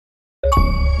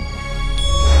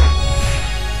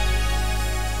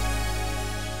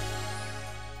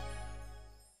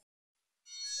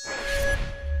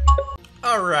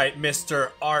Alright,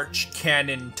 Mr. Arch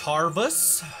Cannon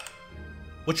Tarvus.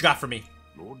 What you got for me?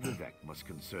 Lord Vivek must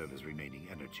conserve his remaining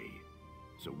energy,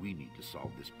 so we need to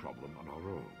solve this problem on our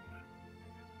own.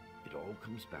 It all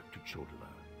comes back to Chodala.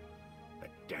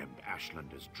 That damned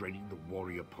Ashlander's draining the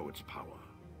warrior poet's power.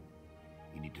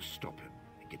 We need to stop him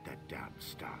and get that damned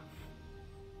staff.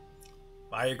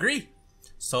 I agree.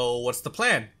 So, what's the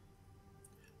plan?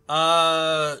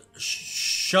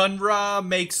 Shunra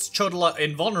makes Chodala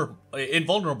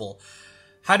invulnerable.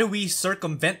 How do we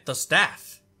circumvent the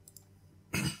staff?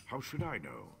 How should I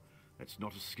know? That's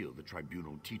not a skill the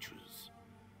Tribunal teaches.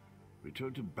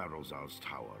 Return to Barrowzar's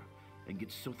tower and get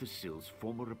Sothasil's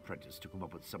former apprentice to come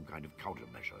up with some kind of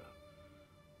countermeasure.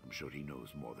 I'm sure he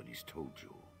knows more than he's told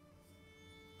you.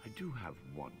 I do have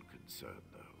one concern,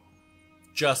 though.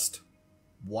 Just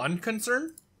one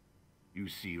concern? You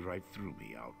see right through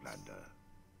me, Outlander.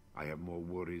 I have more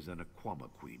worries than a Kwama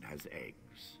queen has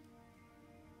eggs.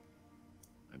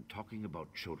 I'm talking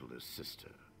about Chodala's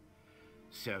sister.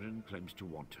 Saren claims to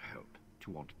want to help,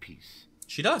 to want peace.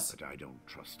 She does. But I don't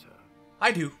trust her.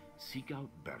 I do. Seek out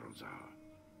Barrowzar,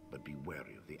 but be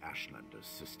wary of the Ashlander's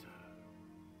sister.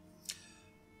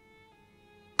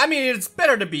 I mean, it's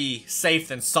better to be safe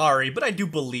than sorry, but I do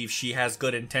believe she has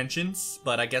good intentions.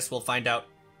 But I guess we'll find out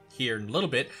here in a little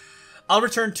bit. I'll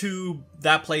return to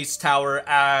that place tower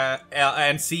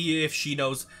and see if he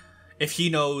knows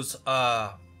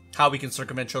how we can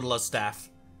circumvent Chodala's staff.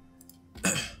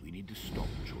 We need to stop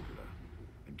Chodala,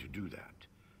 and to do that,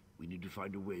 we need to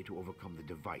find a way to overcome the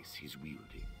device he's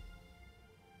wielding.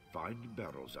 Find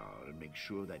Barrowzar and make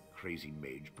sure that crazy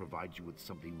mage provides you with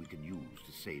something we can use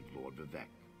to save Lord Vivek.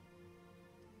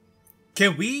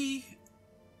 Can we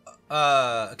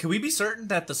be certain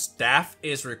that the staff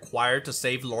is required to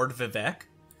save Lord Vivek?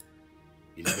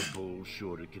 Is the bull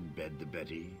sure it can bed the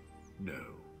Betty? No.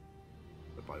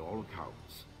 But by all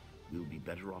accounts, we'll be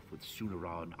better off with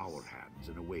Sunara in our hands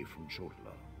and away from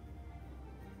Chodala.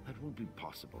 That won't be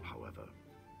possible, however,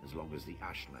 as long as the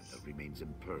Ashlander remains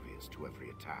impervious to every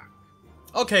attack.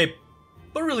 Okay,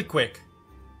 but really quick.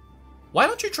 Why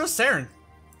don't you trust Saren?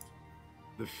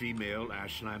 The female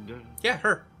Ashlander? Yeah,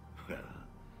 her. Well,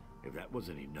 if that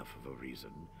wasn't enough of a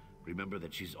reason, remember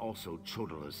that she's also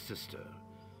Chodala's sister.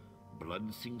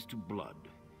 Blood sings to blood,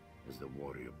 as the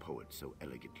warrior poet so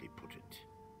elegantly put it.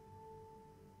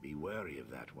 Be wary of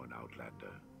that one,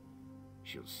 Outlander.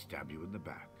 She'll stab you in the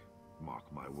back. Mark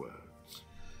my words.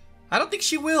 I don't think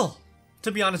she will,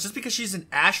 to be honest, just because she's an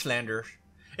Ashlander.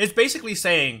 It's basically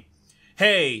saying,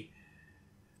 hey,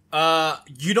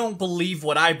 you don't believe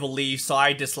what I believe, so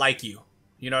I dislike you.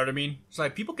 You know what I mean? It's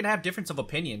like, people can have difference of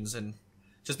opinions, and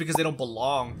just because they don't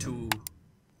belong to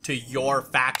your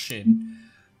faction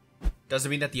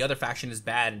doesn't mean that the other faction is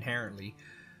bad inherently.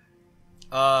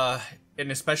 And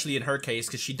especially in her case,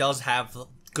 because she does have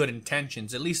good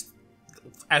intentions, at least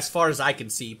as far as I can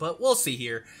see, but we'll see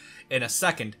here in a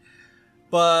second.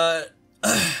 But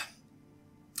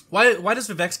why does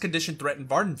Vivek's condition threaten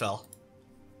Vardenfell?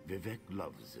 Vivek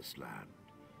loves this land,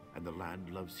 and the land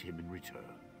loves him in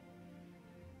return.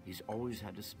 He's always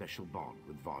had a special bond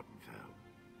with Vardenfell.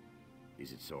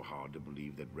 Is it so hard to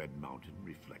believe that Red Mountain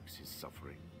reflects his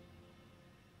suffering?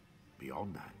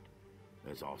 Beyond that,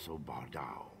 there's also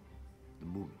Bardao, the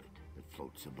moonlit that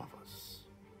floats above us.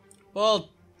 Well,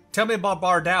 tell me about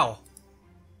Bardao.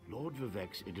 Lord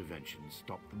Vivek's intervention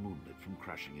stopped the moonlit from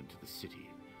crashing into the city.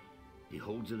 He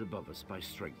holds it above us by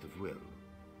strength of will.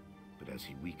 But as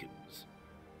he weakens,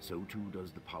 so too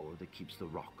does the power that keeps the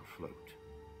rock afloat.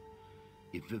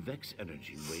 If Vivek's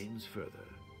energy wanes further,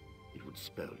 it would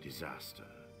spell disaster.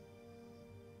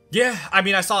 Yeah, I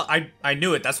mean, I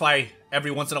knew it. That's why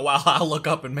every once in a while I'll look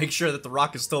up and make sure that the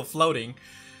rock is still floating.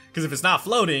 Because if it's not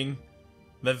floating,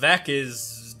 Vivek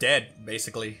is dead,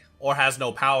 basically. Or has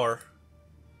no power.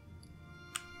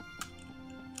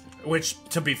 Which,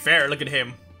 to be fair, look at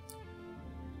him.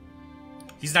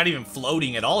 He's not even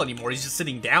floating at all anymore. He's just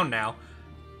sitting down now.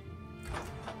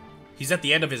 He's at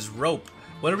the end of his rope.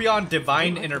 What are we on?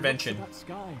 Divine Intervention.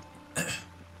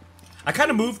 I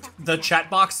kind of moved the chat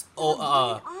box.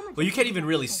 Well, you can't even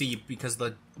really see because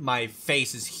my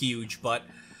face is huge, but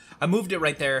I moved it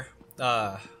right there.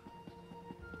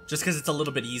 Just because it's a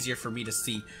little bit easier for me to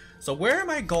see. So where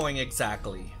am I going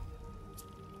exactly?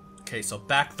 Okay, so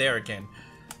back there again.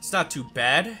 It's not too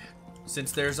bad,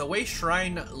 since there's a way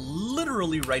shrine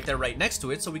literally right there, right next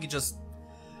to it, so we could just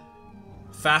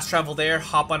fast travel there,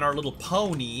 hop on our little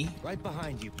pony. Right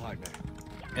behind you, partner.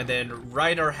 And then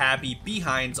ride our happy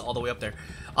behinds all the way up there.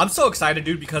 I'm so excited,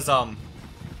 dude, because I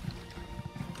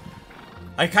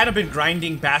kind of been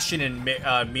grinding Bastion and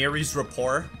Miri's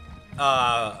rapport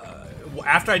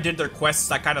after I did their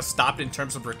quests, I kind of stopped in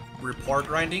terms of report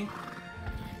grinding.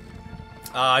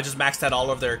 I just maxed out all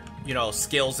of their, you know,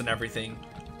 skills and everything.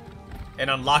 And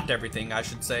unlocked everything, I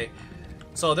should say.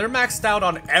 So they're maxed out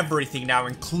on everything now,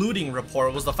 including report.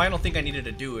 It was the final thing I needed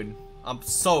to do, and I'm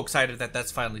so excited that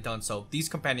that's finally done. So these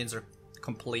companions are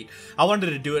complete. I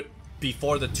wanted to do it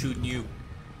before the 2 new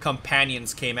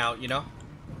companions came out, you know?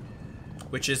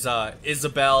 Which is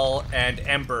Isabel and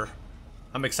Ember.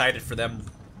 I'm excited for them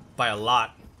by a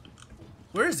lot.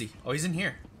 Where is he? Oh, he's in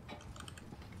here.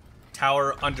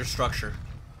 Tower under structure.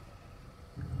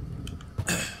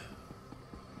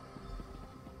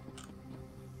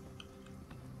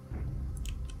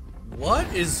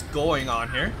 What is going on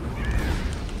here?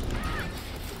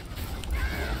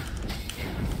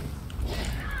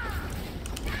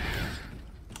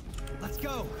 Let's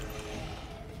go.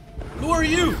 Who are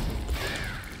you?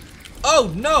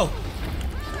 Oh no!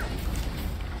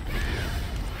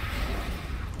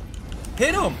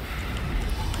 Hit him!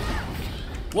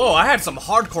 Whoa, I had some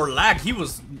hardcore lag.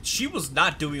 She was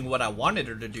not doing what I wanted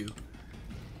her to do.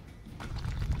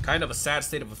 Kind of a sad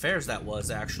state of affairs that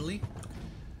was, actually.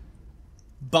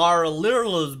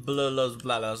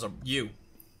 You.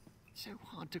 So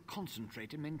hard to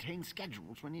concentrate and maintain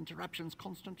schedules when interruptions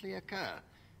constantly occur.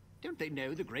 Don't they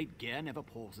know the great gear never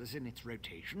pauses in its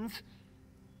rotations?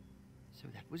 So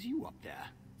that was you up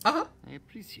there. Uh-huh. I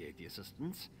appreciate the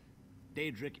assistance.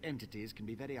 Daedric entities can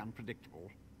be very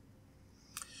unpredictable.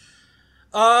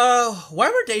 Why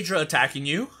were Daedra attacking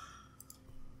you?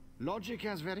 Logic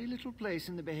has very little place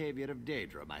in the behavior of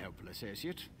Daedra, my hopeful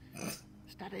associate.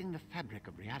 Studying the fabric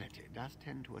of reality does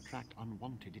tend to attract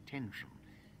unwanted attention.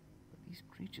 But these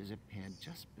creatures appeared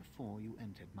just before you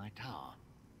entered my tower.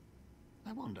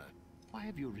 I wonder, why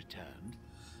have you returned?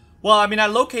 Well, I mean, I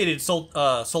located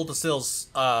Soltasil's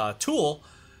tool,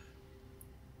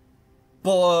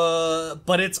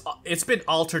 but it's been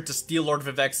altered to steal Lord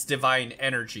Vivek's divine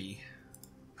energy.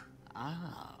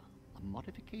 Ah, a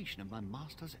modification of my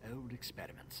master's old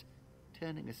experiments,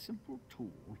 turning a simple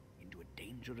tool into a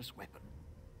dangerous weapon.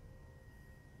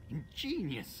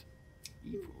 Ingenious.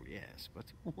 Evil, yes, but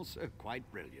also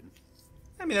quite brilliant.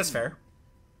 I mean, that's fair.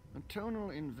 A tonal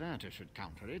inverter should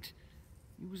counter it.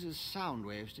 Uses sound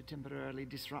waves to temporarily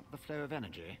disrupt the flow of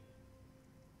energy.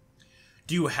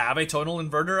 Do you have a tonal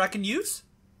inverter I can use?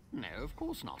 No, of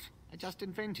course not. I just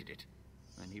invented it.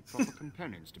 I need proper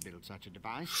components to build such a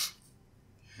device.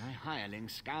 My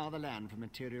hirelings scour the land for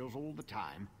materials all the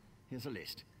time. Here's a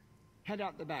list. Head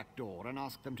out the back door and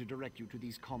ask them to direct you to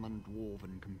these common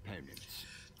dwarven components.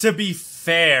 To be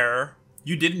fair,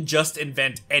 you didn't just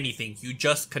invent anything. You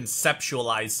just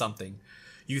conceptualized something.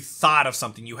 You thought of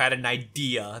something. You had an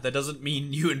idea. That doesn't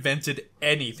mean you invented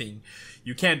anything.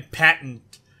 You can't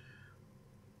patent...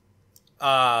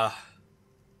 Or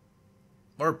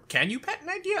can you patent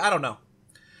an idea? I don't know.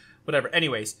 Whatever.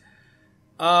 Anyways.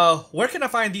 Where can I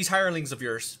find these hirelings of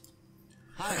yours?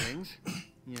 Hirelings?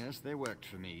 Yes, they worked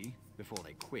for me. Before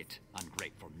they quit,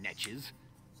 ungrateful netches.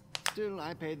 Still,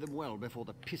 I paid them well before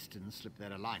the pistons slipped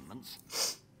their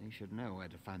alignments. They should know where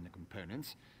to find the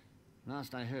components.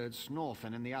 Last I heard,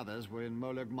 Snorfen and the others were in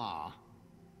Molag Mar.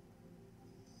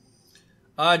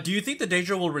 Do you think the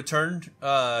Daedra will return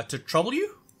to trouble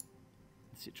you?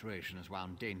 The situation is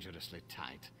wound dangerously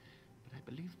tight, but I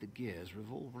believe the gears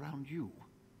revolve around you.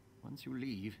 Once you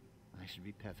leave, I should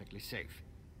be perfectly safe.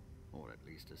 Or at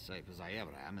least as safe as I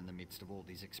ever am in the midst of all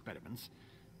these experiments.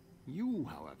 You,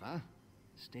 however,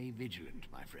 stay vigilant,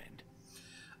 my friend.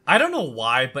 I don't know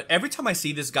why, but every time I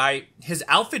see this guy, his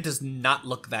outfit does not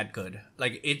look that good.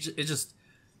 Like, it just...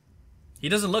 He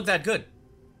doesn't look that good.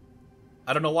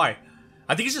 I don't know why.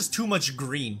 I think it's just too much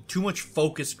green. Too much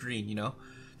focused green, you know?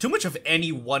 Too much of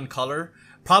any one color.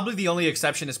 Probably the only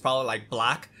exception is probably, like,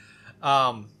 black.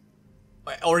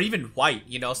 Or even white,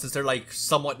 you know, since they're, like,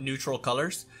 somewhat neutral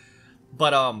colors.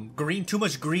 But, green, too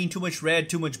much red,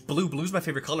 too much blue. Blue's my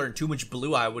favorite color, and too much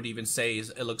blue, I would even say,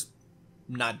 it looks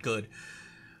not good.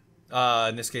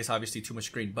 In this case, obviously, too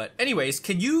much green. But anyways,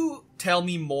 can you tell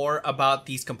me more about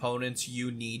these components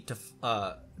you need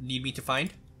me to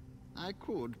find? I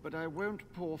could, but I won't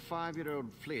pour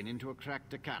 5-year-old Flynn into a cracked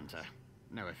decanter.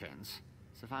 No offense.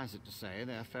 Suffice it to say,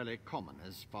 they're fairly common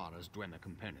as far as Dwemer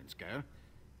components go.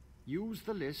 Use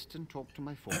the list and talk to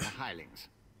my former hirelings.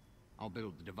 I'll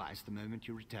build the device the moment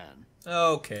you return.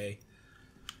 Okay.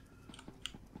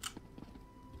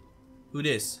 Who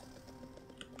this?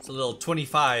 It's a little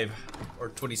 25 or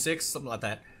 26, something like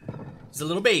that. He's a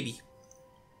little baby.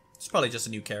 It's probably just a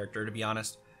new character, to be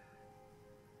honest.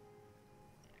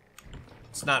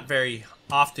 It's not very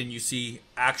often you see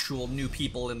actual new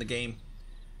people in the game.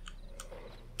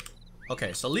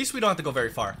 Okay, so at least we don't have to go very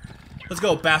far. Let's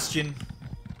go, Bastion.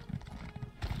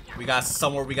 We got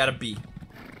somewhere we gotta be.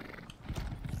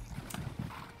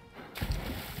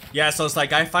 Yeah, so it's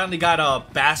like I finally got a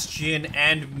Bastion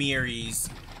and Miri's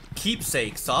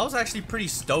keepsake. So I was actually pretty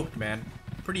stoked, man.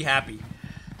 Pretty happy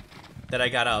that I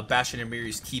got a Bastion and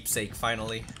Miri's keepsake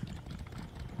finally.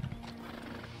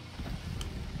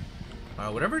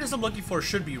 Whatever it is I'm looking for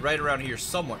should be right around here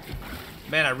somewhere.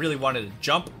 Man, I really wanted to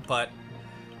jump, but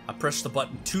I pressed the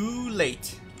button too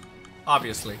late.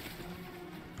 Obviously.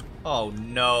 Oh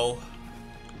no.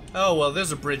 Oh well,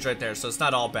 there's a bridge right there, so it's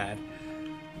not all bad.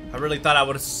 I really thought I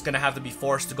was gonna have to be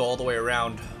forced to go all the way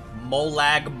around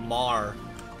Molag Mar.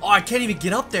 Oh, I can't even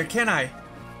get up there, can I?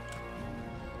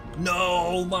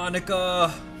 No,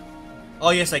 Monica.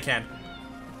 Oh yes, I can.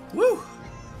 Woo.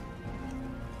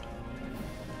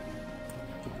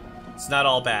 It's not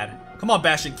all bad. Come on,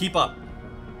 Bastion, keep up.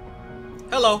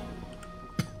 Hello.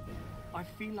 I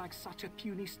feel like such a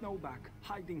puny snowback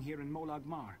hiding here in Molag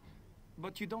Mar.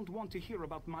 But you don't want to hear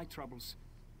about my troubles.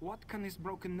 What can this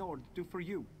broken Nord do for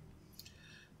you?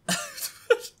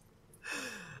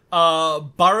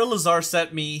 Barilazar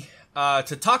sent me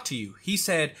to talk to you. He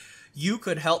said you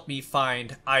could help me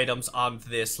find items on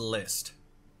this list.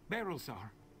 Barilazar.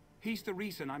 He's the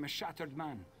reason I'm a shattered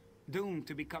man, doomed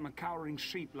to become a cowering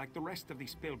sheep like the rest of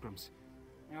these pilgrims.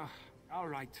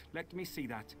 Alright, let me see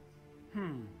that.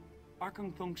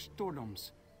 Arkanthung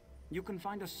Stordoms. You can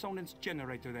find a Sonance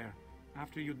generator there,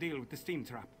 after you deal with the steam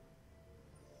trap.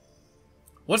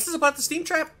 What's this about the steam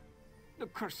trap? The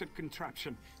cursed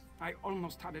contraption. I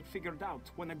almost had it figured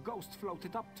out when a ghost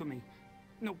floated up to me.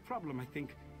 No problem, I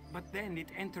think. But then it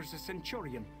enters a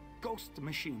Centurion. Ghost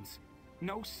machines.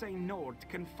 No sane Nord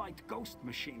can fight ghost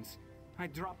machines. I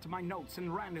dropped my notes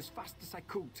and ran as fast as I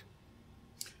could.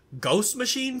 Ghost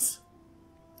machines?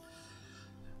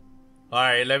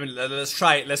 Alright, let's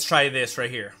try this right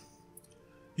here.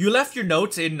 You left your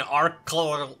notes in I'm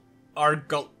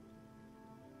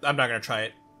not gonna try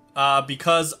it.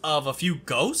 Because of a few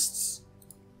ghosts?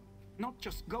 Not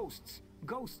just ghosts.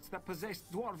 Ghosts that possess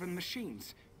dwarven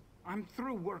machines. I'm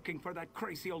through working for that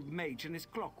crazy old mage and his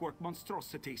clockwork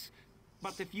monstrosities.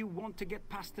 But if you want to get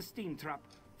past the steam trap,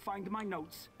 find my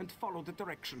notes and follow the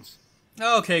directions.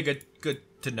 Okay, good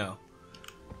to know.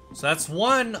 So that's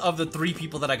one of the 3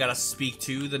 people that I gotta speak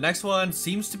to. The next one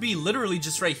seems to be literally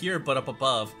just right here, but up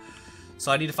above. So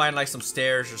I need to find like some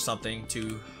stairs or something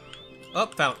to... Oh,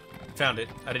 found it.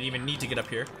 I didn't even need to get up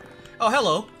here. Oh,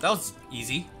 hello. That was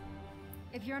easy.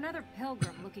 If you're another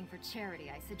pilgrim looking for charity,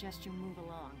 I suggest you move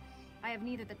along. I have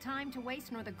neither the time to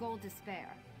waste nor the gold to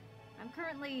spare. I'm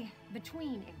currently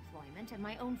between employment, and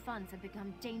my own funds have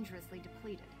become dangerously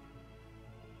depleted.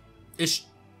 Is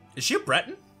she a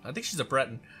Breton? I think she's a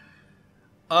Breton.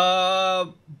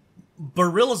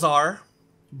 Barilazar,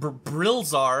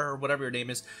 or whatever your name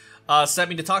is, sent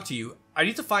me to talk to you. I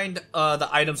need to find the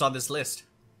items on this list.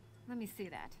 Let me see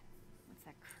that. What's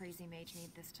that crazy mage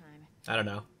need this time? I don't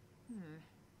know.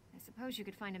 I suppose you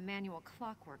could find a manual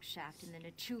clockwork shaft in the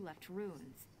Nichu-left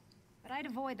ruins. But I'd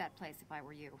avoid that place if I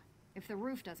were you. If the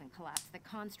roof doesn't collapse, the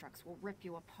constructs will rip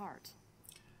you apart.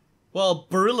 Well,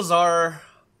 Barilazar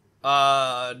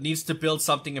needs to build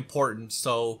something important,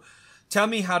 so tell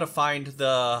me how to find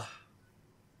the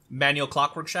manual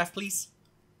clockwork shaft, please.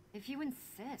 If you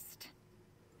insist.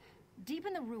 Deep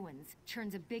in the ruins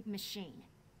churns a big machine.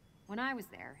 When I was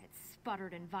there, it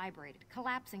sputtered and vibrated,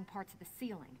 collapsing parts of the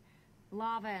ceiling.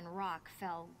 Lava and rock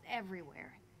fell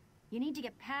everywhere. You need to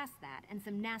get past that and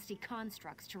some nasty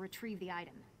constructs to retrieve the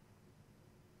item.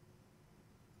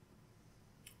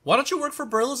 Why don't you work for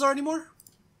Barilazar anymore?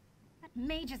 That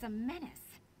mage is a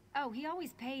menace. Oh, he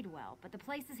always paid well, but the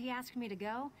places he asked me to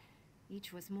go,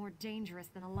 each was more dangerous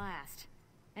than the last.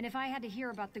 And if I had to hear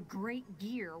about the Great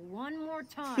Gear one more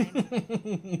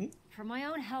time, for my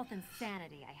own health and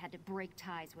sanity, I had to break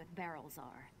ties with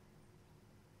Barilazar.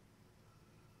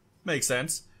 Makes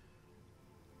sense.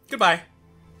 Goodbye.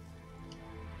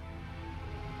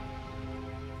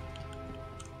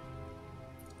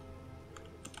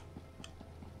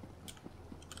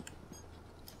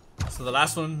 So the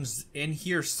last one's in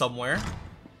here somewhere.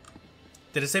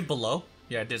 Did it say below?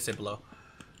 Yeah, it did say below.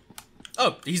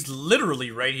 Oh, he's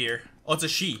literally right here. Oh, it's a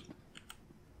she.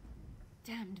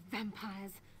 Damned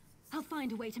vampires. I'll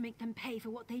find a way to make them pay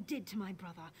for what they did to my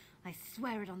brother. I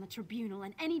swear it on the tribunal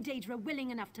and any Daedra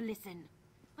willing enough to listen.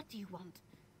 What do you want?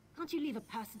 Can't you leave a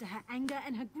person to her anger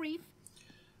and her grief?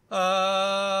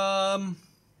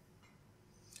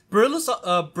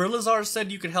 Barilazar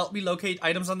said you could help me locate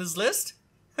items on this list?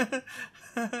 He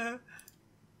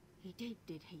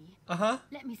did he? Uh-huh.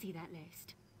 Let me see that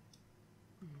list.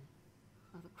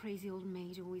 Well, the crazy old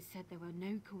maid always said there were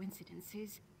no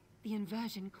coincidences. The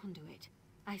inversion conduit.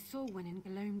 I saw one in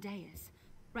Galome Deus,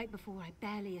 right before I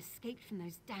barely escaped from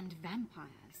those damned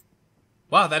vampires.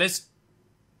 Wow, that is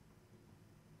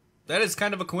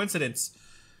kind of a coincidence.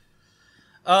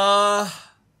 Tell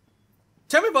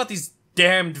me about these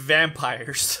damned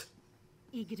vampires.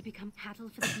 Eager to become cattle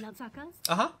for the bloodsuckers?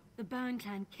 Uh-huh. The Byrne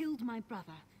clan killed my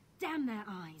brother. Damn their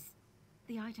eyes.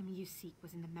 The item you seek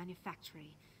was in the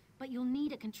manufactory, but you'll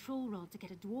need a control rod to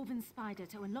get a dwarven spider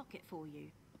to unlock it for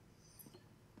you.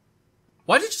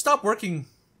 Why did you stop working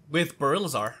with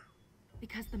Barilazar?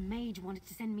 Because the mage wanted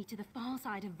to send me to the far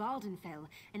side of Vardenfell,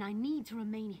 and I need to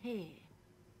remain here.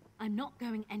 I'm not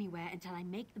going anywhere until I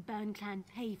make the Byrne clan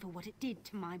pay for what it did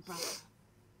to my brother.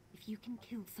 If you can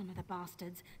kill some of the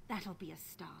bastards, that'll be a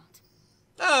start.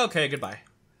 Oh, okay, goodbye.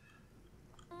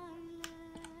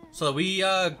 So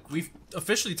we've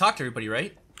officially talked to everybody,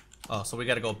 right? Oh, so we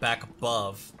gotta go back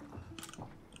above.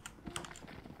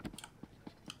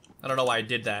 I don't know why I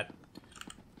did that.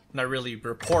 Not really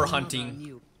rapport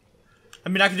hunting. I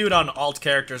mean, I can do it on alt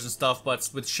characters and stuff, but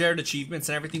with shared achievements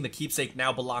and everything, the keepsake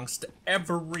now belongs to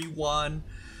everyone.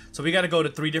 So we gotta go to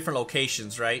 3 different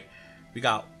locations, right? We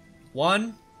got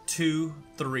 1, 2,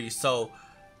 3. So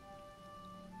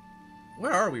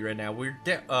where are we right now? We're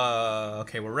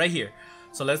okay, we're right here.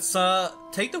 So let's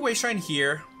take the way shrine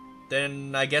here,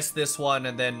 then I guess this one,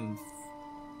 and then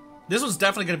this one's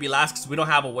definitely gonna be last because we don't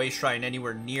have a way shrine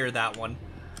anywhere near that one.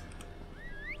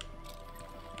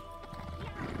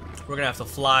 We're gonna have to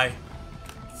fly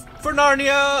for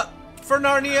Narnia! For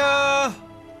Narnia!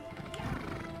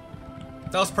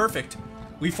 That was perfect.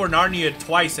 We for Narnia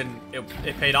twice and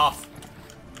it paid off.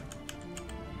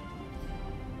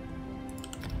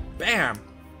 Bam!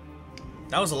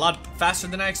 That was a lot faster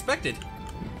than I expected.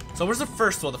 So where's the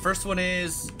first one? The first one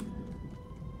is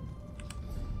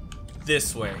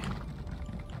this way.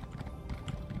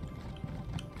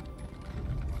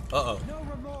 Uh-oh. No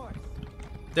remorse.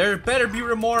 There better be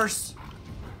remorse.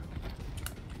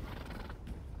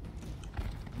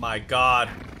 My God.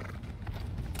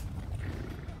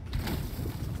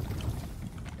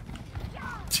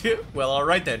 Well,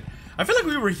 alright then. I feel like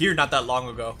we were here not that long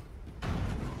ago.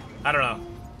 I don't know.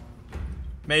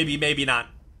 Maybe, maybe not.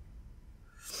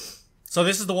 So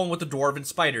this is the one with the dwarven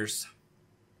spiders.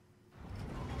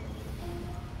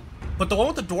 But the one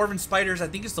with the dwarven spiders, I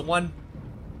think is the one...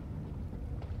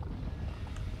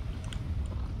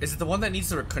 Is it the one that needs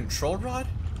the control rod?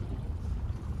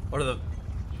 What are the...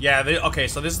 Yeah, okay,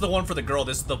 so this is the one for the girl.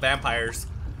 This is the vampires.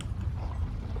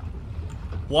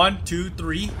 1, 2,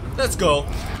 3. Let's go.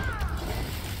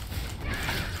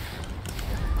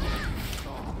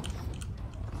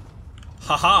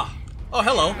 Haha. Oh,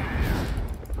 hello.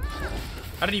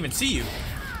 I didn't even see you.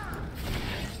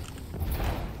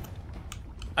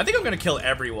 I think I'm gonna kill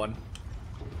everyone.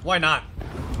 Why not?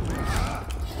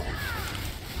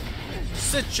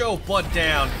 Sit your butt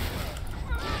down.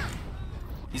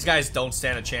 These guys don't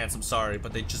stand a chance, I'm sorry,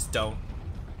 but they just don't.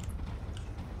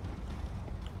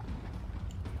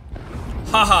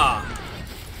 Haha.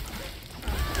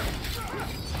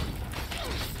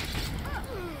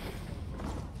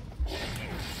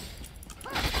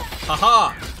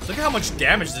 Haha. Look at how much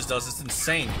damage this does, it's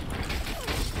insane.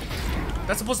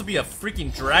 That's supposed to be a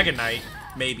freaking Dragon Knight,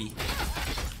 maybe.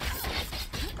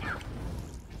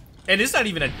 And it's not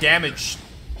even a damage,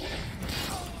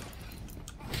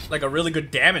 like a really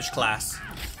good damage class.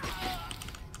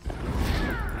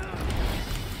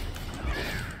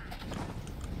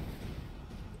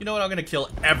 You know what, I'm gonna kill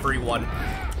everyone.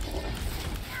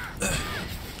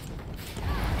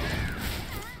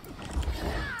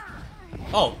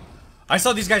 Oh, I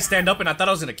saw these guys stand up and I thought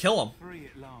I was gonna kill them.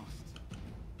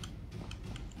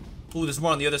 Ooh, there's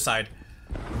more on the other side.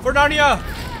 For Narnia!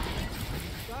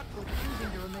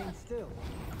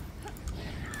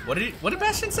 What did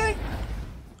Bastion say?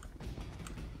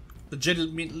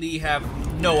 Legitimately have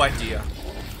no idea.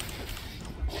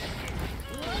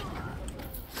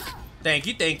 Thank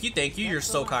you, thank you, thank you. You're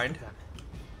so kind.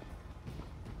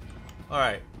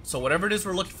 Alright, so whatever it is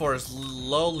we're looking for is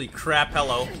lowly crap,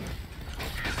 hello.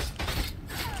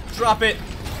 Drop it.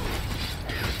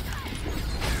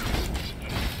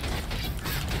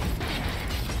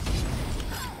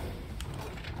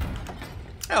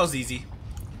 That was easy.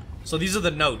 So these are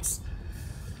the notes.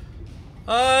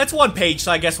 It's 1 page,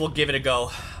 so I guess we'll give it a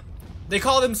go. They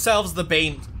call themselves the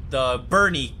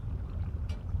Bernie.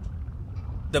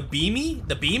 The Beamy?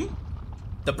 The Beam?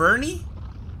 The Bernie?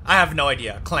 I have no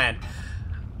idea. Clan.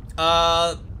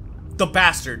 The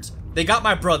bastards. They got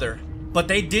my brother, but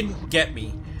they didn't get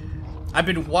me. I've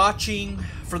been watching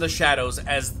for the shadows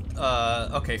as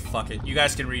Okay, fuck it. You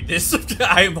guys can read this.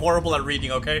 I am horrible at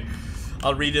reading, okay?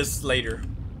 I'll read this later.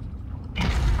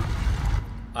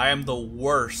 I am the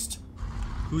worst.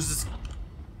 Who's this?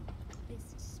 This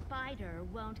spider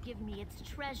won't give me its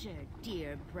treasure,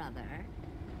 dear brother.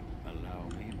 Allow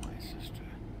me, my sister.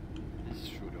 This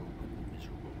should open the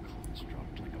miserable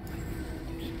construct like a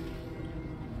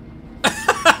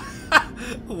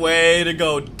flame. Way to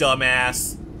go,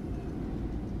 dumbass.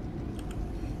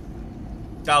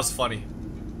 That was funny.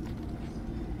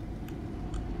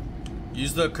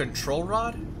 Use the control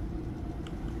rod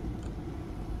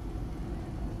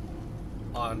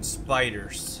on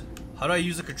spiders. How do I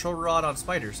use the control rod on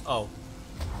spiders? Oh,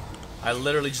 I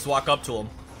literally just walk up to them.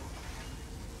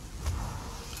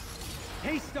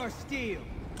 Haste our steel.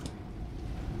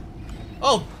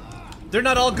 Oh, they're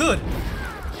not all good.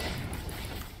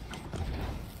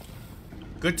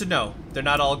 Good to know. They're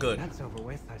not all good. That's over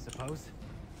with, I suppose.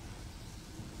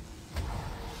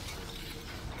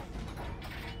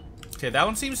 Okay, that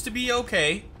one seems to be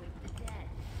okay.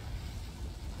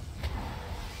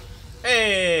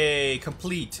 Hey,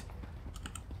 complete.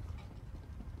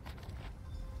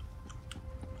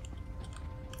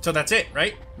 So that's it,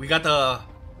 right? We got the...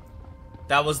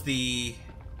 That was the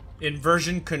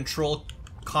inversion control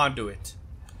conduit.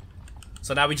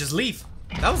 So now we just leave.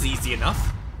 That was easy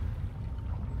enough.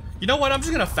 You know what? I'm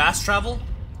just gonna fast travel.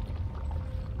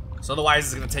 So otherwise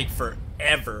it's gonna take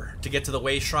forever to get to the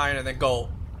way shrine and then go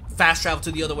fast travel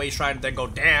to the other way shrine and then go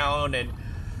down and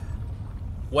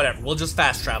whatever. We'll just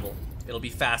fast travel. It'll be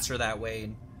faster that way.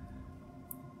 And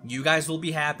you guys will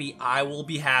be happy. I will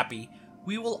be happy.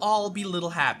 We will all be a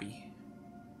little happy.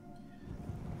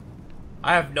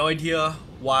 I have no idea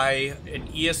why an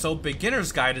ESO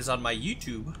beginner's guide is on my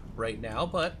YouTube right now,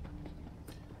 but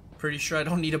pretty sure I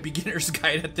don't need a beginner's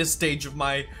guide at this stage of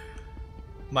my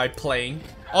playing.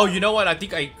 Oh, you know what? I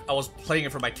think I was playing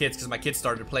it for my kids because my kids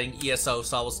started playing ESO,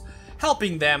 so I was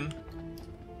helping them.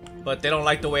 But they don't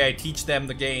like the way I teach them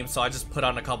the game, so I just put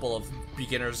on a couple of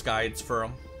beginner's guides for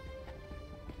them.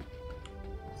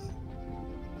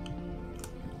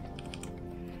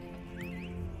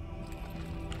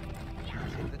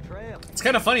 It's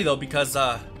kind of funny though because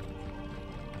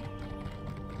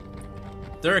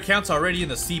their account's already in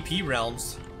the CP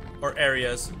realms or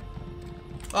areas.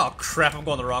 Oh crap, I'm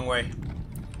going the wrong way.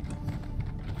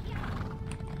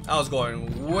 I was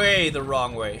going way the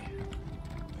wrong way.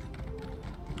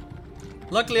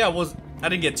 Luckily I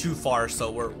didn't get too far,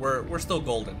 so we're still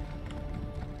golden.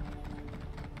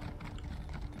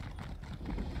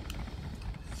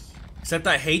 Except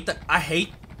I hate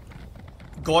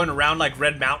going around like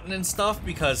Red Mountain and stuff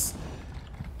because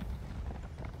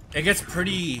it gets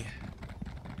pretty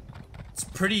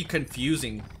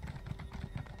confusing.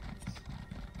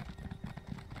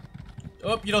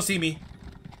 Oh, you don't see me.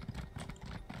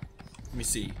 Let me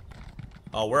see.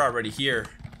 Oh, we're already here.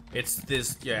 It's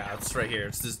this, yeah, it's right here.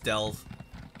 It's this delve.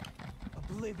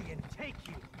 Oblivion, take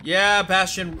you. Yeah,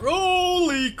 Bastion.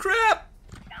 Holy crap!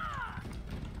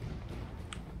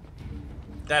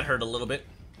 That hurt a little bit.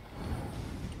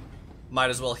 Might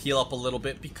as well heal up a little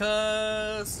bit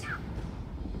because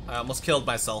I almost killed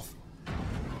myself.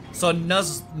 So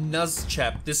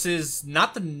Nuzchep, this is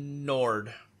not the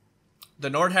Nord. The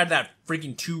Nord had that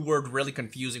freaking two-word, really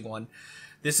confusing one.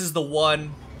 This is the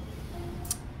one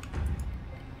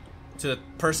to the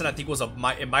person I think was it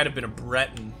might have been a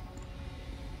Breton.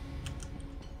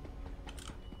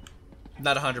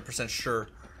 Not 100% sure.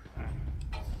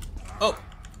 Oh,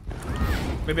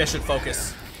 maybe I should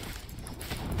focus.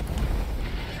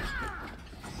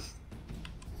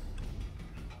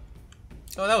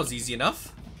 Oh, that was easy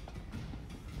enough.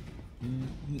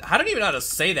 I don't even know how to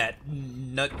say that.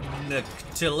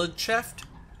 Nutilicheft?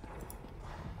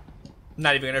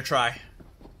 Not even gonna try.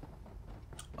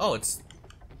 Oh, it's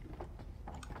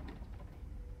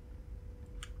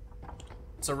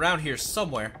around here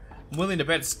somewhere. I'm willing to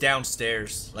bet it's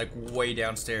downstairs. Like, way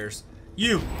downstairs.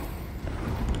 You!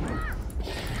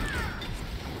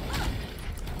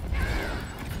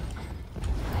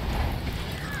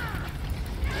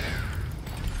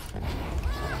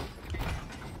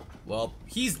 Well,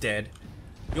 he's dead.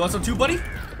 You want some too, buddy?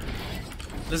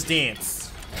 Let's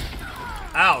dance.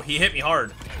 Ow, he hit me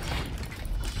hard.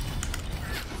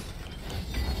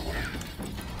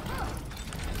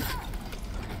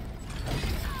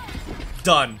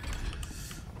 Done.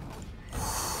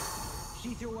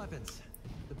 Sheath your weapons.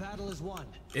 The battle is won.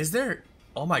 Is there?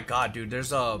 Oh my god, dude.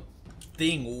 There's a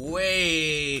thing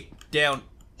way down.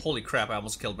 Holy crap, I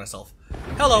almost killed myself.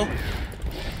 Hello.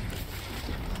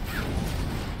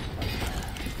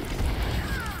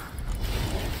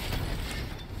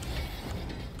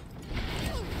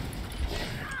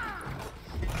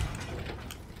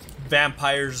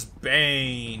 Vampire's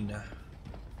Bane.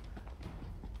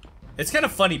 It's kind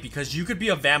of funny because you could be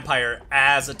a vampire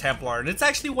as a Templar, and it's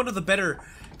actually one of the better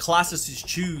classes to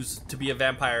choose to be a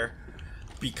vampire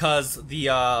because the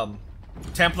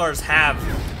Templars have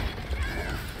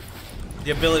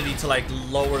the ability to like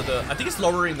lower the, I think it's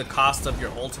lowering the cost of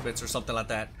your ultimates or something like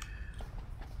that.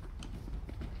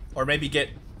 Or maybe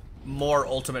get more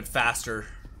ultimate faster.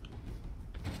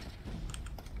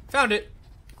 Found it.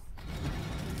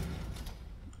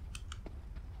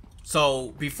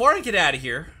 So before I get out of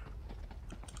here,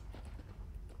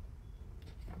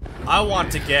 I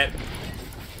want to get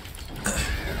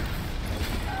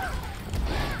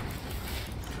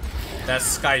that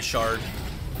sky shard.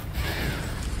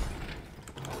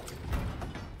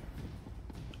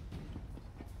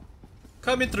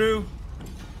 Coming through.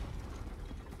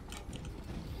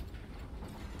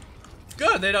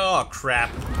 Good, they don't. Oh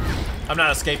crap. I'm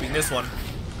not escaping this one.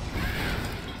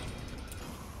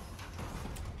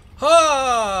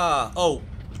 Ha! Oh,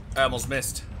 I almost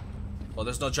missed. Well,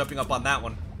 there's no jumping up on that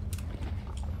one.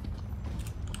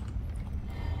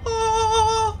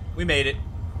 Oh, we made it.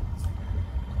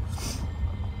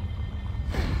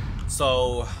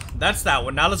 So that's that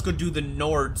one. Now let's go do the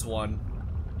Nords one.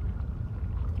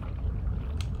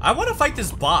 I want to fight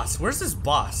this boss. Where's this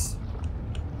boss?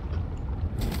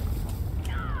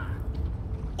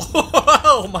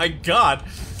 Oh my god.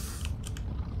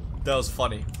 That was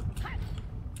funny.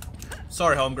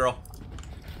 Sorry, homegirl.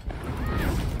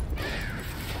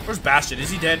 Where's Bastion? Is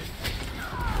he dead?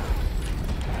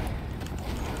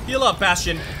 Heal up,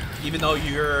 Bastion. Even though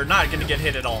you're not gonna get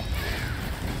hit at all.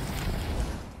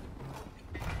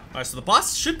 Alright, so the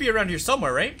boss should be around here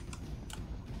somewhere, right?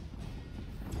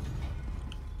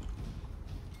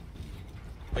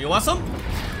 Oh, you want some?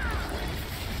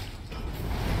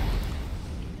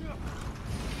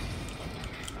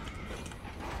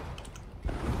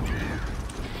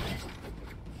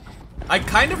 I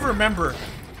kind of remember.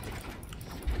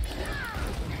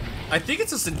 I think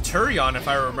it's a Centurion if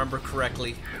I remember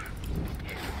correctly.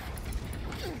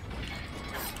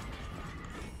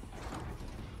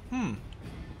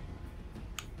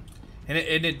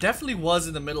 And it definitely was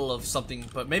in the middle of something,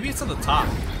 but maybe it's on the top.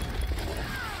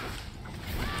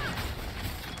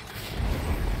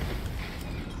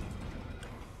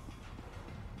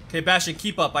 Okay, Bastion,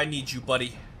 keep up. I need you,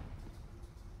 buddy.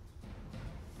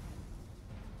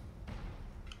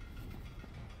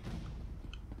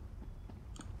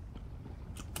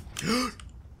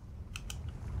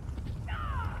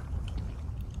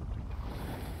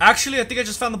 Actually, I think I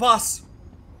just found the boss.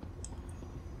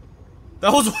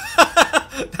 That was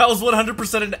that was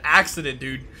 100% an accident,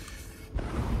 dude.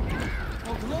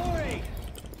 Oh, glory!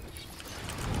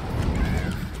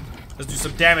 Let's do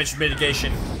some damage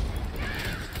mitigation.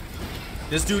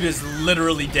 This dude is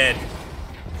literally dead.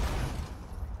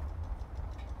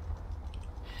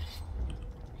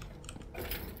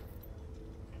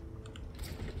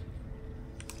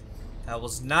 That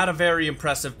was not a very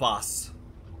impressive boss.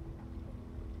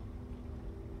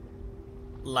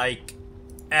 Like,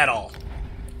 at all.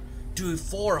 Dude,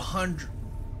 400.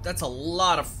 That's a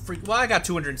lot of freak. Well, I got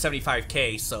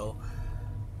 275k, so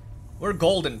we're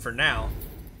golden for now.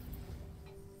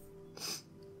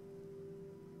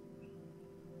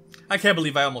 I can't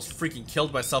believe I almost freaking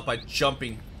killed myself by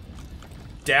jumping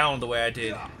down the way I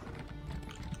did.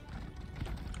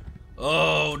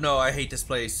 Oh no, I hate this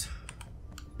place.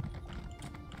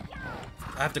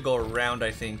 I have to go around,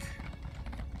 I think.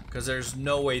 Because there's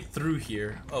no way through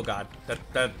here. Oh god,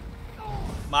 that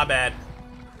my bad.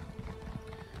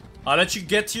 I'll let you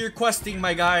get to your questing,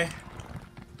 my guy.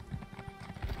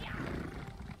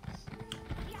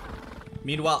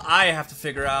 Meanwhile, I have to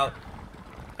figure out.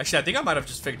 Actually, I think I might have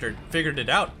just figured it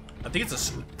out. I think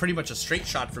it's pretty much a straight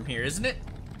shot from here, isn't it?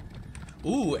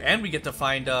 Ooh, and we get to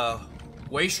find a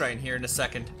way shrine here in a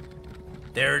second.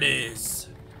 There it is.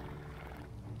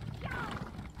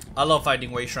 I love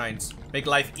finding way shrines. Make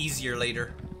life easier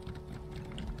later.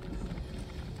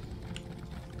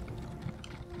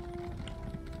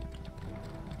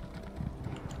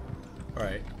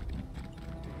 Alright.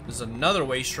 There's another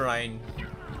way shrine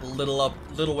a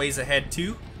little ways ahead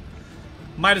too.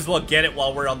 Might as well get it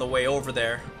while we're on the way over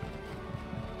there.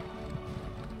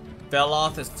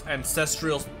 Veloth's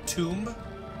ancestral tomb.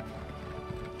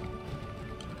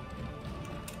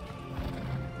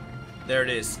 There it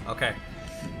is. Okay.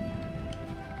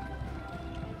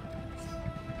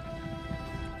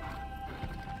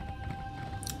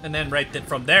 And then right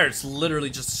from there, it's literally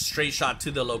just a straight shot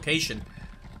to the location.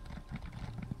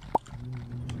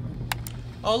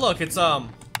 Oh look, it's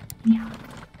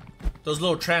those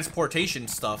little transportation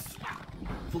stuff.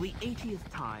 For the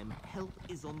 80th time, help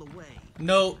is on the way.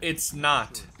 No, it's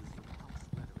not.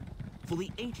 For the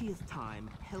 80th time,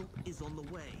 help is on the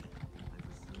way.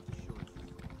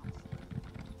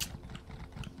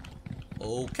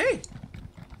 Okay.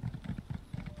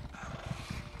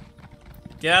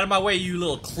 Get out of my way, you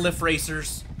little cliff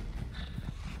racers.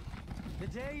 The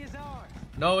day is ours.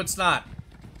 No, it's not.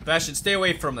 Bastion, stay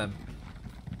away from them.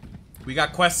 We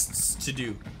got quests to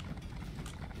do.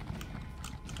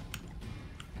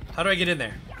 How do I get in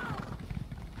there?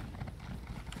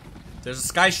 There's a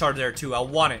sky shard there too. I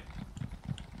want it.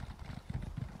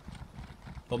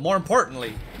 But more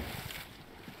importantly...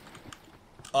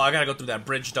 Oh, I gotta go through that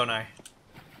bridge, don't I?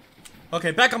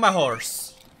 Okay, back on my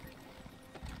horse.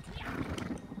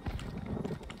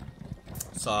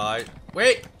 So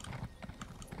wait!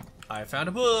 I found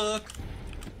a book!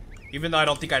 Even though I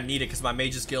don't think I need it because my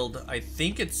Mage's Guild, I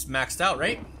think it's maxed out,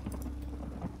 right?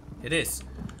 It is.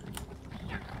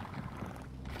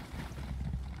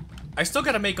 I still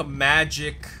gotta make a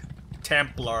Magic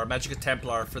Templar, Magica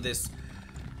Templar for this.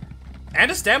 And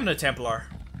a Stamina Templar.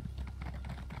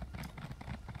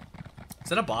 Is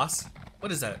that a boss?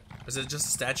 What is that? Is it just a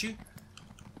statue?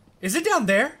 Is it down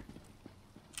there?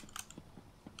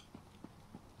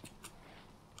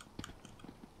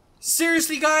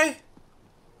 Seriously, guy?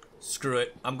 Screw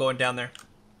it. I'm going down there.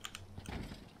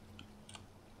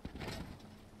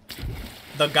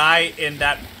 The guy in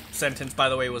that sentence, by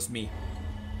the way, was me.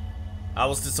 I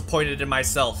was disappointed in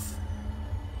myself.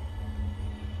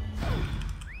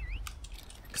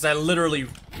 Because I literally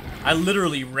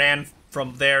ran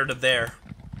from there to there.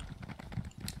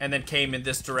 And then came in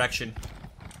this direction.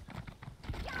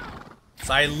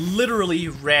 So I literally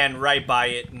ran right by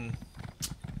it, and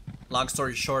long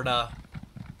story short, I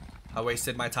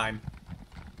wasted my time.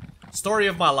 Story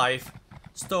of my life.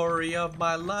 Story of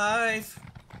my life.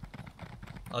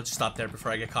 I'll just stop there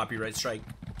before I get copyright strike.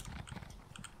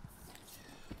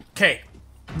 Okay.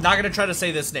 Not gonna try to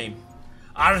say this name.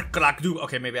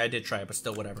 Okay, maybe I did try it, but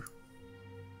still, whatever.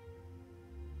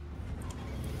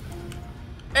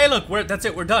 Hey, look, that's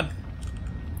it. We're done.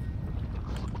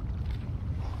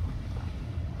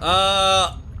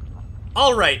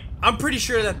 Alright. I'm pretty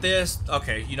sure that this...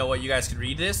 Okay, you know what? You guys can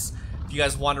read this. If you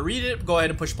guys want to read it, go ahead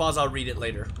and push pause. I'll read it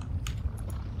later.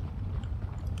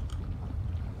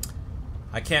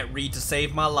 I can't read to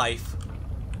save my life.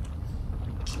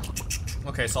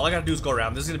 Okay, so all I gotta do is go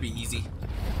around. This is gonna be easy.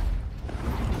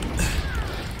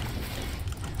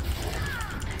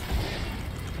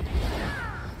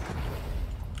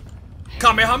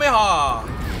 Kamehameha!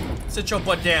 Sit your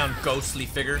butt down, ghostly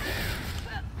figure.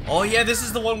 Oh yeah, this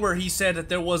is the one where he said that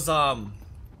there was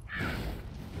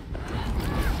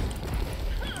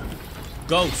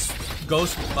ghost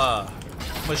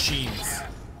machines.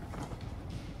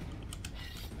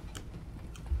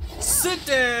 Sit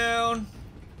down.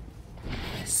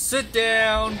 Sit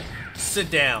down. Sit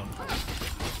down.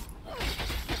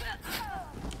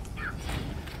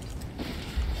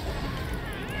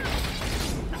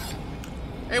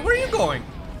 Hey, where are you going?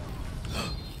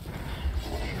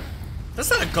 That's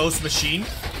not a ghost machine.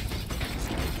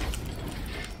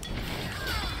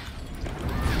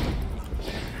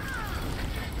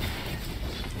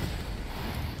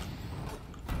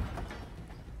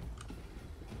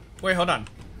 Wait, hold on.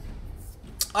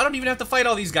 I don't even have to fight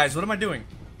all these guys. What am I doing?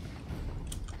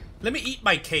 Let me eat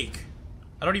my cake.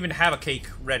 I don't even have a cake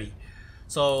ready.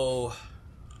 So,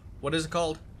 what is it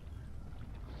called?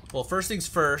 Well, first things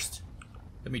first.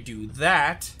 Let me do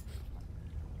that.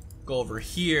 Go over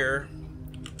here.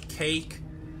 Cake.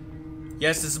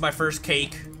 Yes, this is my first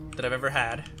cake that I've ever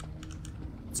had.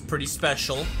 It's pretty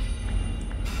special.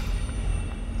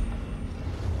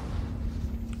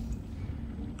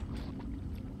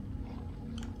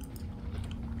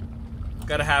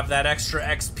 Gotta have that extra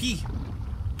XP.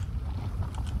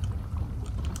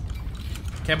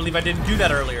 Can't believe I didn't do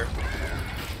that earlier.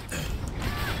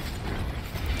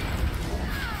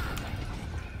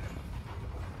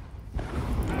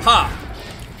 Ha!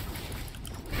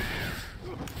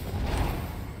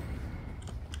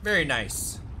 Very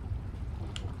nice.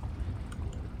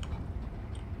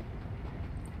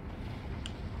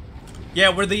 Yeah,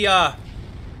 where the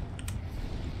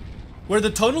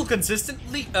tonal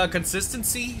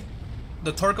consistency,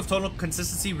 the torque of tonal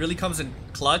consistency really comes in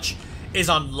clutch is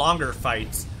on longer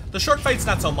fights. The short fights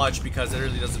not so much because it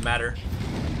really doesn't matter.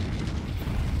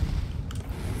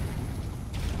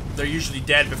 They're usually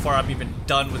dead before I'm even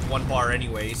done with one bar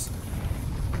anyways.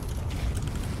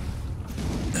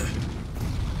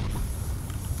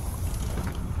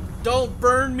 Don't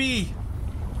burn me!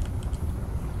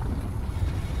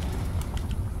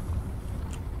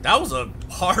 That was a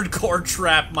hardcore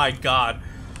trap, my god.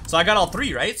 So I got all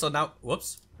 3, right? So now,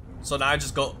 whoops. So now I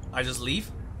just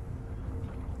leave.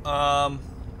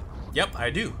 Yep, I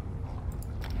do.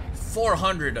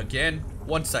 400 again.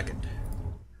 1 second.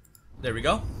 There we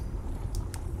go.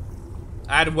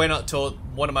 I had went up to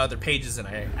one of my other pages and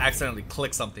I accidentally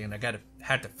clicked something and I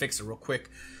had to fix it real quick.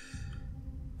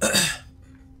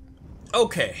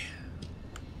 Okay.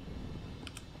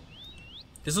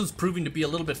 This one's proving to be a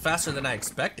little bit faster than I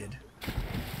expected.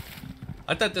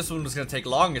 I thought this one was going to take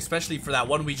long, especially for that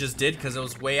one we just did, because it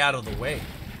was way out of the way.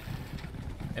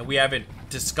 And we haven't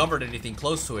discovered anything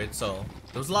close to it, so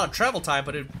there was a lot of travel time,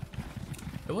 but it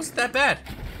wasn't that bad.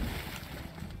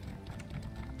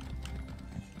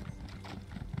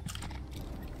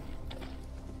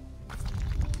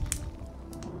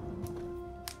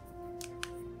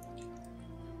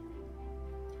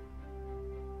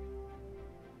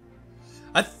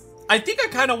 I think I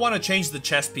kind of want to change the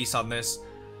chest piece on this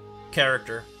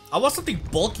character. I want something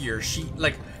bulkier.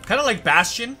 Kind of like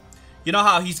Bastion. You know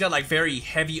how he's got like very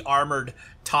heavy armored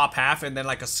top half and then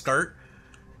like a skirt?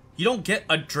 You don't get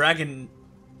a dragon,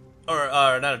 or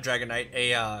not a dragon knight,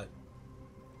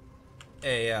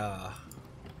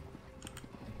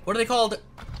 what are they called?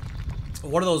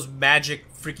 One of those magic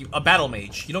a battle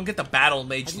mage. You don't get the battle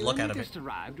mage look out of it. Have you just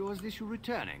arrived, or is this you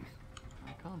returning?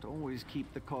 I can't always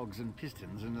keep the cogs and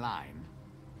pistons in line.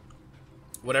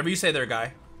 Whatever you say there,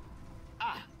 guy.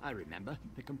 Ah, I remember.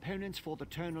 The components for the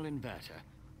tonal inverter.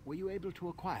 Were you able to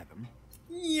acquire them?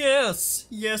 Yes.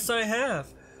 Yes, I have.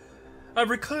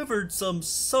 I've recovered some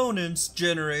sonance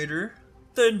generator,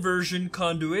 the inversion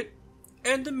conduit,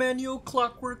 and the manual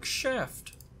clockwork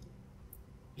shaft.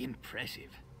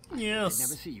 Impressive. Yes. I'd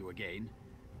never see you again.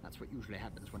 That's what usually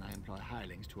happens when I employ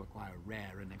hirelings to acquire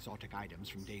rare and exotic items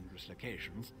from dangerous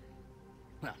locations.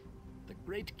 Well, the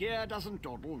great gear doesn't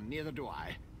dawdle, neither do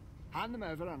I. Hand them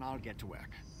over and I'll get to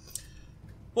work.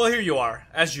 Well, here you are,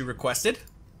 as you requested.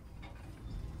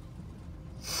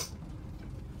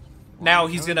 Now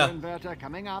he's gonna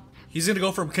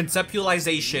go from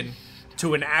conceptualization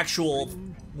to an actual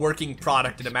working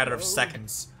product in a matter of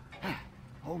seconds.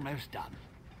 Almost done.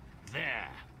 There.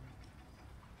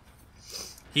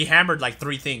 He hammered like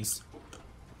 3 things.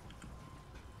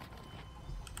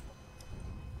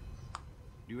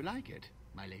 Do you like it?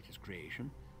 My latest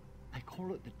creation? I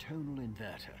call it the tonal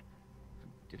inverter.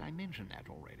 Did I mention that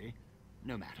already?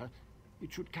 No matter.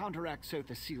 It should counteract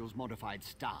Sotha Seal's modified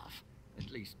staff,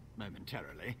 at least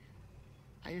momentarily.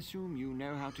 I assume you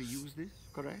know how to use this,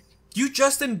 correct? You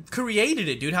just created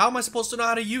it, dude. How am I supposed to know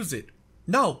how to use it?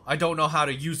 No, I don't know how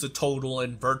to use the tonal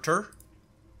inverter.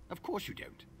 Of course you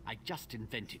don't. I just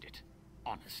invented it.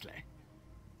 Honestly.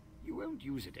 You won't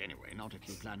use it anyway, not if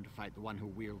you plan to fight the one who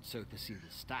wields Sotha Seal's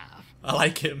staff. I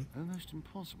like him. Almost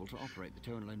impossible to operate the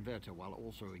tonal inverter while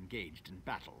also engaged in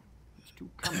battle. It's too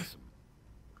cumbersome.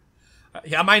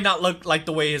 Yeah, I might not look like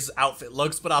the way his outfit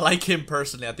looks, but I like him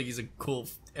personally. I think he's a cool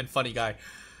and funny guy.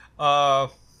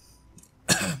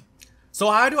 So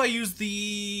how do I use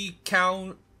the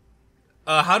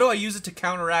how do I use it to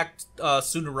counteract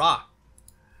Sunara?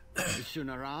 The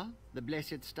Sunara? The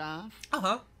blessed staff?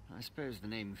 Uh-huh. I suppose the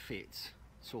name fits.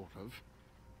 Sort of.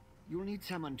 You'll need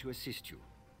someone to assist you.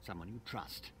 Someone you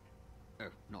trust.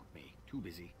 Oh, not me. Too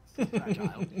busy. Too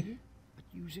fragile. But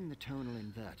using the tonal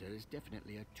inverter is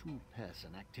definitely a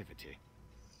 2-person activity.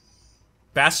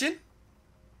 Bastion?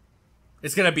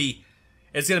 It's gonna be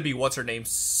what's her name?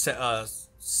 Senra?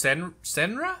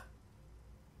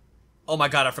 Oh my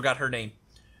god, I forgot her name.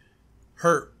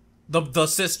 The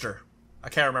sister. I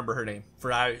can't remember her name.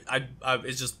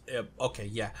 It's just okay.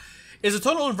 Yeah, is a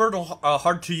tonal inverter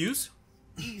hard to use?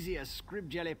 Easy as scrib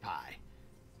jelly pie.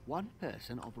 One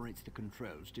person operates the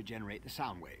controls to generate the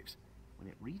sound waves. When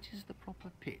it reaches the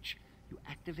proper pitch, you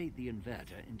activate the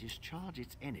inverter and discharge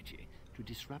its energy to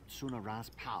disrupt Sunara's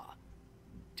power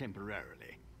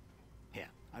temporarily. Here,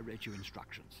 I wrote you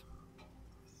instructions.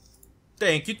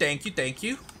 Thank you, thank you, thank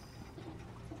you.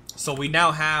 So we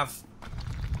now have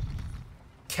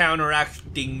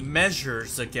counteracting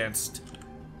measures against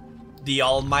the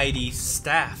almighty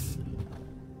staff.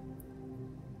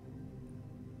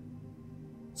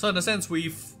 So in a sense,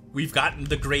 we've gotten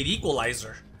the great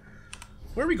equalizer.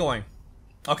 Where are we going?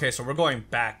 Okay, so we're going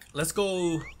back. Let's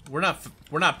go. We're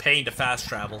not paying to fast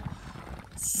travel.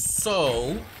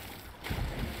 So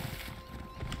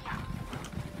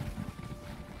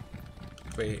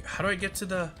wait, how do I get to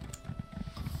the?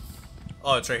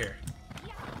 Oh, it's right here.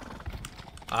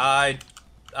 I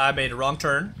made a wrong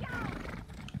turn.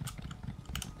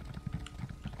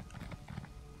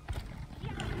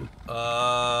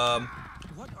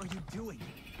 What are you doing?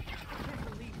 I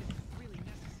can't believe this is really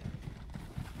necessary.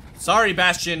 Sorry,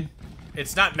 Bastion.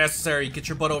 It's not necessary. Get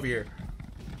your butt over here.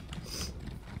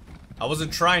 I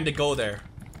wasn't trying to go there.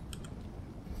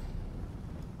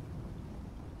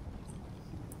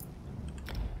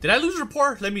 Did I lose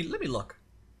rapport? Let me look.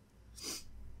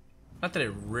 Not that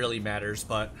it really matters,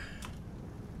 but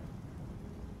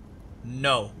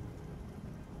no.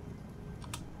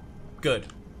 Good.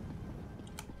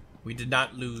 We did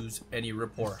not lose any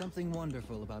rapport. There's something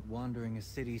wonderful about wandering a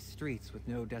city's streets with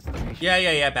no destination.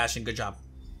 Yeah, Bastion. Good job.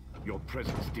 Your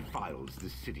presence defiles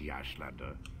this city,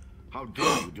 Ashlander. How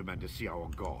dare you demand to see our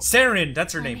god? Saren,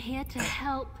 that's her I'm name. here to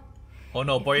help. Oh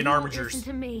no, boy in armatures.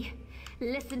 Listen to me.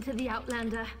 Listen to the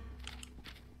Outlander.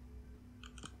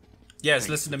 Yes,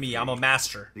 listen to me. I'm a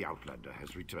master. The Outlander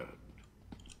has returned.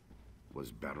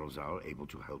 Was Barrowzal able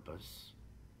to help us?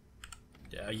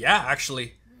 Yeah,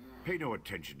 actually. Pay no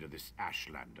attention to this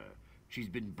Ashlander. She's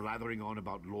been blathering on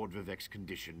about Lord Vivek's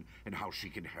condition and how she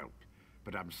can help.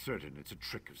 But I'm certain it's a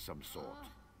trick of some sort.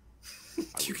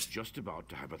 I was just about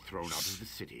to have her thrown out of the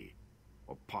city,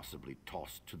 or possibly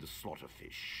tossed to the slaughter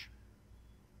fish.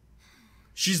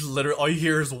 She's literally, all you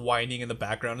hear is whining in the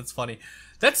background. It's funny.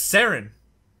 That's Saren,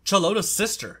 Chalota's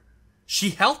sister. She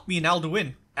helped me in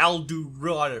Alduin.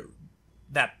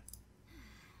 That.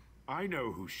 I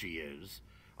know who she is.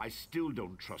 I still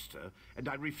don't trust her, and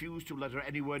I refuse to let her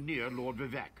anywhere near Lord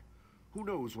Vivek. Who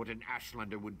knows what an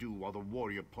Ashlander would do while the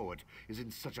warrior poet is in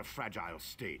such a fragile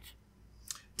state?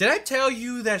 Did I tell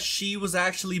you that she was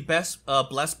actually blessed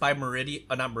by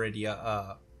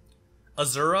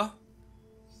Azura?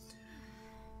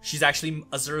 She's actually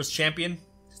Azura's champion.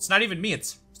 It's not even me,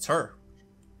 it's her.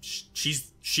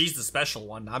 She's the special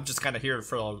one. I'm just kind of here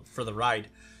for the ride.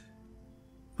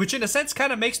 Which in a sense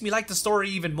kind of makes me like the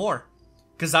story even more.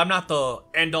 Because I'm not the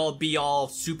end-all be-all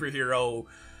superhero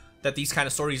that these kind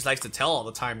of stories likes to tell all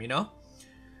the time, you know?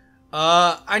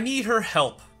 I need her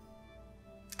help.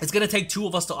 It's gonna take 2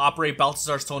 of us to operate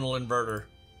Balthazar's tonal inverter.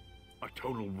 A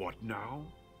tonal what now?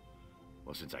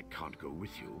 Well, since I can't go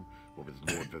with you, or with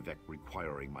Lord Vivek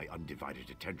requiring my undivided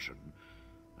attention,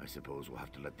 I suppose we'll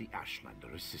have to let the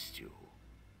Ashlander assist you.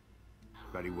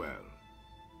 Very well.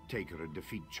 Take her and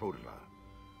defeat Chodala.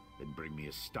 Then bring me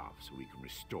a staff so we can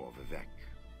restore Vivek.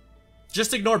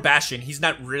 Just ignore Bastion. He's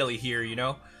not really here, you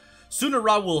know?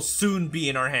 Sunara will soon be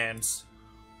in our hands.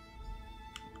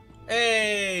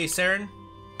 Hey, Saren.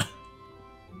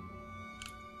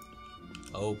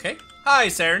 Okay. Hi,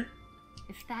 Saren.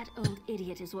 If that old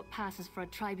idiot is what passes for a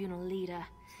tribunal leader,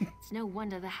 it's no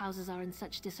wonder the houses are in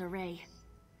such disarray.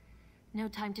 No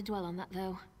time to dwell on that,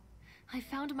 though. I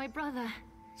found my brother,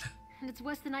 and it's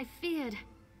worse than I feared.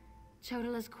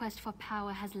 Chodala's quest for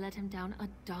power has led him down a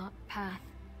dark path.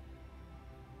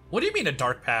 What do you mean a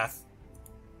dark path?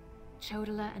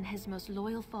 Chodala and his most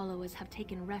loyal followers have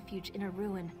taken refuge in a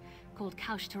ruin called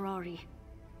Kaushtarari.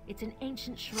 It's an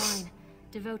ancient shrine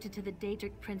devoted to the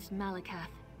Daedric prince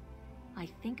Malakath. I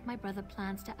think my brother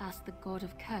plans to ask the God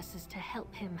of Curses to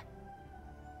help him.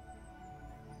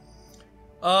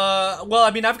 Well,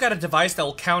 I mean, I've got a device that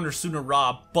will counter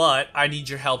Sunara, but I need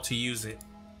your help to use it.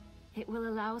 It will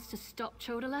allow us to stop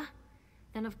Chodala?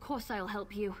 Then of course I'll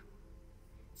help you.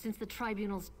 Since the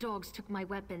Tribunal's dogs took my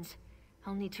weapons,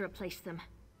 I'll need to replace them.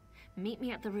 Meet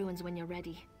me at the ruins when you're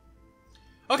ready.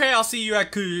 Okay, I'll see you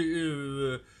at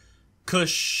Kushatari.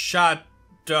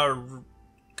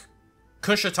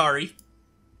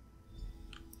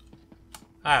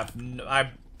 I'm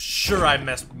sure I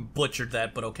butchered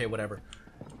that, but okay, whatever.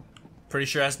 Pretty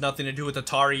sure it has nothing to do with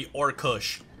Atari or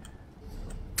Kush.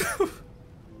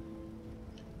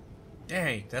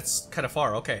 Dang, that's kind of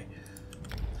far. Okay.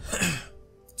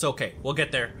 It's okay. We'll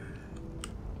get there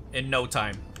in no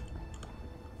time.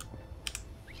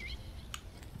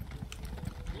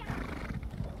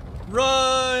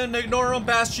 Run! Ignore them,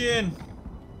 Bastion!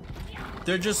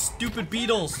 They're just stupid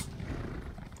beetles.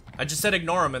 I just said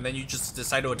ignore them and then you just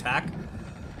decide to attack?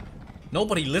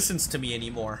 Nobody listens to me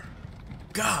anymore.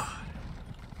 God.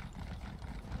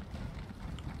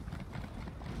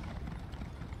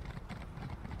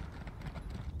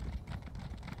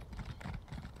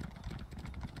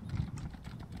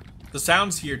 The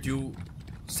sounds here do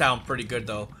sound pretty good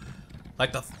though.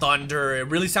 Like the thunder, it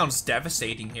really sounds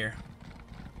devastating here.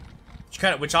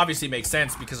 Which obviously makes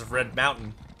sense because of Red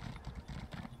Mountain.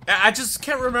 I just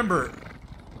can't remember.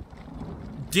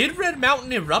 Did Red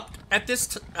Mountain erupt at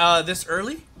this this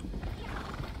early?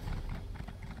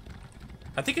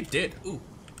 I think it did. Ooh.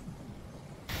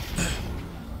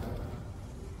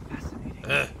 Fascinating.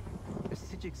 The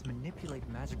Psijics manipulate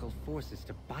magical forces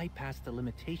to bypass the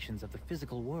limitations of the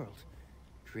physical world,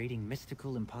 creating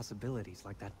mystical impossibilities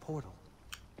like that portal.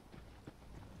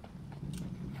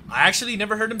 I actually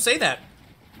never heard him say that.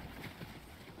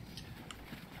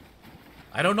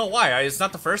 I don't know why. It's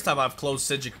not the first time I've closed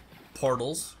Psijic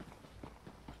portals.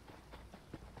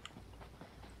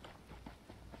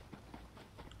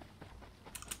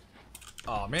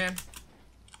 Oh man.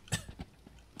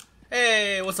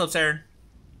 Hey, what's up, Saren?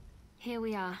 Here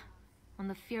we are, on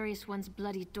the Furious One's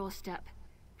bloody doorstep,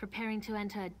 preparing to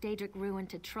enter a Daedric ruin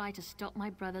to try to stop my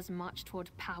brother's march toward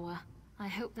power. I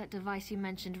hope that device you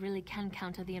mentioned really can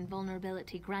counter the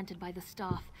invulnerability granted by the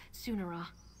staff, Sunara.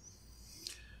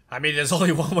 I mean, there's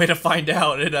only one way to find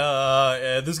out.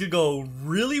 This could go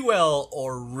really well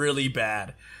or really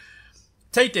bad.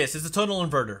 Take this, it's a tunnel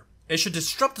inverter. It should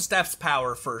disrupt the staff's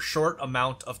power for a short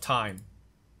amount of time.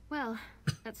 Well,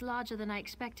 that's larger than I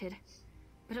expected,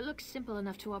 but it looks simple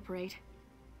enough to operate.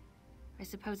 I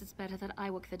suppose it's better that I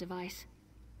work the device.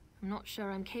 I'm not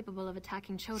sure I'm capable of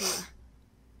attacking Chodola.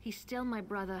 He's still my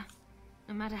brother,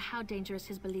 no matter how dangerous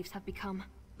his beliefs have become.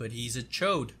 But he's a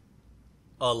chode.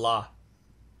 Allah.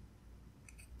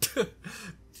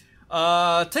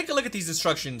 Take a look at these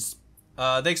instructions.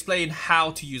 They explain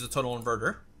how to use a tunnel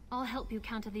inverter. I'll help you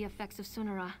counter the effects of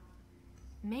Sunara.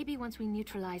 Maybe once we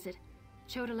neutralize it,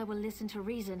 Chodola will listen to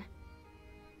reason.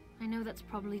 I know that's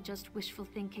probably just wishful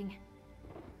thinking.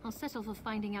 I'll settle for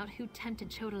finding out who tempted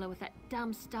Chodola with that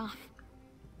dumb stuff.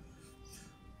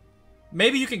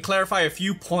 Maybe you can clarify a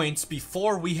few points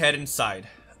before we head inside.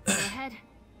 Go ahead.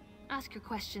 Ask your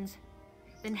questions.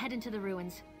 Then head into the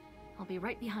ruins. I'll be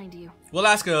right behind you. We'll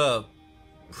ask a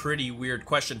pretty weird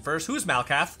question first. Who's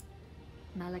Malakath?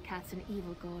 Malakath's an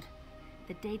evil god.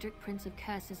 The Daedric prince of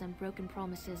curses and broken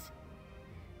promises.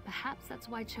 Perhaps that's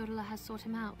why Chodola has sought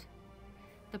him out.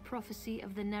 The prophecy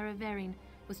of the Nerevarine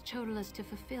was Chodola's to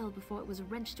fulfill before it was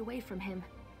wrenched away from him.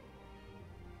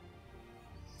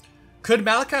 Could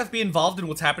Malakath be involved in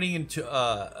what's happening to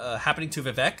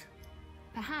Vivek?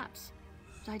 Perhaps,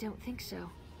 but I don't think so.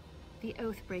 The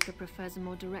Oathbreaker prefers a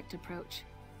more direct approach.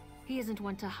 He isn't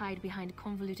one to hide behind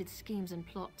convoluted schemes and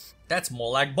plots. That's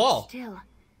Molag Bal. Still,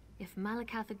 if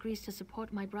Malakath agrees to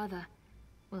support my brother,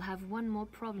 we'll have one more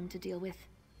problem to deal with.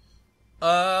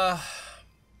 I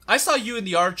saw you and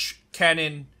the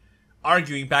Archcanon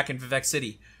arguing back in Vivek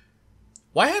City.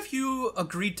 Why have you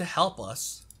agreed to help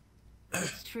us?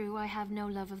 It's true, I have no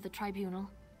love of the Tribunal.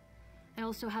 I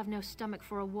also have no stomach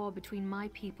for a war between my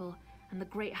people and the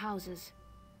Great Houses.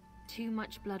 Too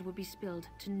much blood would be spilled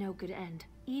to no good end.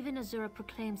 Even Azura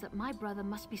proclaims that my brother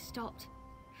must be stopped.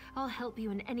 I'll help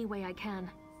you in any way I can.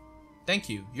 Thank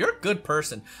you. You're a good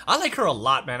person. I like her a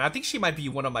lot, man. I think she might be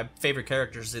one of my favorite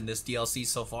characters in this DLC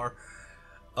so far.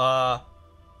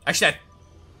 Actually,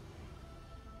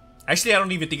 I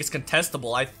don't even think it's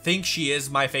contestable. I think she is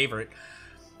my favorite.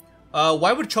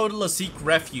 Why would Chodola seek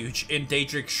refuge in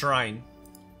Daedric Shrine?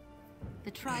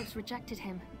 The tribes rejected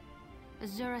him.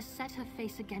 Azura set her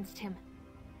face against him.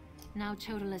 Now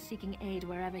Chodola's seeking aid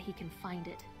wherever he can find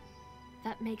it.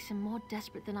 That makes him more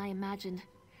desperate than I imagined,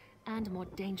 and more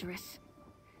dangerous.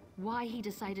 Why he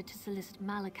decided to solicit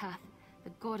Malakath,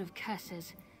 the god of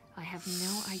curses, I have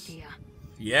no idea.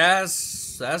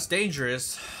 Yes, that's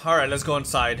dangerous. Alright, let's go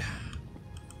inside.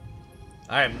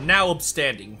 I am now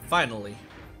upstanding, finally.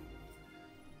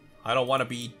 I don't want to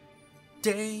be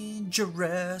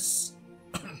dangerous.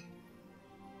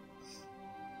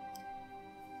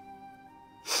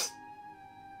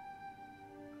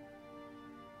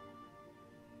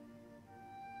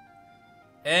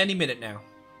 Any minute now.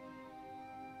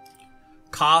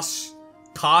 Kosh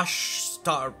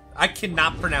Star. I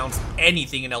cannot pronounce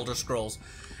anything in Elder Scrolls.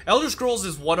 Elder Scrolls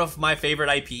is one of my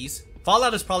favorite IPs.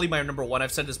 Fallout is probably my number one.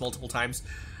 I've said this multiple times.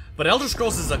 But Elder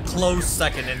Scrolls is a close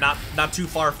second and not too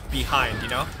far behind, you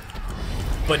know?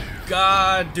 But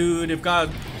God, dude, if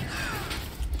God...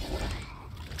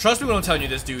 Trust me when I'm telling you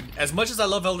this, dude. As much as I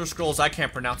love Elder Scrolls, I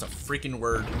can't pronounce a freaking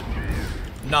word.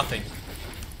 Nothing.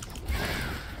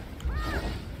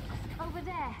 Over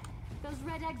there, those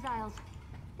red exiles.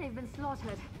 They've been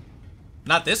slaughtered.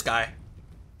 Not this guy.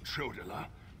 Chodola,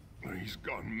 he's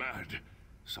gone mad.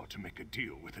 Sought to make a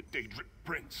deal with a Daedric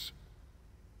prince.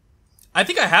 I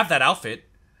think I have that outfit.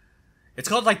 It's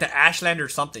called like the Ashland or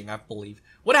something, I believe.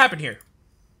 What happened here?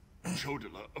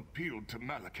 Chodola appealed to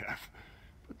Malakath,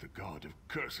 but the god of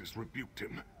curses rebuked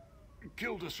him.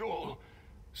 Killed us all.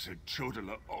 Said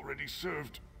Chodola already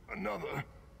served another.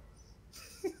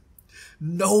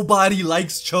 Nobody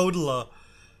likes Chodola.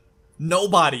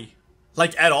 Nobody.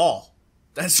 Like, at all.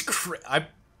 That's I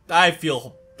kind of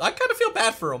feel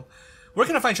bad for him. Where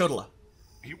can I find Chodola?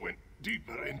 He went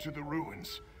deeper into the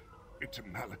ruins. Into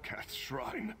Malakath's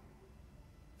shrine.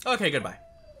 Okay, goodbye.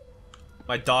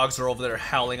 My dogs are over there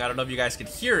howling. I don't know if you guys can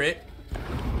hear it.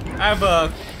 I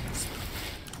have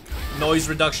noise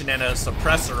reduction and a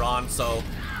suppressor on, so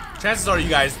chances are you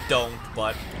guys don't,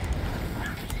 but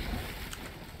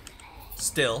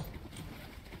still,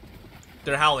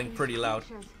 they're howling pretty loud.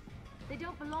 They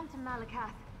don't belong to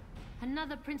Malakath.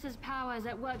 Another prince's power is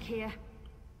at work here.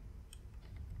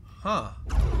 Huh.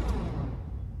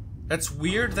 That's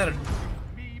weird that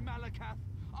Me, Malakath.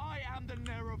 I am the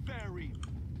Nerevarine.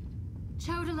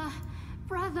 Chodala,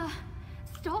 brother,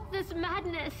 stop this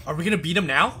madness. Are we gonna beat him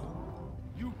now?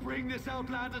 You bring this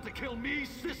outlander to kill me,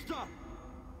 sister?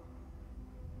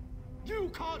 You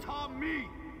can't harm me!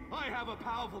 I have a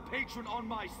powerful patron on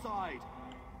my side.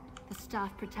 The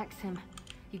staff protects him.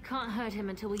 You can't hurt him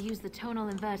until we use the tonal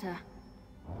inverter.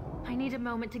 I need a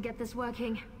moment to get this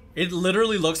working. It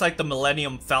literally looks like the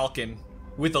Millennium Falcon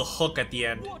with a hook at the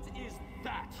end. What is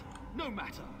that? No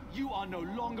matter. You are no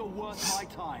longer worth my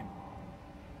time.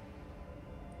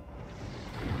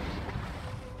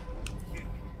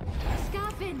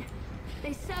 Scarfin!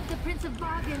 They serve the Prince of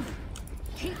Bargains.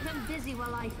 Keep them busy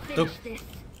while I finish this.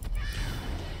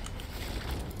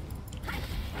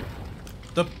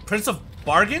 The Prince of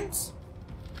Bargains?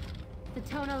 The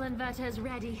tonal inverter is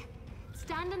ready.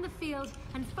 Stand in the field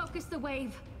and focus the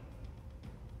wave.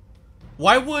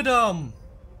 Why would,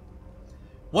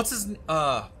 what's his,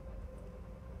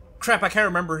 crap, I can't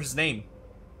remember his name.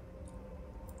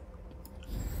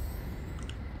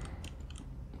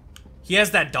 He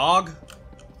has that dog.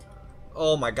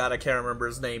 Oh my god, I can't remember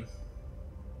his name.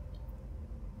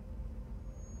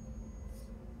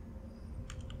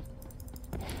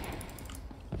 It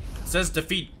says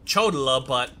defeat Chodala,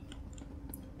 but...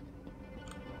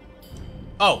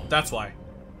 Oh, that's why.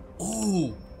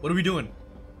 Ooh, what are we doing?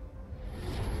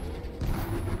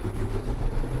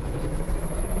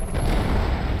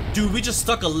 Dude, we just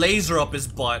stuck a laser up his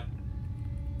butt.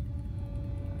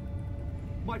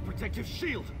 My protective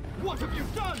shield! What have you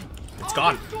done? It's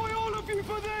gone. I'll destroy all of you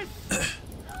for this!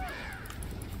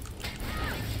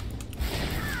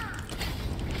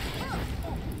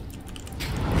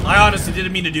 I honestly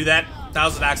didn't mean to do that. That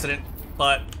was an accident.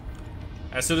 But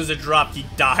as soon as it dropped, he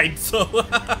died, so...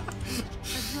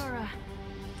 Azura,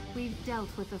 we've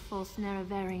dealt with the false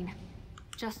Nerevarine,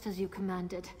 just as you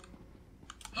commanded.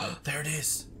 There it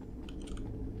is.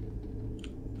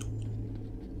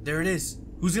 There it is.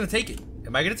 Who's gonna take it?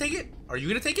 Am I gonna take it? Are you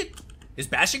gonna take it? Is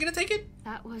Bastion gonna take it?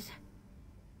 That was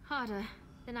harder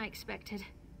than I expected.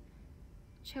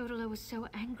 Chodala was so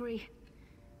angry,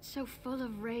 so full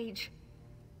of rage.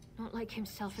 Not like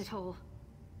himself at all.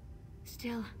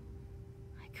 Still,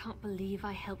 I can't believe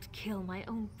I helped kill my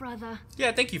own brother.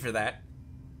 Yeah, thank you for that.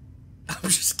 I'm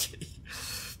just kidding.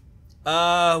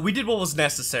 We did what was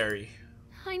necessary.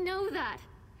 I know that.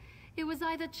 It was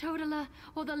either Chodala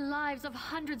or the lives of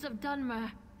hundreds of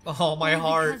Dunmer. Oh, my All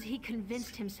heart. because he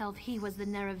convinced himself he was the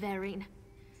Nerevarine.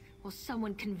 Or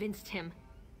someone convinced him.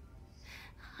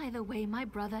 Either way, my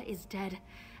brother is dead,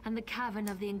 and the Cavern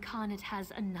of the Incarnate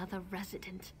has another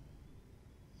resident.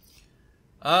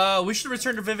 We should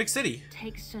return to Vivek City.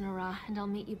 Take Sunara, and I'll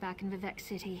meet you back in Vivek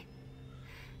City.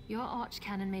 Your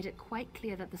archcanon made it quite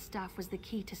clear that the staff was the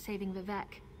key to saving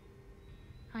Vivek.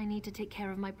 I need to take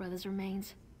care of my brother's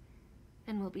remains.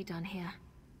 Then we'll be done here.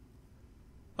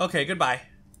 Okay, goodbye.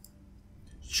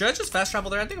 Should I just fast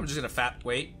travel there? I think I'm just gonna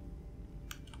wait.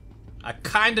 I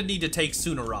kinda need to take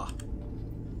Sunara.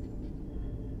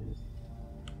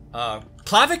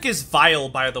 Klavik is Vile,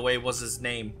 by the way, was his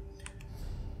name.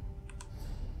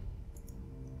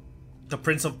 The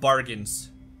Prince of Bargains.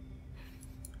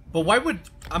 But why would...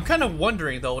 I'm kind of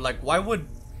wondering, though, like, why would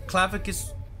Klavik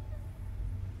is...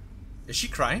 Is she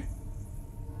crying?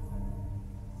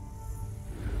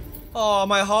 Oh,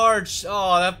 my heart.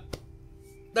 Oh,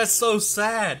 that's so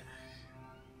sad.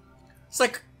 It's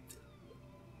like...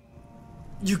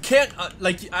 You can't...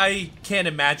 like, I can't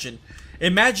imagine.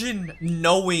 Imagine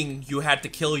knowing you had to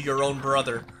kill your own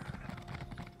brother.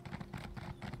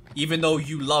 Even though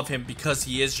you love him because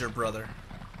he is your brother.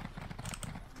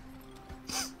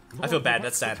 I feel bad,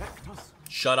 that's sad.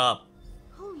 Shut up.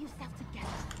 Pull yourself together.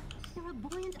 You're a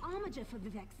buoyant armiger for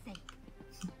Vivek's sake.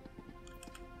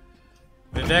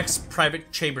 Vivek's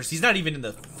private chambers. He's not even in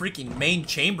the freaking main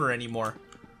chamber anymore.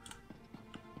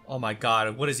 Oh my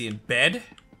god, what is he, in bed?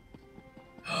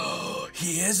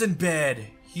 He is in bed.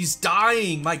 He's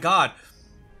dying, my god.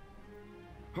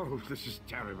 Oh, this is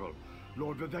terrible.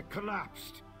 Lord Vivek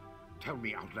collapsed. Tell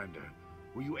me, Outlander,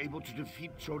 were you able to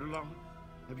defeat Chodala?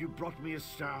 Have you brought me a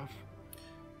staff?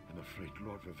 I'm afraid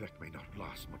Lord Vivek may not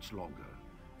last much longer.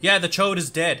 Yeah, the Chode is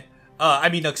dead.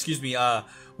 Excuse me,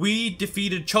 we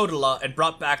defeated Chodala and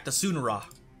brought back the Sunara.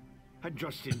 And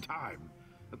just in time.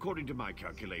 According to my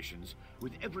calculations,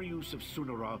 with every use of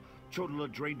Sunara,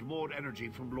 Chodala drained more energy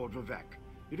from Lord Vivek.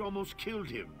 It almost killed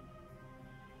him.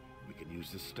 We can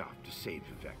use the staff to save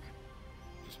Vivek.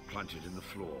 Just plant it in the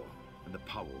floor, and the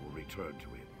power will return to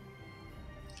him.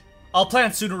 I'll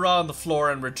plant Sunara on the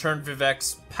floor and return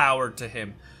Vivek's power to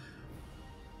him.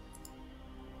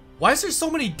 Why is there so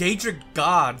many Daedric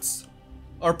gods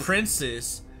or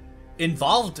princes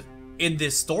involved in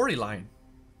this storyline?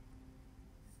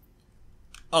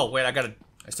 Oh, wait, I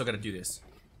still gotta do this.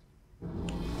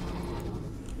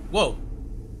 Whoa.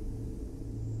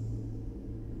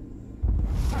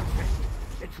 Perfect.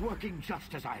 It's working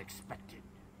just as I expected.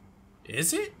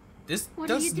 Is it? This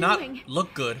What are does you not doing?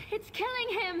 look good. It's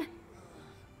killing him!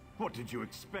 What did you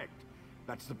expect?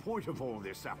 That's the point of all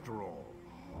this, after all.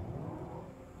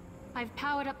 I've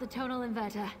powered up the tonal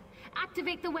inverter.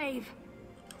 Activate the wave.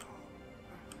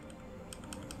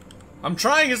 I'm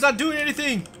trying, it's not doing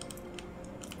anything.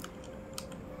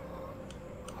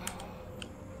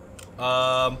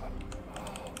 I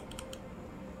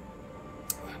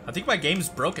think my game's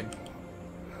broken.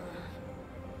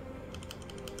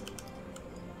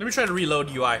 Let me try to reload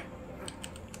UI.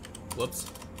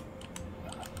 Whoops.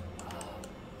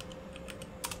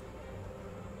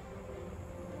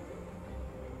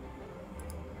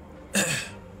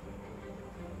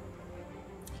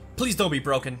 Please don't be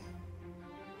broken.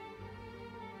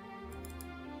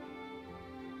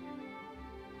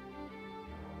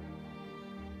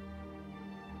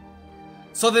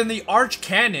 So then the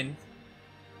Archcanon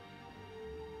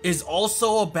is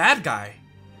also a bad guy.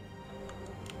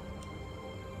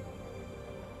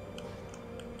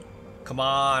 Come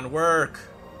on, work.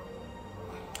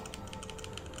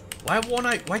 Why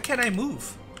can't I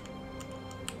move?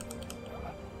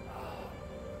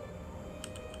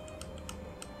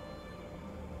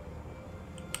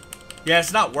 Yeah,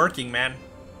 it's not working, man.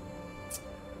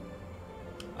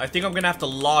 I think I'm gonna have to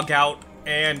log out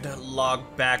and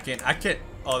log back in. I can't.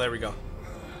 Oh, there we go.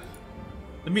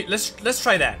 Let's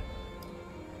try that.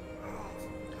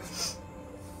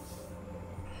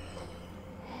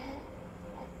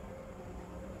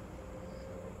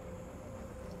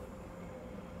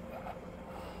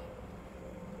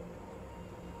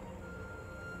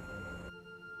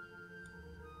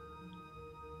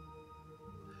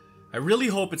 I really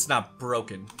hope it's not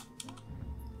broken.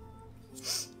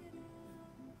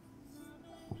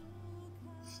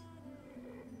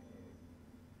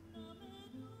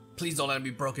 Please don't let it be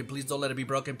broken. Please don't let it be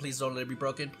broken. Please don't let it be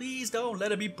broken. Please don't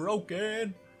let it be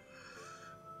broken.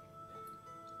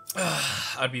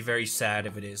 I'd be very sad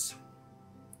if it is.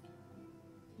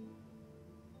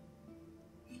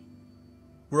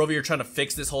 We're over here trying to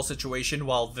fix this whole situation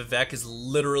while Vivek is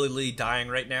literally dying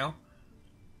right now.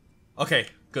 Okay,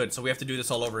 good. So we have to do this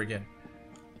all over again.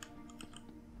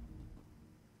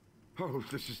 Oh,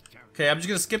 this is terrible. Okay, I'm just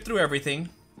gonna skip through everything.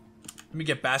 Let me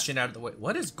get Bastion out of the way.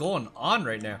 What is going on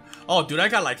right now? Oh, dude, I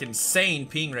got like insane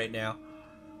ping right now.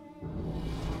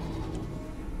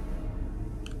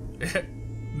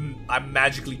 I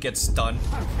magically get stunned.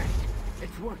 Perfect.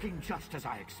 It's working just as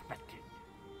I expected.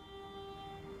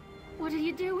 What are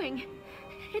you doing?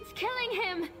 It's killing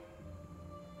him!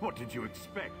 What did you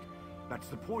expect? That's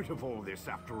the point of all this,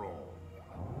 after all.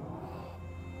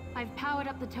 I've powered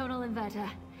up the tonal inverter.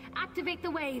 Activate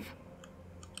the wave.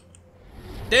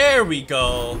 There we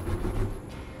go.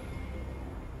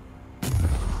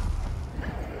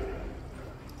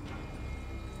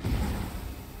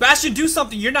 Bastion, do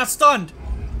something. You're not stunned.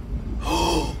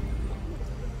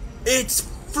 It's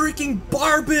freaking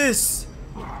Barbas.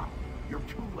 You're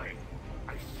too late.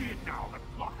 I see it now at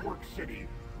Clockwork City.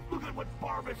 Look at what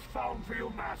Barbas found for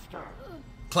your master.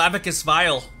 Clavicus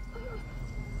Vile.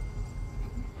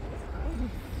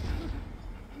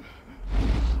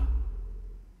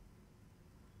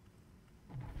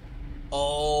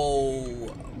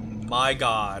 Oh my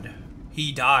god.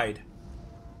 He died.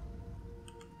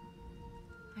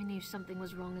 I knew something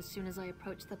was wrong as soon as I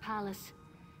approached the palace.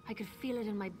 I could feel it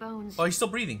in my bones. Oh, he's still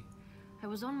breathing. I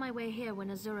was on my way here when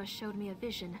Azura showed me a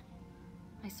vision.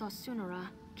 I saw Sunara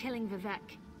killing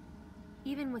Vivek.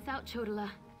 Even without Chodala,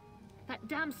 that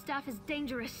damn staff is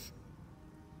dangerous.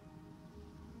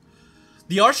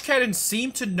 The Archcanon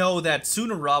seemed to know that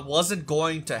Sunara wasn't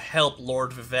going to help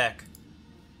Lord Vivek.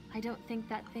 I don't think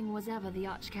that thing was ever the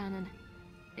Archcanon.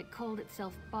 It called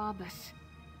itself Barbas.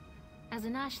 As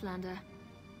an Ashlander,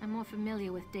 I'm more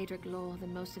familiar with Daedric lore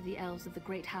than most of the elves of the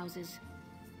great houses.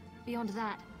 Beyond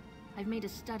that, I've made a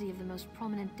study of the most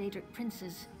prominent Daedric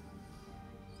princes.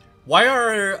 Why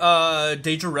are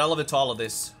Daedra relevant to all of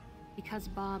this? Because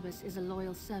Barbas is a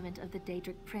loyal servant of the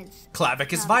Daedric prince.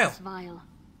 Clavicus Vile. Vile.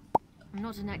 I'm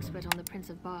not an expert on the Prince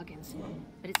of Bargains,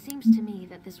 but it seems to me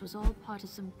that this was all part of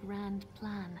some grand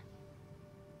plan.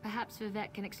 Perhaps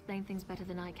Vivek can explain things better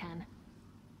than I can.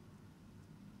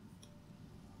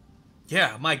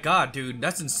 Yeah, my god, dude,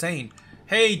 that's insane.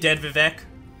 Hey, dead Vivek.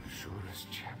 Shura's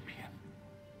champion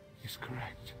is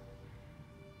correct.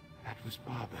 That was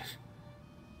Barbas,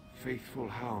 faithful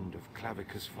hound of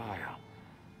Clavicus Fire,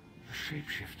 a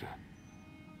shapeshifter.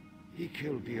 He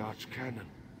killed the Archcanon,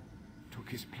 took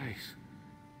his place.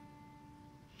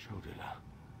 Chodila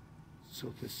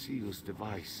sought the seal's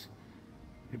device,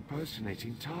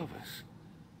 impersonating Tarvas.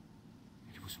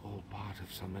 It was all part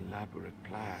of some elaborate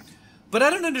plan. But I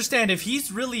don't understand, if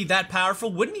he's really that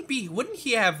powerful, wouldn't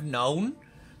he have known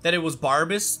that it was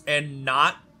Barbas and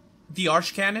not the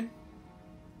Archcanon?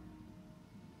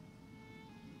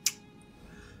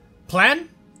 Plan?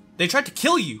 They tried to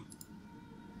kill you.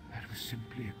 That was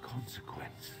simply a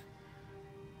consequence.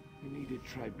 We needed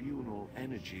tribunal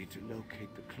energy to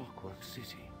locate the Clockwork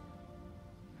City.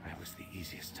 I was the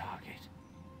easiest target.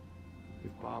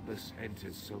 If Barbas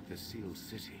enters Sotha Seal's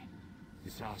city,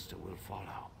 disaster will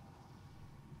follow.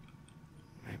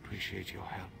 I appreciate your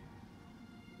help,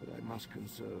 but I must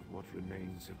conserve what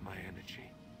remains of my energy.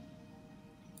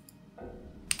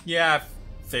 Yeah,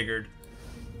 I figured.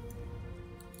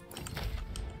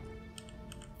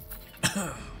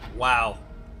 Wow.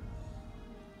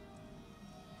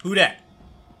 Who dat?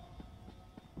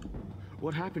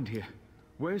 What happened here?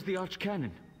 Where's the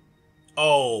Archcanon?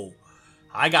 Oh,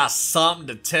 I got something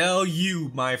to tell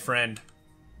you, my friend.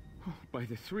 By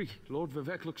the three, Lord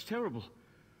Vivek looks terrible.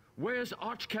 Where's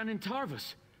Archcanon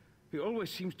Tarvas? He always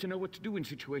seems to know what to do in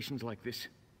situations like this.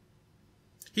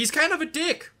 He's kind of a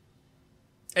dick.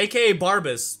 AKA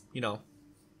Barbas, you know,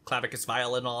 Clavicus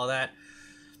Violet and all of that.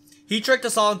 He tricked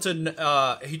us all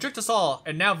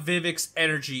and now Vivek's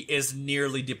energy is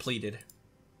nearly depleted.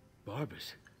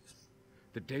 Barbas?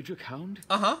 The Daedric Hound?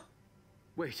 Uh-huh.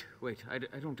 Wait, I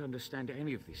don't understand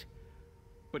any of this.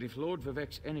 But if Lord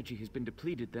Vivek's energy has been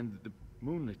depleted, then the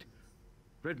Moonlit,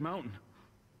 Red Mountain...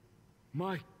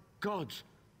 My gods!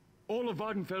 All of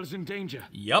Vardenfell's in danger!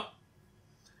 Yup.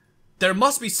 There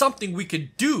must be something we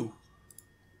could do!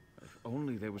 If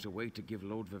only there was a way to give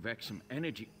Lord Vivek some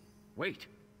energy... Wait!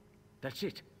 That's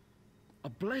it! A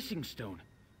blessing stone!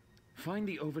 Find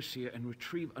the Overseer and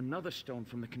retrieve another stone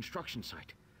from the construction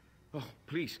site. Oh,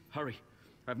 please, hurry.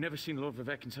 I've never seen Lord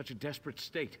Vivek in such a desperate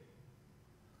state.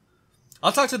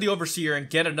 I'll talk to the Overseer and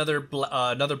get another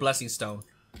blessing stone.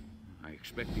 I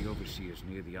expect the Overseer's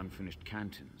near the unfinished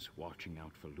cantons, watching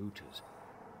out for looters.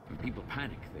 When people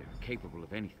panic, they're capable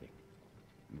of anything.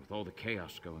 And with all the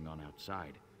chaos going on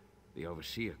outside, the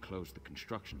Overseer closed the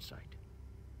construction site.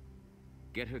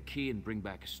 Get her key and bring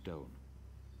back a stone.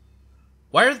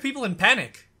 Why are the people in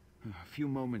panic? A few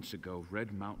moments ago,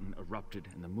 Red Mountain erupted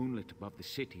and the moonlit above the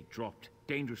city dropped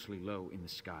dangerously low in the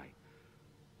sky.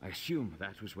 I assume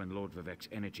that was when Lord Vivek's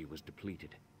energy was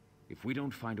depleted. If we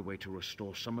don't find a way to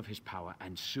restore some of his power,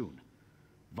 and soon,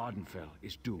 Vardenfell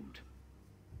is doomed.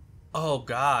 Oh,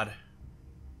 God.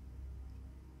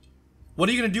 What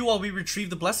are you going to do while we retrieve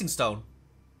the blessing stone?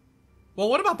 Well,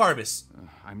 what about Barbas?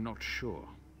 I'm not sure,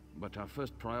 but our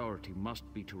first priority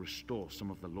must be to restore some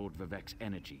of the Lord Vivek's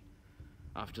energy.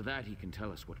 After that, he can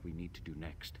tell us what we need to do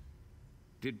next.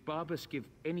 Did Barbas give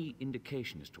any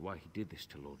indication as to why he did this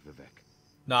to Lord Vivek?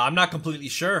 No, I'm not completely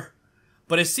sure.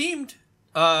 But it seemed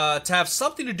to have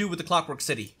something to do with the Clockwork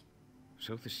City.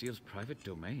 Sotha Seal's private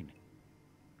domain.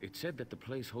 It said that the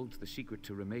place holds the secret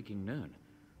to remaking Nirn.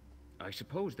 I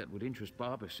suppose that would interest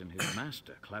Barbas and his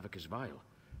master, Clavicus Vile.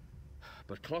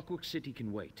 But Clockwork City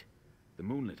can wait. The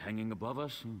moonlit hanging above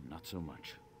us, not so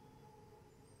much.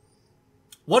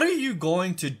 What are you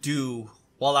going to do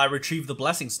while I retrieve the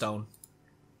blessing stone?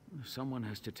 Someone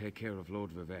has to take care of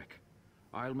Lord Vivek.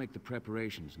 I'll make the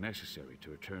preparations necessary to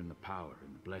return the power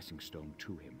and the blessing stone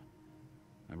to him.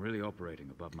 I'm really operating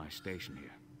above my station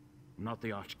here. I'm not the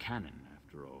Archcanon,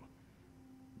 after all.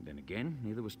 Then again,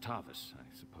 neither was Tarvas,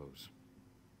 I suppose.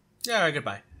 Yeah, alright,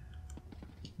 goodbye.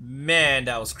 Man,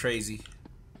 that was crazy.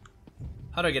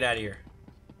 How do I get out of here?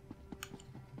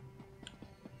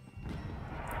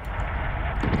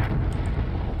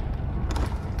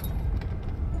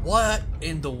 What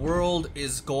in the world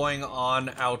is going on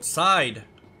outside?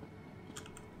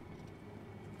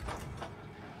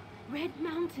 Red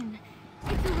Mountain.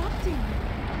 It's erupting.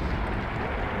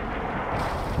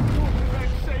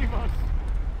 Save us!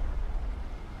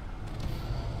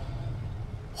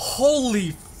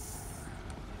 Holy...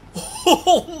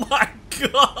 Oh my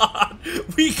god!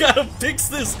 We gotta fix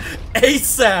this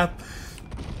ASAP!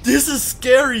 This is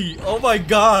scary! Oh my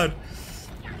god!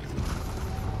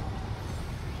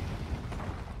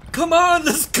 Come on,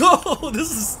 let's go.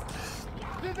 This is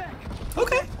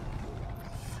okay.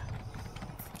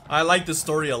 I like this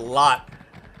story a lot.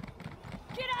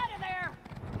 Get out of there!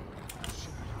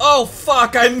 Oh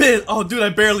fuck, I missed. Oh dude, I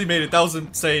barely made it. That was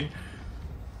insane.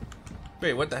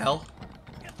 Wait, what the hell?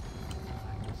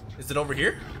 Is it over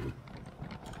here?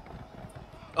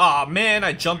 Aw, man,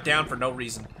 I jumped down for no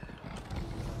reason.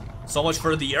 So much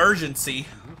for the urgency.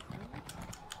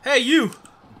 Hey, you!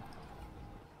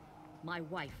 My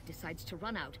wife decides to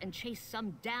run out and chase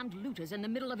some damned looters in the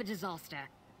middle of a disaster.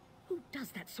 Who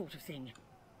does that sort of thing?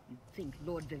 You'd think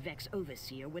Lord Vivek's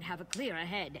overseer would have a clearer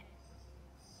head.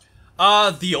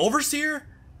 The overseer?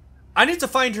 I need to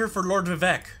find her for Lord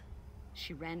Vivek.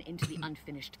 She ran into the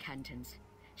unfinished cantons.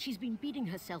 She's been beating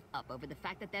herself up over the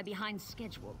fact that they're behind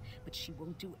schedule, but she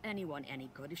won't do anyone any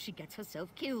good if she gets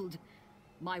herself killed.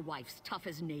 My wife's tough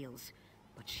as nails,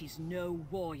 but she's no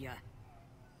warrior.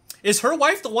 Is her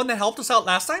wife the one that helped us out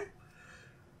last time?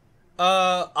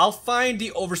 I'll find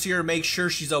the overseer and make sure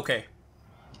she's okay.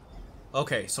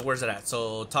 Okay, so where's it at?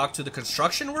 So talk to the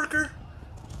construction worker?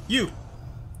 You.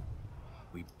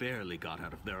 We barely got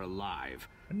out of there alive.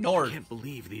 Nord. I can't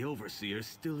believe the overseer's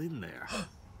still in there.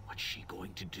 What's she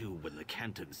going to do when the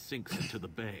canton sinks into the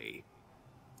bay?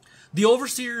 The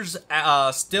overseer's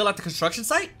still at the construction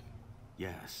site?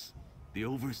 Yes. The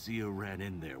overseer ran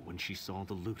in there when she saw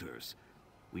the looters.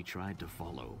 We tried to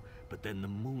follow, but then the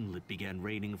moonlit began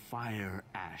raining fire,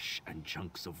 ash, and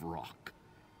chunks of rock.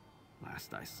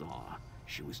 Last I saw,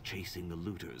 she was chasing the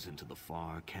looters into the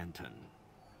far canton.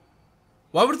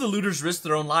 Why would the looters risk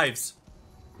their own lives?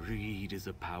 Greed is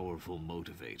a powerful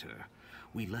motivator.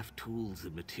 We left tools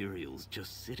and materials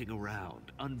just sitting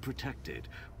around, unprotected,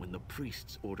 when the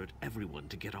priests ordered everyone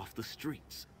to get off the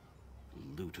streets.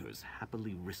 Looters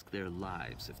happily risk their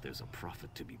lives if there's a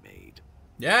profit to be made.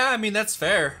 Yeah, I mean, that's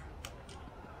fair.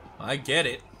 I get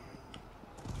it.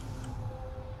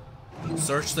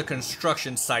 Search the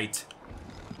construction site.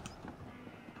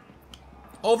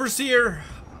 Overseer,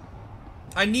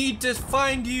 I need to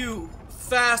find you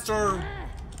fast or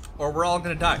we're all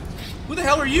gonna die. Who the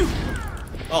hell are you?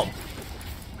 Oh.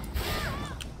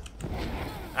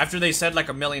 After they said like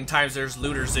a million times there's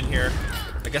looters in here,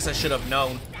 I guess I should have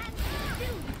known.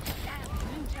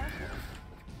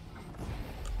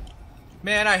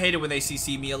 Man, I hate it when they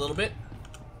CC me a little bit.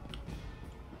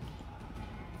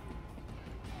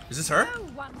 Is this her? No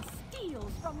one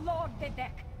steals from Lord Vivek.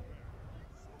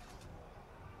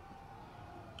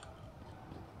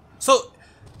 So,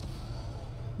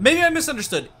 maybe I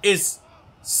misunderstood. Is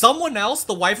someone else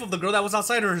the wife of the girl that was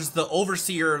outside, or is the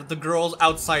overseer the girl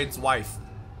outside's wife?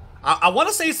 I want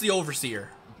to say it's the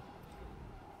overseer.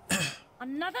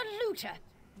 Another looter.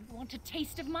 You want a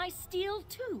taste of my steel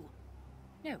too?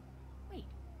 No, wait.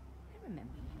 I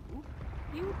remember you.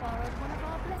 You borrowed one of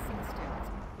our blessing stones.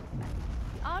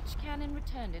 The Archcanon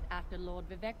returned it after Lord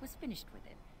Vivek was finished with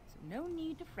it, so no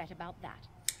need to fret about that.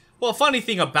 Well, funny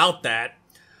thing about that,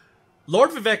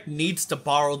 Lord Vivek needs to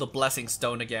borrow the blessing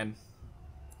stone again.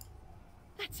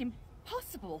 That's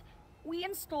impossible. We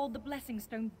installed the blessing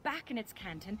stone back in its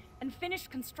canton and finished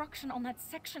construction on that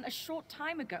section a short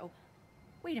time ago.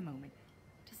 Wait a moment.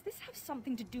 Does this have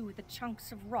something to do with the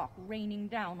chunks of rock raining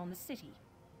down on the city?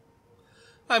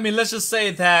 I mean, let's just say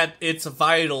that it's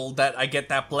vital that I get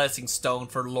that blessing stone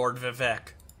for Lord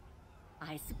Vivek.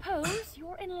 I suppose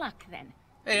you're in luck then.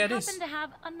 Hey, it we is. happen to have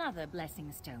another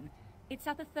blessing stone. It's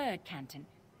at the third canton.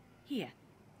 Here.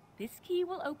 This key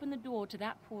will open the door to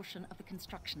that portion of the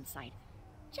construction site.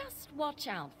 Just watch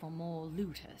out for more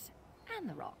looters and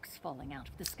the rocks falling out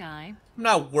of the sky. I'm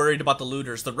not worried about the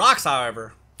looters. The rocks,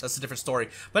 however, that's a different story.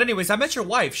 But anyways, I met your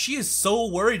wife. She is so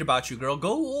worried about you, girl.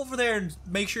 Go over there and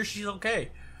make sure she's okay.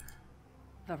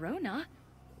 Verona?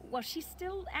 Was she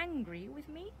still angry with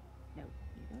me? No,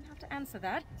 you don't have to answer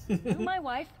that. You're my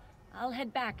wife. I'll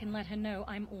head back and let her know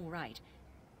I'm all right.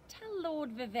 Tell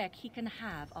Lord Vivek he can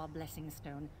have our blessing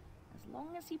stone, as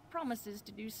long as he promises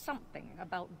to do something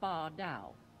about Bar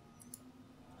Dao.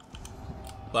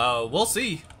 Well, we'll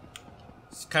see.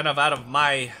 It's kind of out of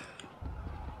my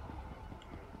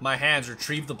hands.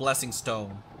 Retrieve the blessing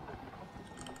stone.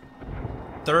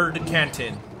 Third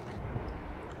canton.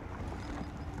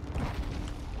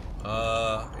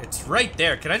 It's right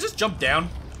there. Can I just jump down?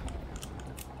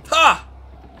 Ha!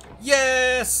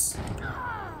 Yes!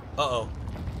 Uh-oh.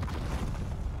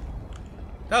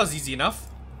 That was easy enough.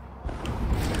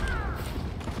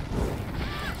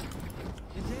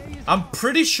 I'm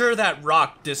pretty sure that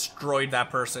rock destroyed that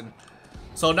person.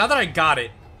 So now that I got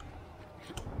it.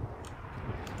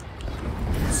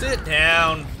 Sit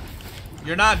down.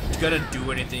 You're not gonna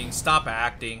do anything. Stop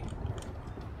acting.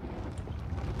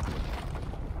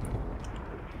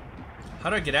 How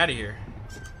do I get out of here?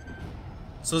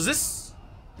 So is this...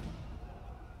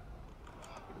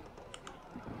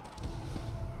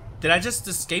 Did I just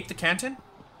escape the canton?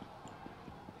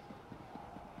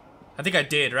 I think I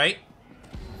did, right?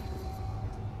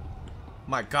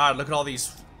 My god, look at all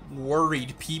these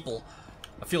worried people.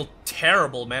 I feel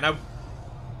terrible, man.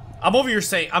 I'm over here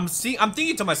saying, I'm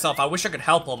thinking to myself, I wish I could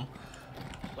help him.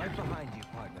 Right behind you,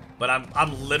 partner. But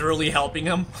I'm literally helping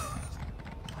him.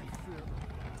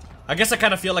 I guess I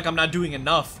kind of feel like I'm not doing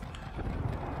enough.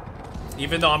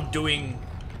 Even though I'm doing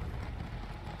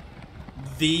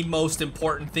the most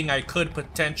important thing I could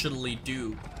potentially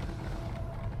do.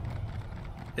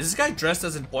 Is this guy dressed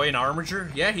as a boy in armature?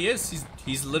 Yeah, he is.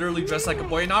 He's literally dressed like a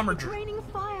boy in armature. Raining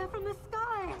fire from the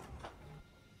sky.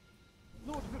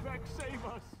 Lord Vivek, save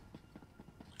us.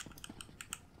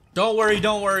 Don't worry,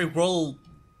 don't worry. We'll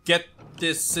get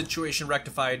this situation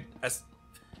rectified as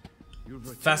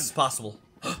fast as possible.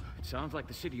 It sounds like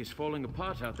the city is falling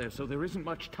apart out there, so there isn't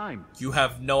much time. You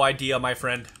have no idea, my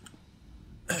friend.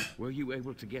 Were you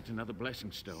able to get another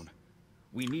blessing stone?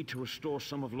 We need to restore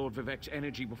some of Lord Vivek's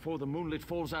energy before the moonlit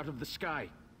falls out of the sky.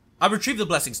 I retrieved the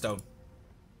blessing stone.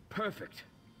 Perfect.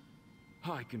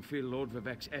 Oh, I can feel Lord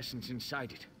Vivek's essence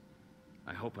inside it.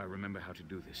 I hope I remember how to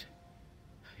do this.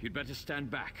 You'd better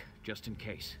stand back, just in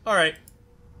case. Alright.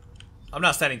 I'm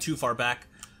not standing too far back.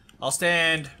 I'll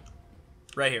stand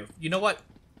right here. You know what?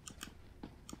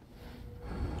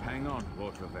 Hang on,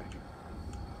 Lord Vivek.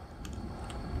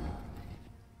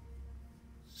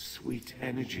 Sweet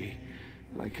energy,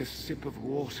 like a sip of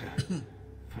water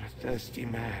for a thirsty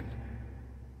man.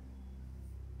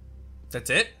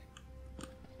 That's it?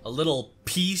 A little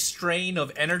pea strain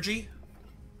of energy?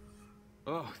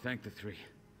 Oh, thank the three.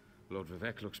 Lord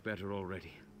Vivek looks better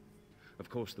already. Of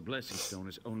course, the blessing stone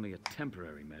is only a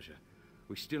temporary measure.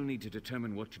 We still need to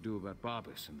determine what to do about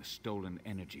Barbas and the stolen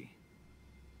energy.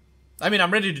 I mean,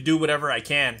 I'm ready to do whatever I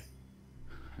can.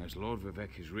 As Lord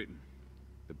Vivek has written,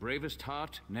 the bravest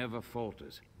heart never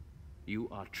falters. You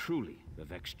are truly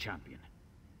Vivek's champion.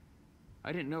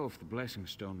 I didn't know if the blessing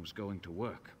stone was going to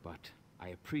work, but I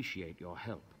appreciate your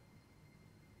help.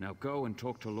 Now go and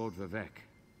talk to Lord Vivek.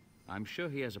 I'm sure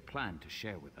he has a plan to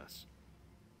share with us.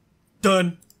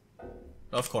 Done.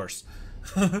 Of course.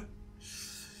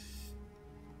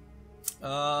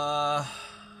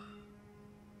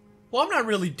 Well, I'm not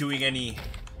really doing any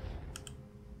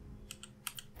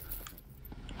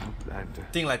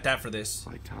thing like that for this.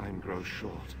 My time grows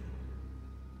short.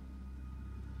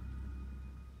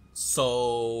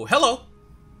 So, hello.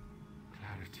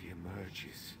 Clarity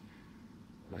emerges,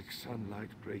 like sunlight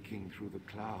breaking through the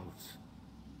clouds.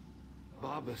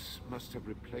 Barbas must have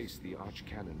replaced the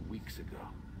archcannon weeks ago.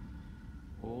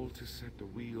 All to set the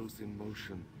wheels in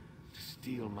motion to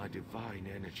steal my divine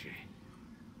energy.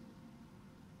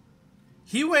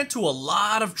 He went to a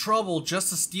lot of trouble just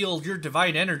to steal your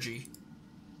divine energy.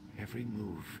 Every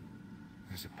move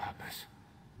has a purpose.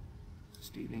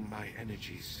 Stealing my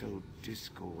energy sowed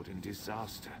discord and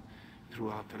disaster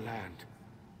throughout the land,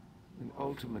 and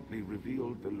ultimately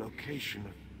revealed the location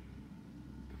of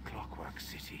the Clockwork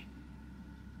City.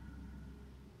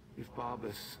 If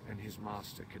Barbas and his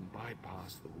master can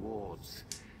bypass the wards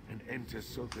and enter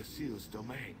Sothasil's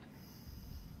domain.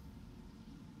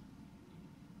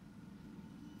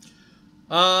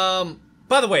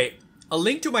 By the way, a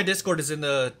link to my Discord is in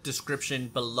the description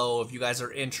below if you guys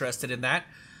are interested in that.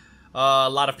 A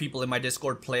lot of people in my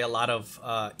Discord play a lot of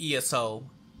ESO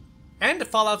and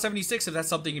Fallout 76 if that's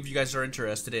something if you guys are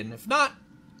interested in. If not,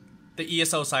 the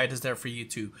ESO side is there for you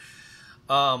too,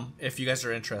 if you guys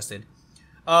are interested.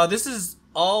 This has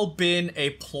all been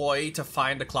a ploy to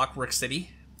find the Clockwork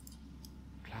City.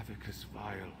 Clavicus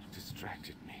Vile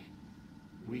distracted me,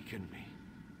 weakened me,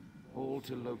 all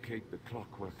to locate the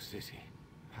Clockwork City.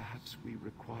 Perhaps we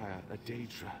require a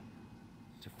Daedra,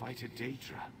 to fight a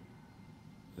Daedra.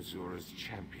 Azura's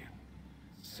champion,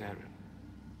 Saren,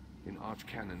 in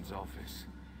Archcannon's office.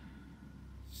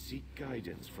 Seek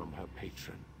guidance from her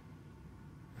patron.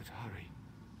 But hurry,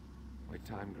 my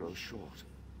time grows short.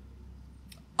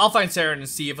 I'll find Saren and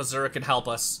see if Azura can help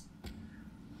us.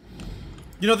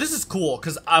 You know, this is cool,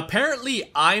 because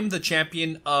apparently I'm the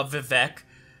champion of Vivek,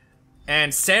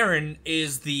 and Saren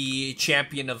is the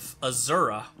champion of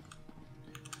Azura.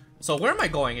 So where am I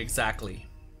going exactly?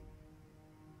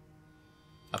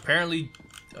 Apparently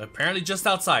just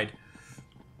outside.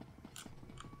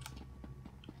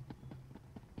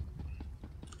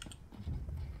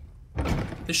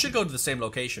 This should go to the same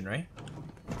location, right?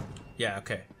 Yeah,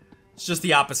 okay. It's just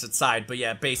the opposite side, but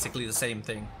yeah, basically the same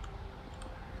thing.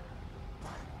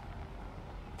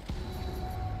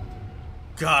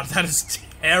 God, that is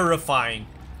terrifying.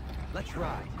 Let's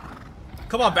ride.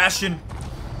 Come on, Bastion.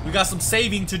 We got some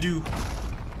saving to do.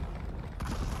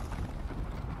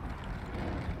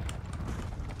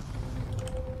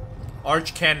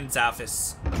 Archcanon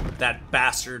Zaphis. That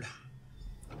bastard.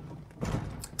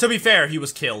 To be fair, he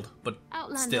was killed, but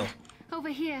Outlander, still. over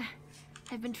here.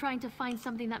 I've been trying to find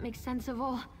something that makes sense of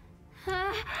all.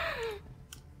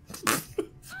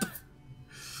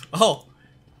 Oh,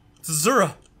 it's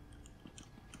Azura.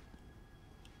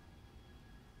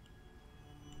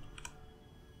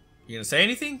 You gonna say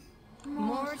anything?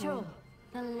 Mortal,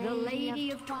 the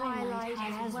Lady of Twilight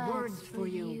has words for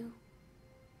you.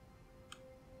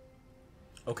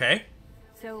 Okay.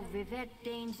 So Vivek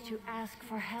deigns to ask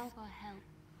for help.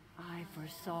 I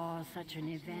foresaw such an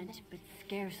event, but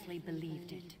scarcely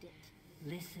believed it.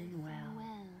 Listen well,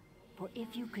 for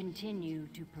if you continue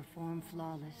to perform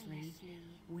flawlessly,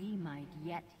 we might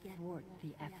yet thwart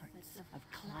the efforts of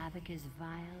Clavicus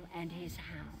Vile and his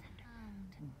hound,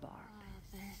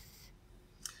 Barbas.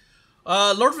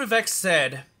 Lord Vivek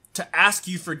said to ask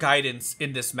you for guidance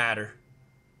in this matter.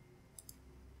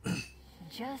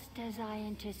 Just as I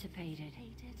anticipated,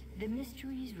 the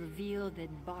mysteries reveal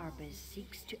that Barbas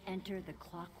seeks to enter the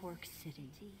Clockwork City.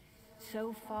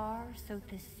 So far,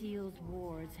 the sealed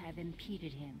wards have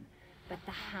impeded him, but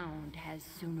the Hound has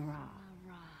Sunra.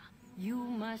 You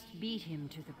must beat him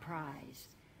to the prize,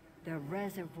 the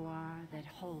reservoir that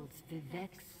holds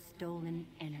Vivek's stolen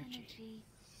energy.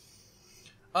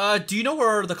 Do you know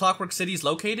where the Clockwork City is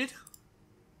located?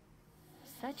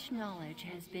 Such knowledge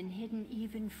has been hidden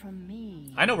even from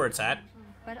me. I know where it's at.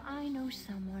 But I know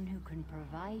someone who can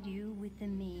provide you with the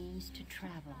means to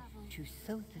travel to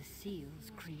Sotha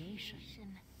Seal's creation.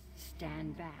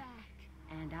 Stand back,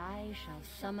 and I shall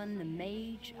summon the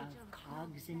Mage of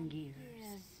Cogs and Gears.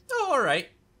 Oh, alright.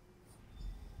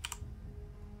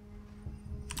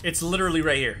 It's literally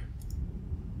right here.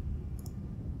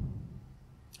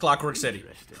 Clockwork City.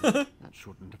 That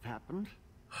shouldn't have happened.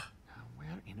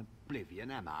 Where in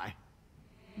oblivion am I?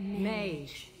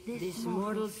 Mage, this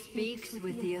mortal speaks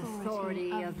with the authority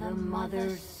of the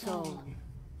Mother's Soul.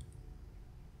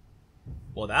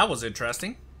 Well, that was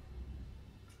interesting.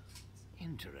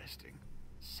 Interesting.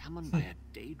 Summoned by a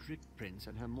Daedric prince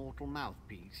and her mortal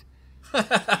mouthpiece. In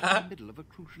the middle of a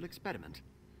crucial experiment.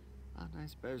 And I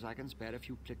suppose I can spare a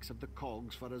few clicks of the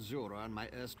cogs for Azura and my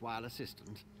erstwhile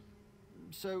assistant.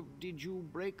 So, did you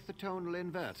break the tonal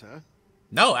inverter?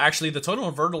 No, actually, the tonal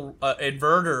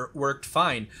inverter worked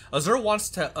fine. Azura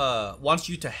wants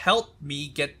you to help me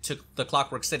get to the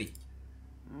Clockwork City.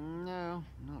 No,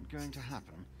 not going to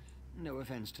happen. No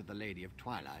offense to the Lady of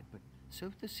Twilight, but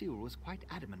Sotha Seal was quite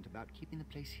adamant about keeping the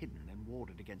place hidden and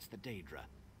warded against the Daedra.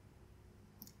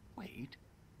 Wait.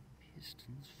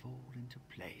 Pistons fall into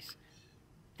place.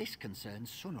 This concerns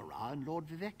Sunara and Lord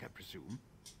Vivek, I presume.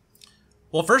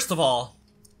 Well, first of all,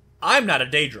 I'm not a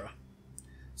Daedra.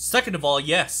 Second of all,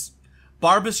 yes,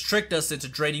 Barbas tricked us into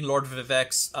draining Lord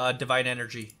Vivek's divine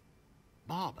energy.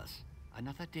 Barbas?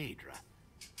 Another Daedra?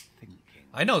 Thinking.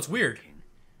 I know, it's weird.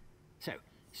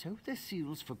 So the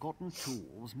Seal's forgotten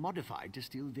tools modified to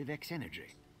steal Vivek's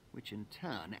energy, which in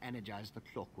turn energized the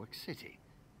Clockwork City.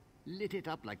 Lit it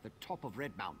up like the top of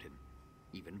Red Mountain.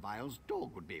 Even Vile's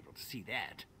dog would be able to see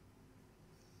that.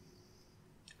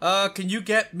 Can you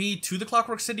get me to the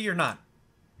Clockwork City or not?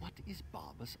 What is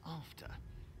Barbas after?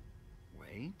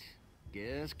 Wait.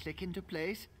 Gears click into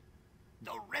place.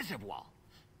 The reservoir!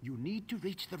 You need to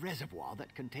reach the reservoir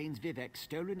that contains Vivek's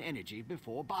stolen energy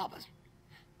before Barbas.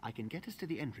 I can get us to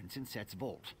the entrance in Set's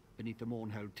vault, beneath the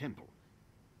Mournhold Temple.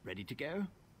 Ready to go?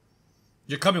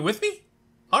 You're coming with me?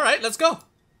 Alright, let's go.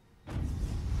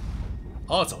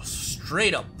 Oh, it's a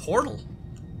straight up portal.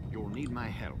 You'll need my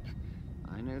help.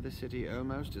 I know the city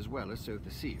almost as well as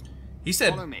Sotha Seal. He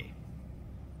said... Follow me.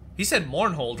 He said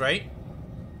Mournhold, right?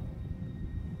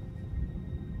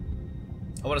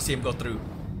 I want to see him go through.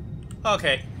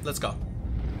 Okay, let's go.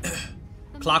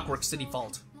 Clockwork City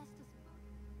Vault.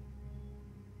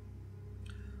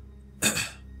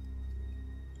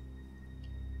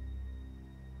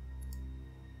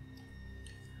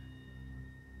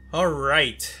 All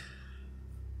right.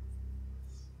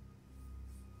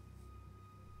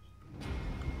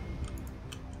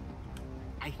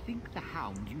 I think the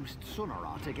Hound used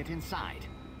Sunara to get inside.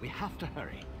 We have to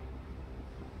hurry.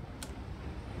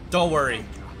 Don't worry.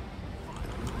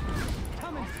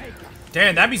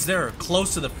 Damn, that means they're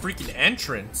close to the freaking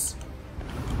entrance.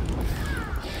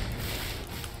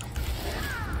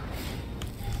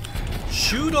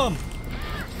 Shoot them!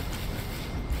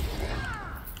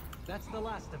 That's the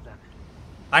last of them.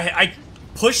 I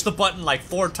pushed the button like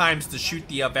 4 times to shoot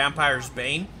the Vampire's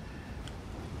Bane.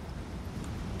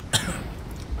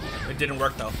 It didn't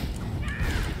work though.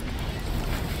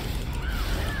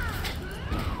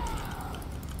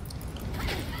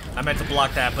 I meant to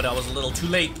block that, but I was a little too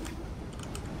late.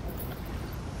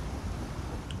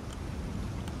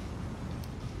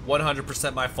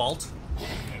 "100% my fault."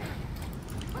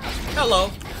 Hello.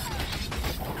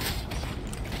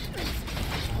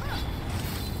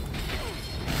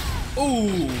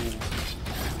 Ooh.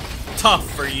 Tough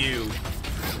for you.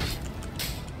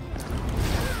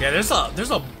 Yeah, there's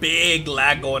a big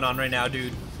lag going on right now,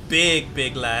 dude.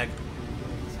 Big lag.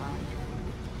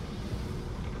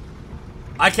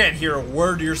 I can't hear a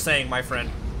word you're saying, my friend.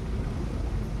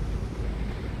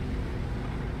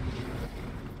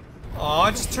 Aw,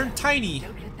 I just turned tiny. I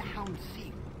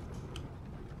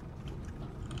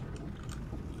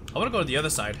want to go to the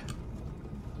other side.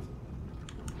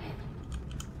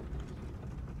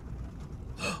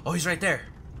 Oh, he's right there.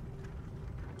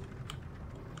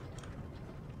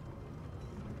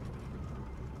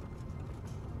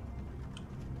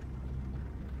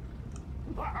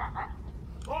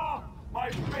 Oh, my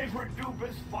favorite dupe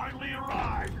has finally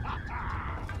arrived.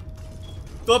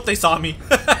 Oh, they saw me.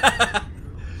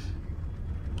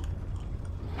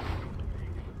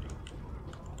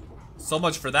 So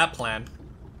much for that plan.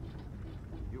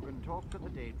 You can talk to the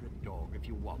Daedra dog if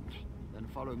you want, then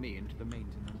follow me into the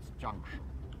maintenance junction.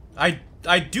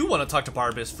 I do want to talk to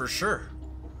Barbas for sure.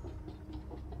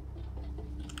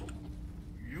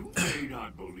 You may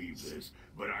not believe this,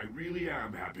 but I really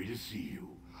am happy to see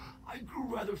you. I grew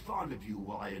rather fond of you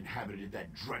while I inhabited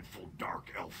that dreadful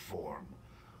dark elf form.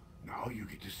 Now you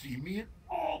get to see me in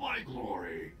all my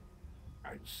glory.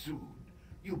 And soon,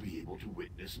 you'll be able to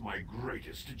witness my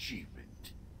greatest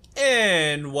achievement.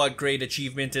 And what great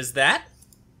achievement is that?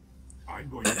 I'm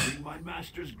going to bring my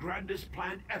master's grandest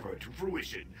plan ever to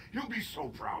fruition. You'll be so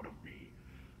proud of me.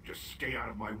 Just stay out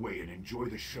of my way and enjoy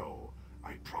the show.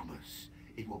 I promise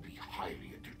it will be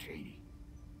highly entertaining.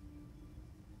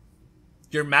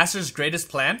 Your master's greatest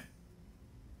plan?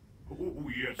 Oh,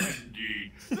 yes,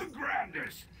 indeed. The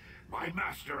grandest. My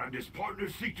master and his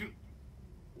partners seek to...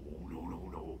 Oh,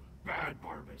 no. Bad,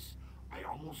 Barbas. I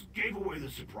almost gave away the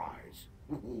surprise.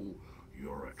 Oh,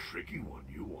 you're a tricky one,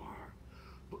 you are.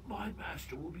 But my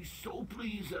master will be so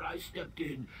pleased that I stepped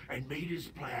in and made his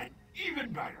plan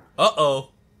even better.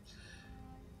 Uh-oh.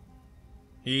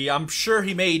 I'm sure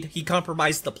he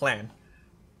compromised the plan.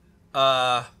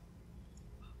 How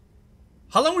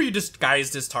long were you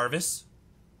disguised as Tarvis?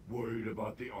 Worried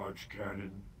about the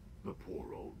Archcanon? The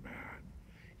poor old man.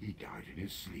 He died in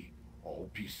his sleep, all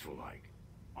peaceful-like.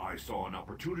 I saw an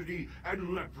opportunity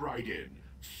and leapt right in.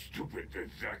 Stupid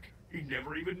Vivek. He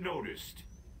never even noticed.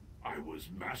 I was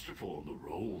masterful in the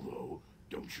role, though.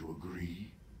 Don't you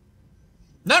agree?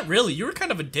 Not really. You were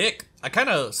kind of a dick. I kind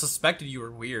of suspected you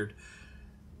were weird.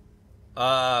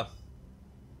 But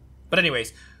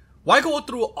anyways, why go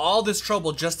through all this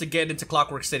trouble just to get into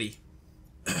Clockwork City?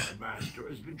 The master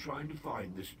has been trying to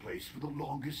find this place for the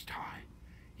longest time.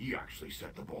 He actually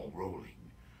set the ball rolling.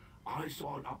 I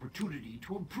saw an opportunity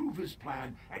to improve his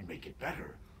plan and make it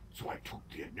better, so I took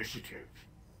the initiative.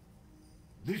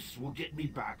 This will get me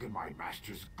back in my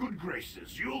master's good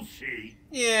graces, you'll see.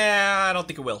 Yeah, I don't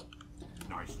think it will.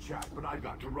 Nice chat, but I've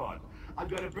got to run. I've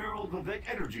got a barrel of Vivek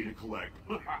energy to collect.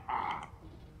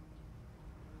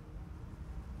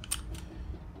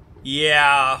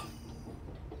 Yeah.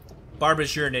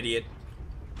 Barbas, you're an idiot.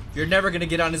 You're never gonna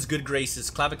get on his good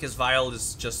graces. Clavicus Vile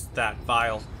is just that,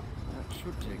 vile. That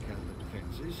should take out the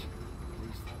defenses. At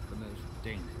least the most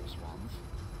dangerous ones.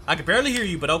 I can barely hear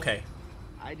you, but okay.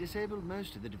 I disabled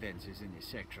most of the defenses in this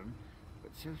section,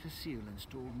 but Sotha Seal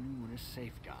installed numerous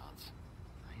safeguards.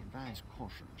 I advise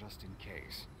caution just in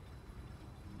case.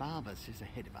 Barbas is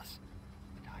ahead of us,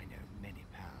 and I know many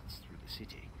paths through the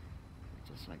city.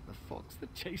 Just like the fox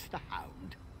that chased the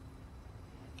hound.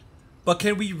 But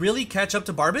can we really catch up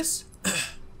to Barbas?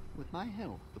 With my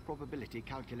help, the probability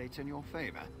calculates in your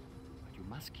favor. But you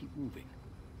must keep moving.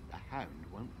 The hound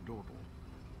won't dawdle.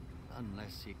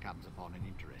 Unless he comes upon an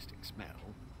interesting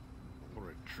smell.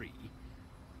 Or a tree.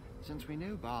 Since we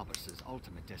know Barbas's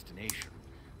ultimate destination,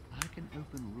 I can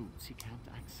open routes he can't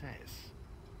access.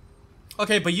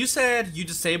 Okay, but you said you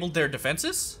disabled their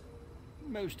defenses?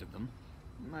 Most of them.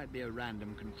 Might be a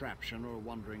random contraption or a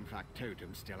wandering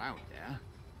factotum still out there.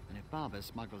 And if Barbas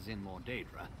smuggles in more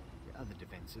Daedra, the other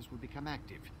defenses will become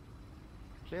active.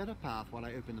 Clear the path while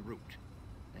I open the route.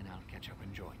 Then I'll catch up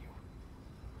and join you.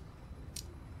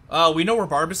 We know where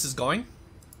Barbas is going?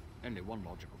 Only one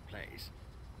logical place.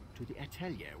 To the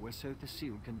atelier where Sotha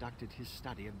Seal conducted his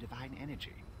study of divine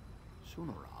energy.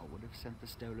 Sunaral would have sent the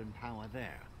stolen power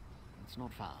there. It's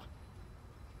not far.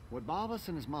 What Barbas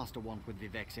and his master want with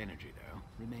Vivek's energy, though,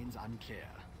 remains unclear.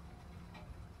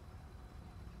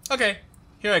 Okay,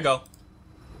 here I go.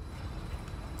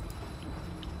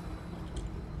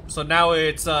 So now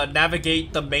it's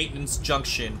navigate the maintenance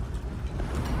junction.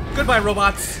 Goodbye,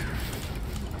 robots.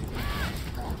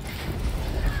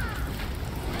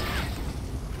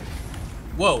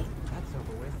 Whoa.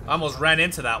 I almost ran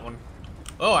into that one.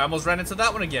 Oh, I almost ran into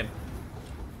that one again.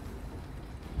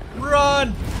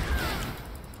 Run!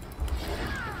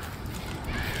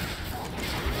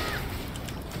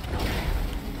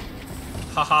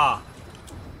 Haha.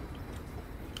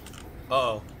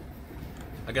 Uh-oh.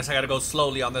 I guess I gotta go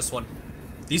slowly on this one.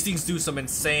 These things do some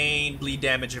insane bleed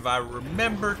damage if I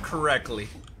remember correctly.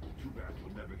 Too bad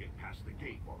we'll never get past the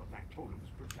gate while the factotum's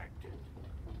protected.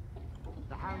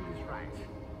 The hound is right.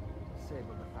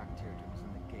 Disable the factotums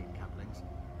and the gate couplings.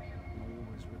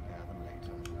 Always repair them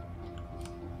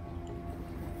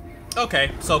later.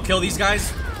 Okay, so kill these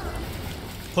guys.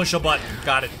 Push a button.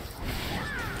 Got it.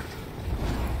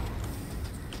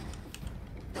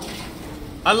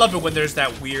 I love it when there's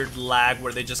that weird lag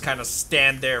where they just kind of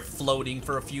stand there floating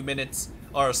for a few minutes.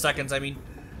 Or seconds, I mean.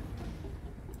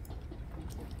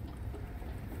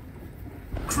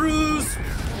 Cruise!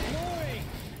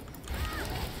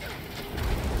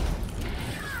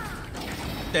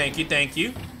 Thank you, thank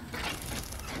you.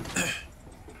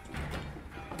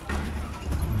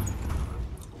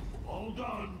 All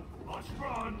done. Let's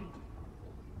run.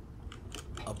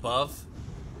 Above.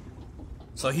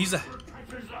 So he's a...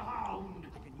 There's a hound.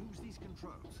 I can use these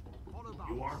controls.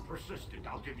 You are persistent,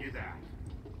 I'll give you that.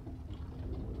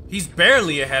 He's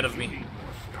barely ahead of me.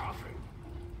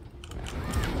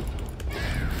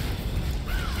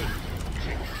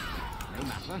 No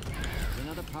matter. There's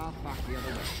another path back the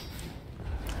other way.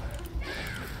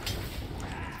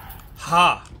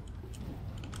 Ha!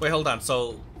 Wait, hold on.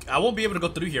 So, I won't be able to go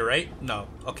through here, right? No.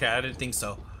 Okay, I didn't think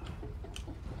so.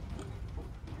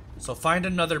 So, find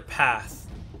another path.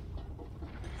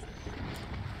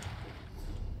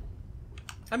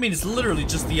 I mean, it's literally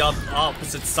just the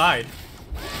opposite side.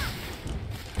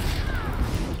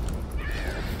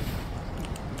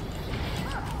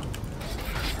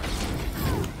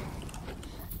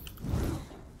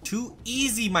 Too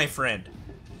easy, my friend.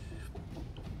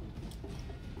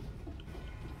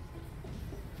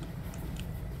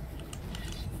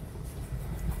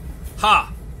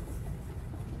 Ha!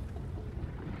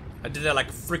 I did that like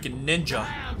a freaking ninja.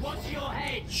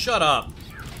 Shut up.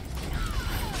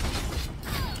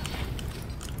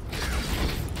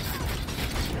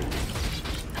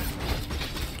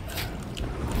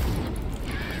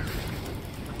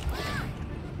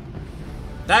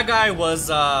 That guy was,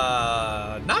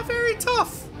 not very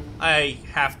tough, I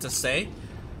have to say.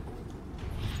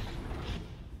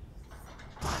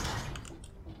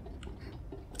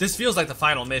 This feels like the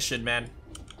final mission, man.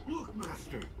 Look,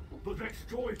 Master, the Vex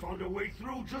toy found a way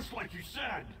through just like you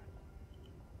said.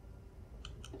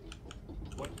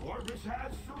 What Barbas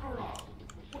has, Sunara?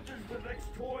 What does the Vex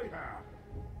toy have?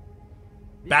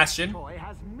 Bastion. The toy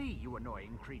has me, you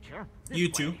annoying creature. This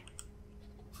You too.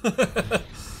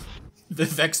 The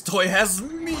Vex toy has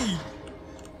me.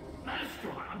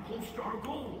 Master, I'm close to our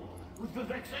goal. With the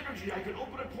Vex energy, I can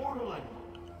open a portal and...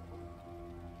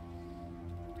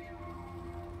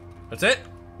 That's it?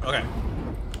 Okay.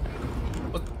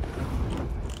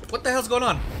 What the hell's going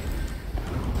on?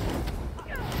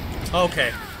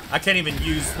 Okay. I can't even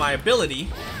use my ability.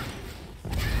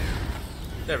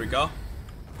 There we go.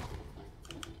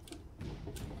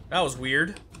 That was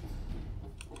weird.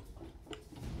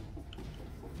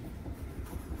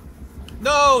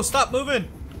 No! Stop moving!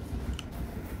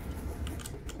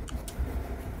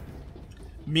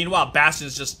 Meanwhile,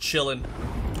 Bastion's just chilling.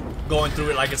 Going through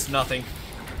it like it's nothing.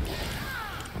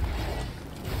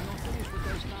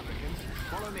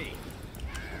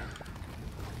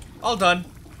 All done.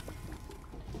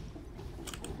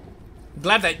 I'm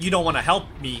glad that you don't want to help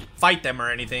me fight them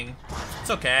or anything. It's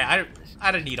okay.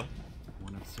 I don't need them.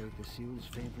 One of Sir Thasile's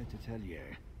favorite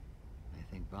atelier. I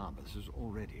think Barbas is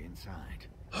already inside.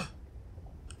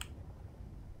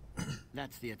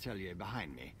 That's the atelier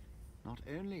behind me. Not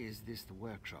only is this the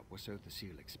workshop where Sir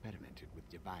Thasile experimented with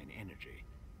divine energy,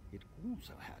 it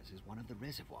also houses one of the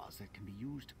reservoirs that can be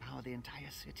used to power the entire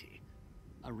city.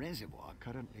 A reservoir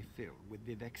currently filled with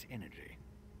Vivek's energy.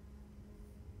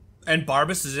 And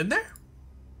Barbas is in there?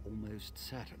 Almost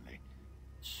certainly.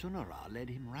 Sunara led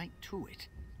him right to it.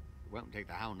 It won't take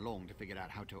the Hound long to figure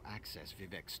out how to access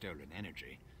Vivek's stolen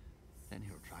energy. Then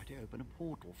he'll try to open a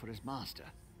portal for his master,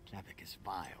 Clavicus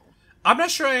Vile. I'm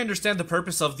not sure I understand the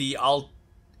purpose of the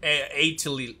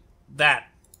that.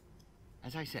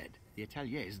 As I said, The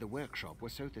atelier is the workshop where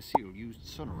Sotha-Seal used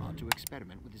Sonoran to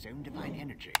experiment with his own divine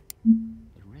energy.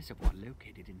 The reservoir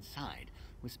located inside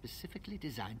was specifically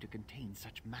designed to contain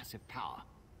such massive power.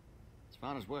 As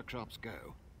far as workshops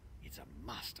go, it's a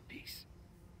masterpiece.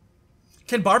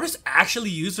 Can Barbas actually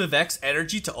use Vivek's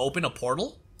energy to open a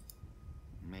portal?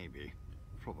 Maybe.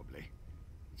 Probably.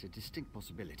 It's a distinct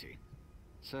possibility.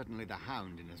 Certainly the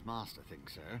Hound and his master think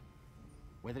so.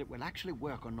 Whether it will actually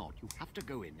work or not, you have to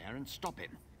go in there and stop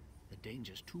him. The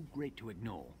danger's too great to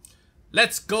ignore.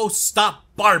 Let's go stop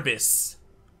Barbas!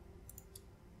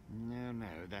 No,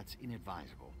 that's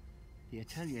inadvisable. The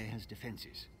atelier has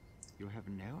defenses. You have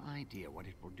no idea what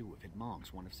it will do if it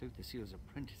marks one of Sotha-Seal's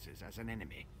apprentices as an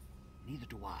enemy. Neither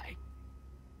do I.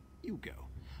 You go.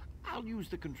 I'll use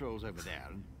the controls over there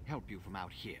and help you from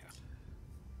out here.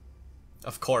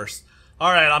 Of course.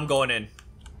 Alright, I'm going in.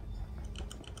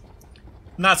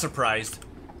 Not surprised.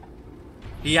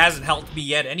 He hasn't helped me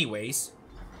yet anyways.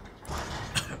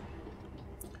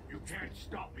 You can't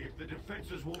stop me if the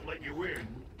defenses won't let you in.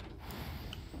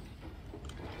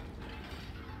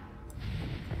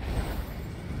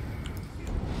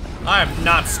 I am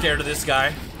not scared of this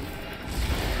guy.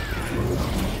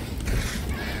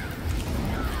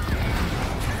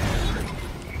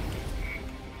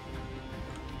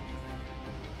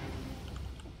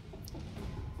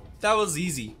 That was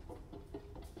easy.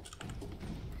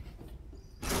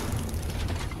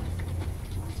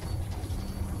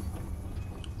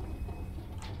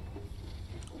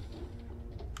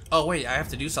 Oh wait, I have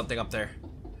to do something up there.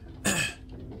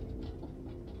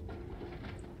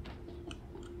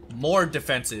 More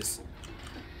defenses.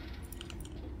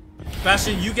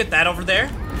 Bastion, you get that over there.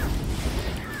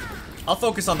 I'll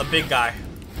focus on the big guy.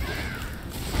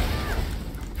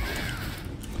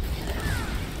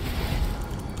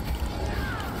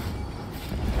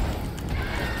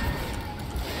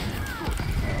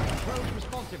 Pro's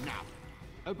responsive now.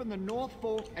 Open the north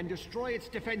fork and destroy its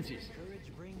defenses.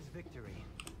 Courage brings victory.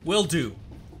 Will do.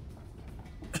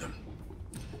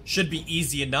 Should be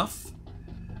easy enough.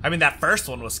 I mean, that first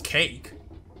one was cake.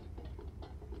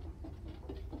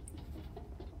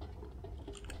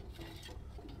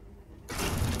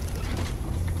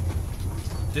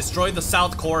 Destroy the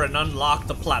south core and unlock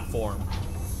the platform.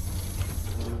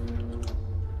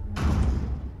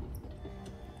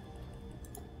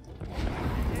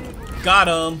 Got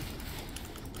him.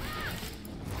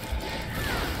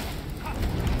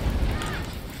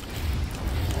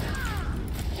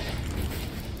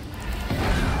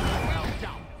 Well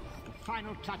done. The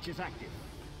final touch is active.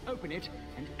 Open it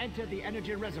and enter the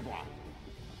energy reservoir.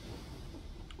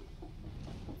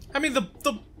 I mean, the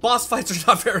boss fights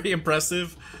are not very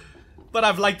impressive, but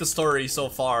I've liked the story so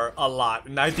far a lot,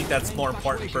 and I think that's more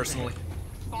important personally.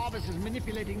 Barbas is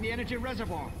manipulating the energy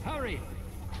reservoir. Hurry!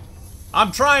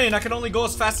 I'm trying. I can only go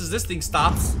as fast as this thing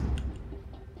stops.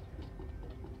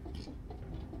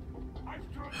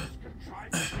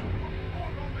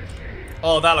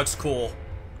 Oh, that looks cool.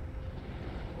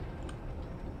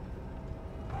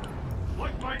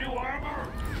 Like my new armor?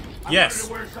 Yes. I'm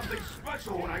going to wear something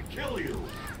special when I kill you.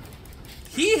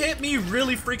 He hit me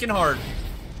really freaking hard.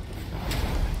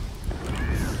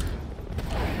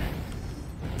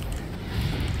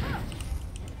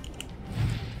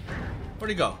 Where'd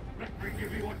he go? Let me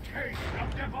give you a taste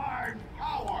of divine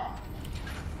power.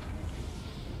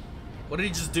 What did he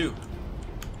just do?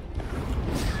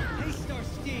 Taste our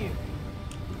steel.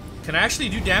 Can I actually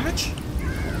do damage?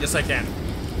 Yes, I can.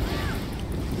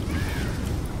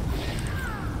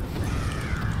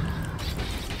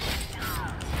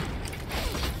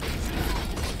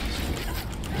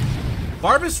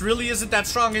 Barbas really isn't that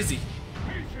strong, is he?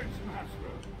 Patience, Master.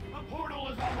 The portal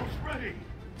is almost ready.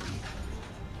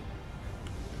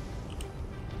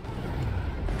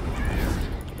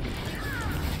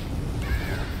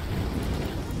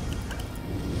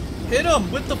 Hit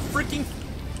him with the freaking...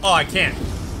 Oh, I can't.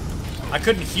 I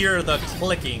couldn't hear the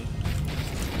clicking.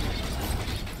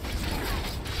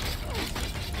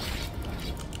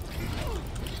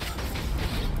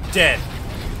 Dead.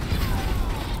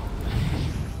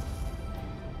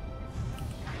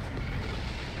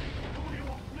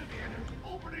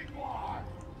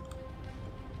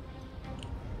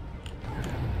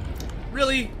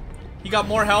 Really? He got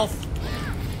more health?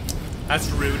 That's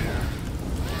rude.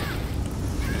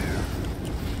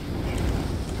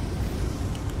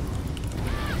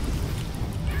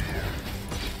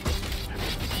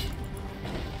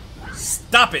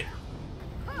 Stop it!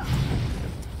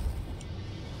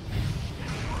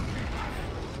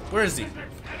 Where is he?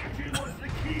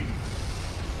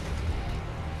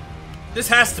 This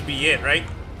has to be it, right?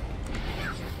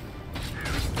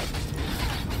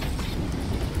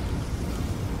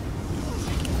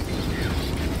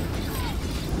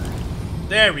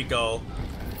 There we go.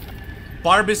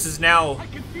 Barbas is now I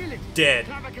can feel it. dead.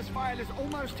 Clavicus file is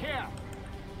almost here.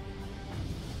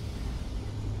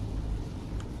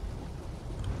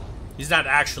 He's not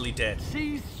actually dead.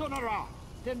 Seize Sunara,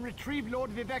 then retrieve Lord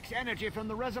Vivek's energy from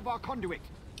the reservoir conduit.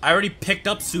 I already picked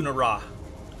up Sunara.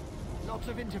 Lots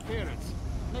of interference.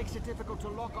 Makes it difficult to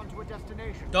lock onto a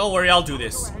destination. Don't worry, I'll do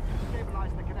this. Go ahead and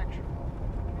stabilize the connection.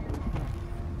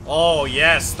 Oh,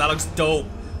 yes, that looks dope.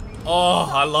 Oh,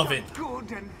 I love it.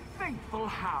 Good and faithful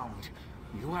hound.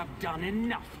 You have done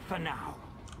enough for now.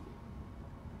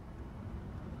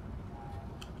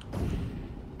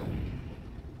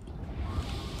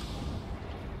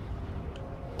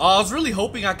 I was really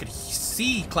hoping I could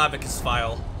see Clavicus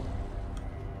file.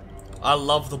 I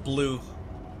love the blue.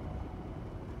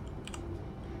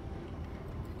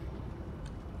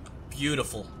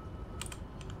 Beautiful.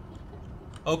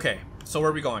 Okay, so where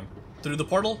are we going? Through the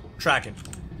portal? Tracking.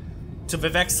 To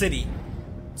Vivek City.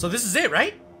 So this is it,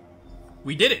 right?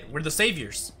 We did it. We're the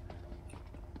saviors.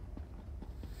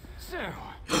 So,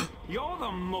 you're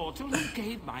the mortal who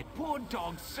gave my poor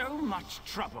dog so much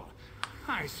trouble.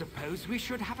 I suppose we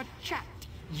should have a chat,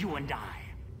 you and I.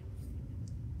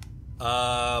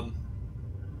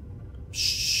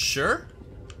 Sure?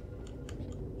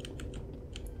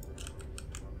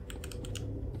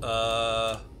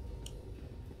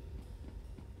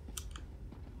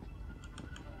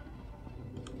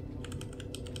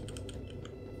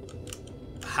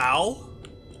 How?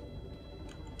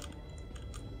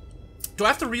 Do I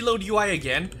have to reload UI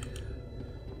again?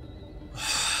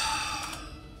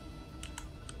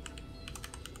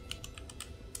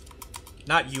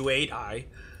 Not U8, I.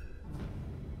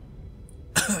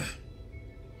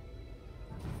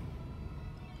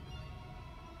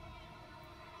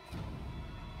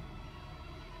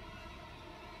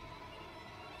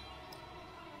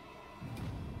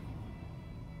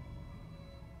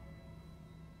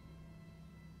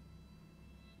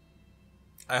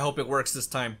 I hope it works this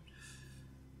time.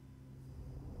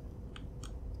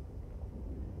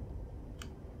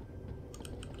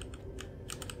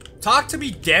 Talk to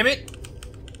me, damn it!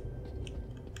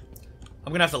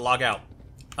 I'm gonna have to log out.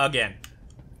 Again.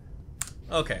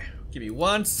 Okay, give me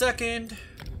 1 second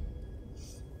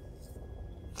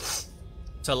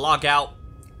to log out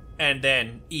and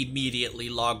then immediately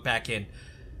log back in.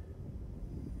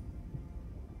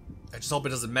 I just hope it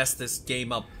doesn't mess this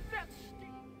game up.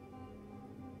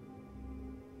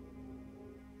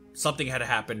 Something had to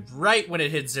happen right when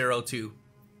it hit 02.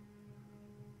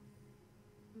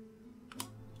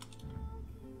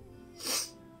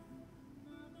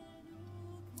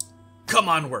 Come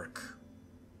on, work.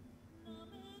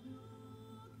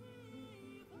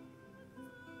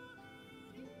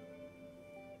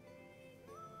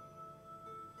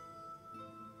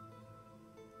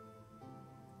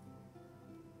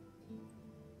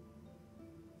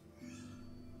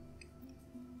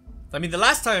 I mean, the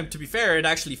last time, to be fair, it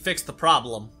actually fixed the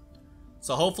problem.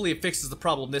 So hopefully it fixes the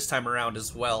problem this time around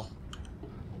as well.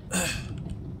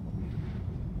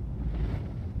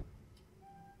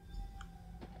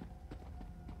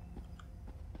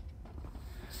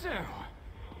 So,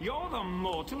 you're the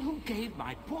mortal who gave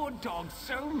my poor dog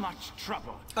so much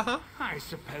trouble. I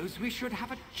suppose we should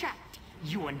have a chat,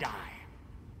 you and I.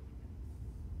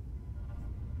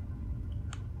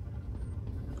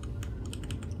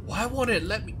 Why won't it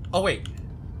let me? Oh, wait.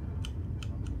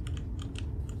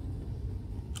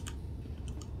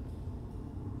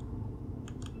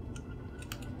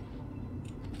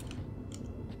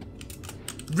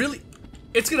 Really?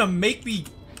 It's gonna make me...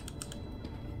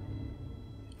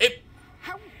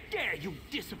 How dare you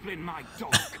discipline my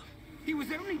dog? He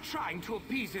was only trying to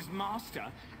appease his master,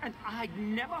 and I'd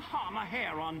never harm a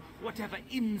hair on whatever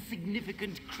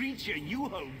insignificant creature you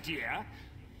hold dear.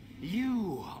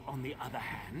 You, on the other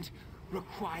hand,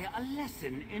 require a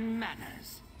lesson in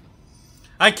manners.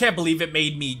 I can't believe it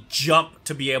made me jump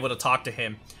to be able to talk to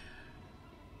him.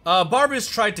 Barbas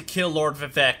tried to kill Lord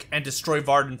Vivek and destroy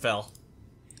Vardenfell.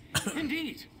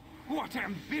 Indeed. What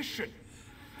ambition!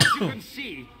 As you can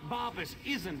see, Barbas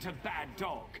isn't a bad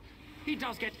dog. He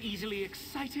does get easily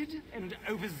excited and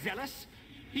overzealous.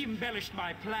 He embellished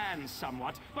my plans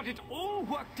somewhat, but it all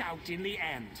worked out in the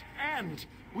end. And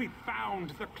we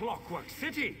found the Clockwork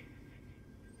City.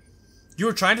 You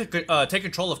were trying to take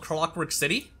control of Clockwork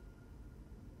City?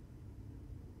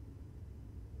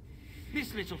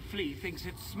 This little flea thinks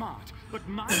it's smart, but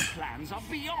my plans are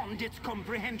beyond its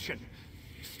comprehension.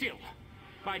 Still,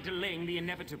 by delaying the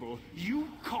inevitable, you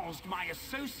caused my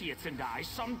associates and I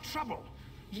some trouble.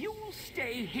 You will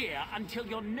stay here until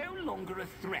you're no longer a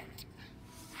threat.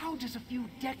 How does a few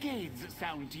decades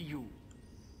sound to you?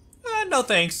 No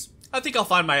thanks. I think I'll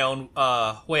find my own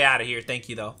way out of here. Thank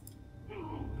you, though.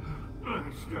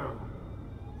 Let's go.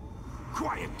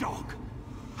 Quiet, dog.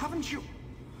 Haven't you...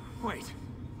 Wait.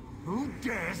 Who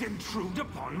dares intrude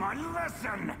upon my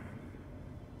lesson?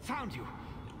 Found you.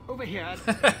 Over here.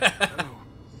 Oh.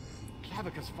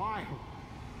 Clavicus file.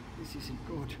 This isn't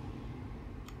good.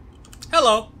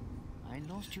 Hello. I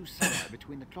lost you somewhere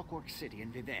between the Clockwork City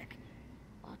and Vivek.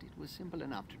 But it was simple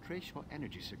enough to trace your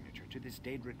energy signature to this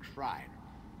Daedric shrine.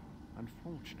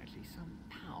 Unfortunately, some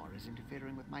power is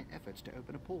interfering with my efforts to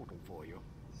open a portal for you.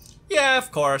 Yeah,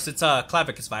 of course. It's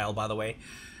Clavicus Vial, by the way.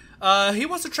 He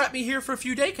wants to trap me here for a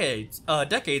few decades.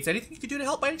 Anything you could do to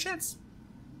help by any chance?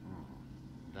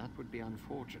 That would be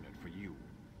unfortunate for you.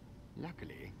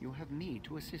 Luckily, you have me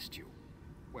to assist you.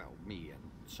 Well, me and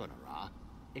Sonara.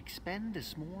 Expend a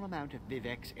small amount of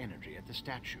Vivek's energy at the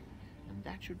statue, and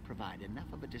that should provide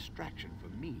enough of a distraction for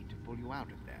me to pull you out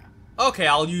of there. Okay,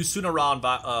 I'll use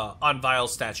Sunara on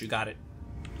Vial's statue. Got it.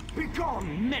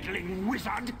 Begone, meddling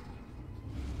wizard!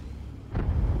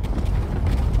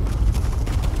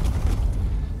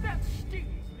 That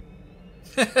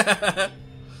stings.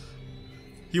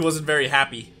 He wasn't very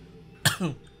happy.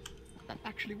 That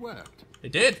actually worked.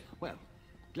 It did. Well,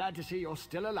 glad to see you're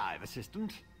still alive,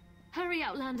 Assistant. Hurry,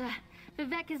 Outlander.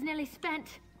 Vivek is nearly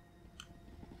spent.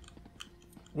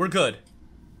 We're good.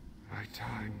 My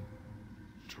time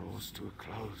draws to a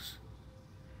close.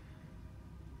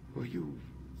 Were you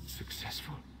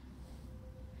successful?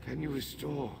 Can you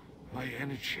restore my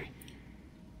energy?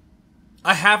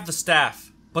 I have the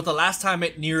staff, but the last time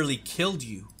it nearly killed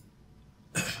you.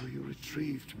 So you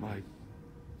retrieved my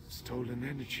stolen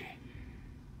energy.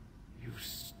 You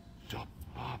stopped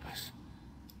Barbas.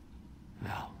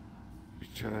 Now,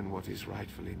 return what is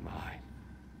rightfully mine.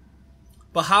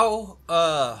 But how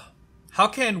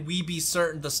can we be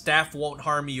certain the staff won't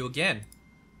harm you again?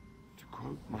 To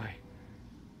quote my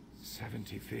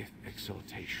 75th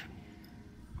exaltation,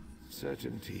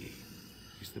 certainty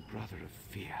is the brother of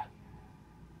fear.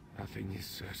 Nothing is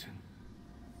certain,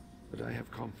 but I have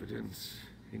confidence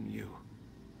in you,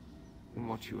 in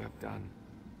what you have done.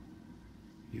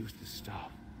 Use the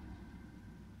staff.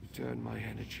 Return my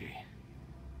energy,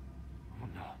 or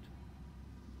not.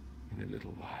 In a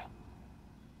little while.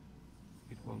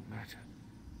 It won't matter.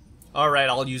 Alright,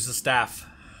 I'll use the staff.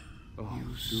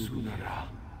 Use Sunara.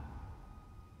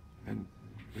 And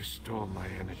restore my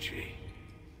energy.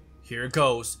 Here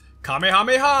goes.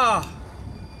 Kamehameha!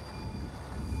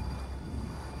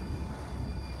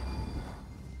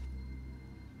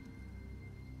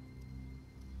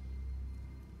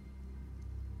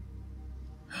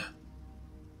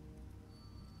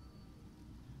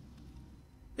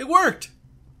 It worked!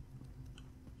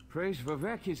 Praise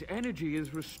Vivek, his energy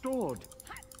is restored.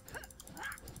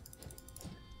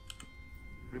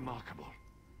 Remarkable.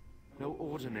 No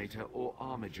Ordinator or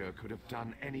Armiger could have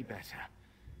done any better.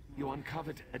 You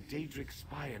uncovered a Daedric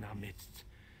spy in our midst,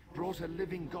 brought a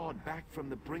living god back from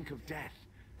the brink of death,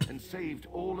 and saved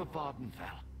all of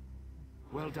Vardenfell.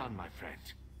 Well done, my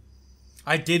friend.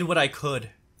 I did what I could.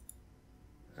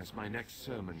 As my next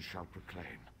sermon shall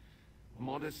proclaim,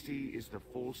 modesty is the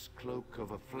false cloak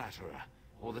of a flatterer,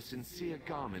 or the sincere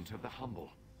garment of the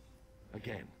humble.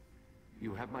 Again,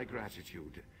 you have my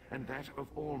gratitude, and that of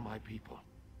all my people.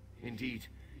 Indeed,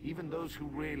 even those who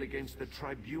rail against the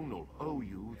tribunal owe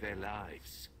you their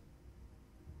lives.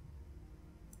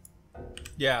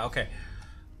 Yeah, okay.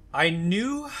 I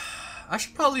knew... I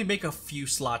should probably make a few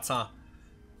slots, huh?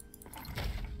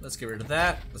 Let's get rid of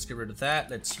that. Let's get rid of that.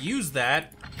 Let's use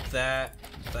that. That.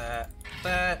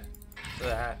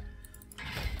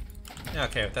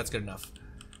 Okay, that's good enough.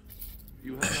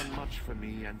 You have done much for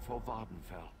me and for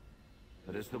Vardenfell.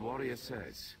 But as the warrior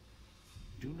says,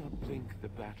 do not think the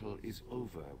battle is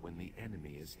over when the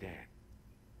enemy is dead.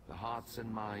 The hearts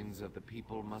and minds of the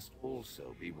people must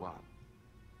also be won.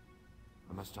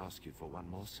 I must ask you for one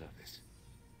more service.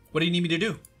 What do you need me to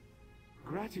do?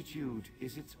 Gratitude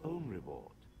is its own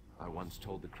reward, I once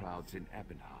told the crowds in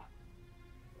Ebonheart.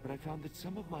 But I found that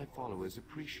some of my followers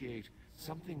appreciate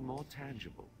something more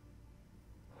tangible.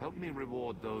 Help me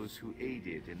reward those who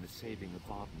aided in the saving of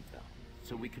Vardenfell,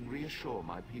 so we can reassure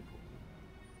my people.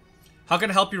 How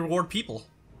can I help you reward people?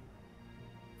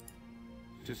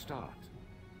 To start,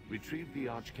 retrieve the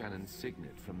Archcanon's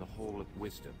signet from the Hall of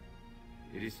Wisdom.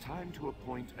 It is time to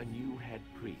appoint a new head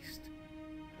priest.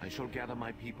 I shall gather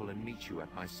my people and meet you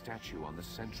at my statue on the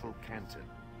central canton.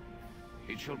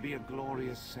 It shall be a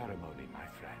glorious ceremony, my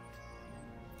friend.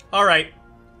 Alright.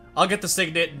 I'll get the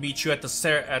signet and meet you at the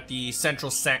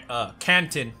central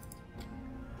canton.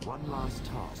 One last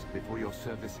task before your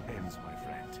service ends, my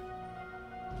friend.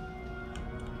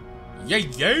 Yay,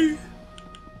 yay!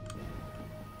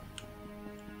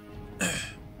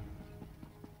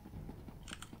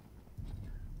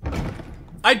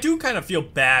 I do kind of feel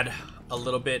bad a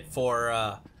little bit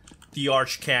for the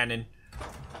Archcanon,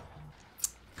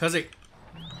 because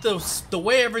the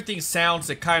way everything sounds,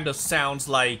 it kind of sounds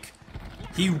like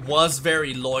he was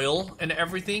very loyal and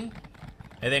everything,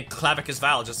 and then Clavicus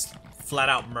Val just flat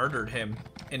out murdered him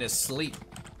in his sleep.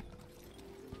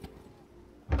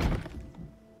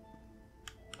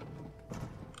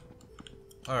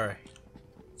 Alright,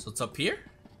 so it's up here?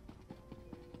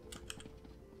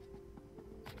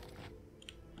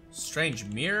 Strange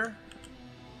mirror.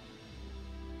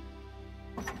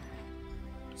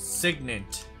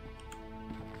 Signet.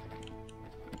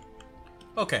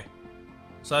 Okay,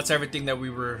 so that's everything that we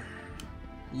were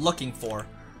looking for.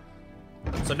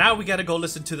 So now we gotta go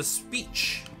listen to the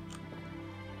speech.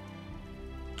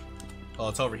 Oh,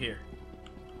 it's over here.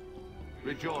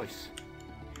 Rejoice.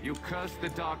 You cursed the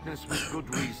darkness with good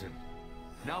reason.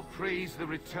 Now praise the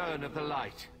return of the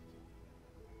light.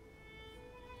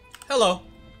 Hello.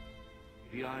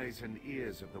 The eyes and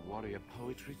ears of the warrior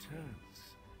poet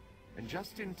returns. And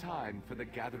just in time for the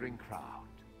gathering crowd.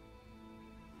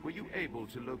 Were you able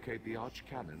to locate the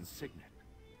Archcanon's signet?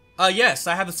 Yes,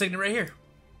 I have the signet right here.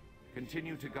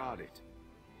 Continue to guard it,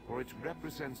 for it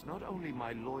represents not only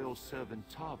my loyal servant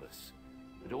Tarvis,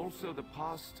 but also the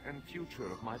past and future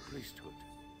of my priesthood.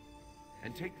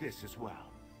 And take this as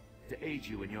well, to aid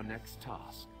you in your next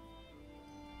task.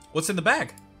 What's in the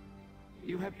bag?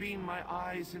 You have been my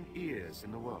eyes and ears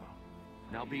in the world.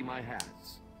 Now be my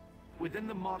hands. Within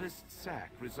the modest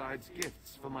sack resides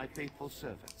gifts for my faithful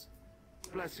servants.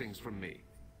 Blessings from me,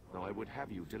 though I would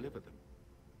have you deliver them.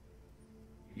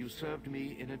 You served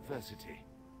me in adversity.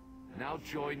 Now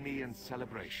join me in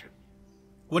celebration.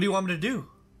 What do you want me to do?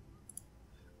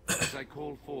 As I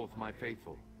call forth my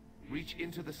faithful, reach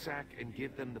into the sack and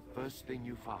give them the first thing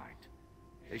you find.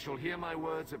 They shall hear my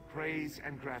words of praise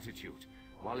and gratitude,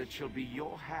 while it shall be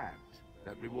your hand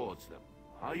that rewards them.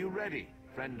 Are you ready,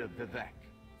 friend of Vivek?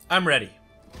 I'm ready.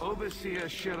 Overseer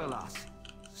Shiralas,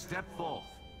 step forth.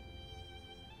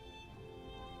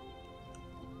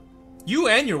 You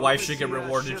and your wife should get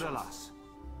rewarded. Shiralas,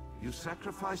 you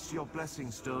sacrificed your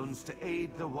blessing stones to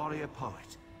aid the warrior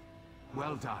poet.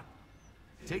 Well done.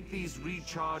 Take these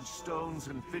recharged stones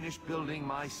and finish building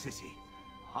my city,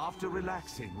 after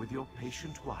relaxing with your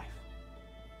patient wife.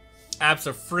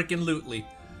 Abso-freaking-lutely.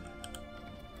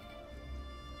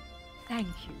 Thank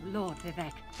you, Lord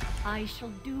Vivek. I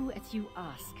shall do as you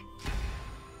ask.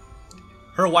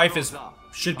 Her wife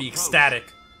should be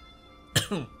ecstatic.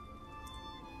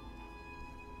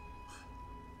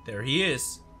 There he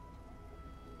is.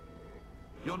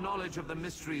 Your knowledge of the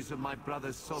mysteries of my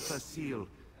brother's Sotha seal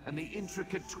and the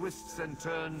intricate twists and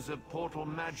turns of portal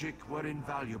magic were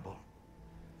invaluable.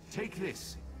 Take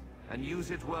this and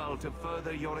use it well to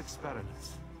further your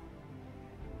experiments.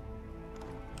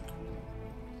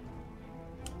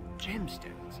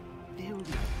 Gemstones, filled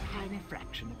with a tiny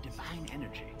fraction of divine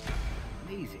energy.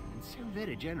 Amazing and so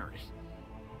very generous.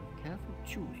 With careful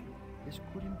tuning, this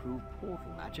could improve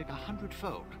portal magic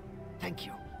 100-fold. Thank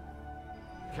you.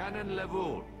 Canon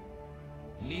Levoul,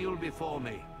 kneel before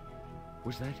me.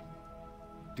 Was that...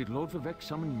 Did Lord Vivek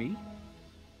summon me?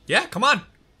 Yeah, come on.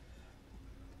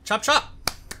 Chop chop.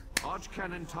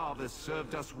 Archcanon Tarvis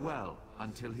served us well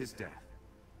until his death.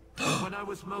 When I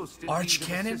was most in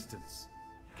Archcanon? need of assistance,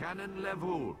 Canon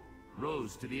Levoul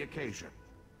rose to the occasion.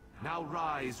 Now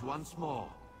rise once more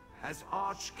as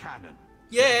Archcanon.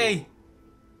 Yay!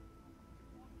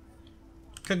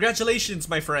 Congratulations,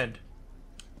 my friend.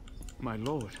 My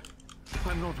lord,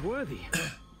 I'm not worthy.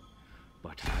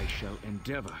 But I shall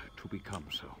endeavor to become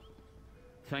so.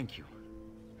 Thank you.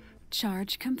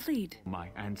 Charge complete. My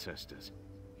ancestors.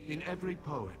 In every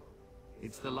poem,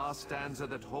 it's the last stanza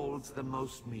that holds the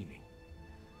most meaning.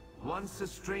 Once a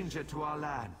stranger to our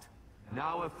land,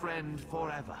 now a friend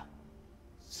forever.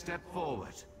 Step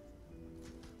forward.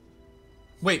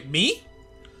 Wait, me?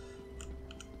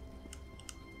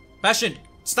 Bastion,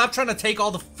 stop trying to take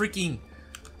all the freaking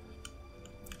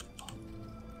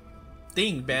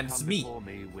thing, man. It's me. Before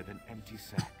me with an empty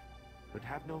sack, but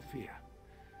have no fear.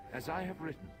 As I have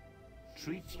written,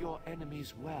 treat your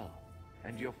enemies well,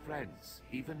 and your friends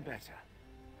even better.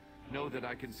 Know that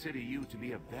I consider you to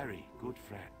be a very good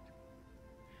friend.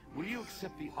 Will you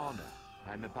accept the honor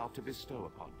I'm about to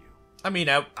bestow upon you? I mean,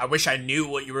 I wish I knew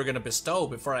what you were going to bestow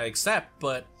before I accept,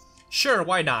 but sure,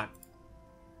 why not?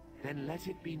 Then let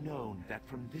it be known that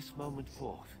from this moment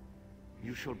forth,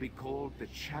 you shall be called the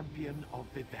Champion of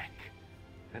Vivek.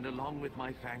 And along with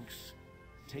my thanks,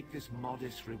 take this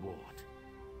modest reward.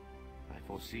 I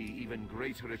foresee even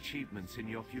greater achievements in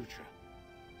your future.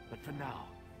 But for now,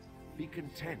 be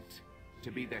content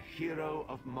to be the hero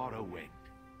of Morrowind.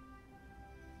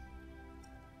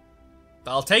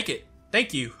 I'll take it.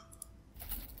 Thank you.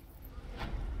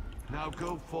 Now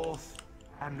go forth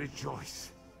and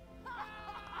rejoice.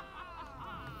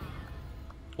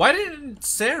 Why didn't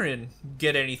Saren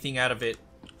get anything out of it?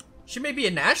 She may be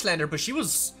an Ashlander, but she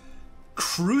was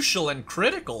crucial and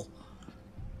critical.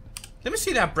 Let me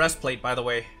see that breastplate, by the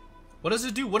way. What does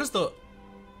it do? What does the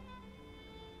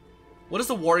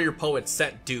Warrior Poet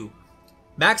set do?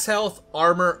 Max health,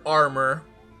 armor.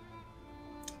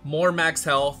 More max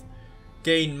health.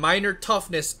 Gain minor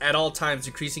toughness at all times,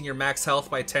 increasing your max health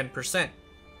by 10%.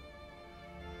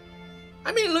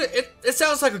 I mean, look, it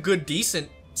sounds like a good, decent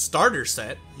starter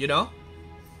set, you know?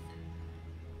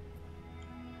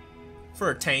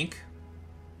 For a tank.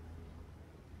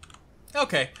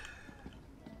 Okay.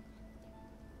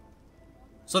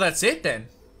 So that's it then.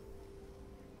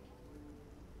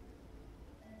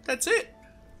 That's it.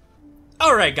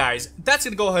 Alright guys, that's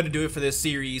gonna go ahead and do it for this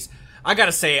series. I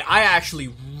gotta say, I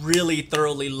actually really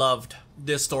thoroughly loved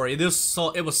this story. It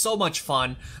was so much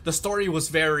fun. The story was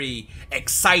very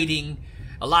exciting.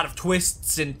 A lot of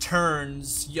twists and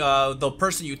turns. The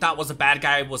person you thought was a bad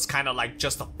guy was kind of like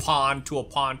just a pawn to a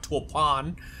pawn to a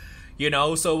pawn. You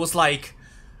know, so it was like,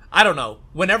 I don't know.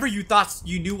 Whenever you thought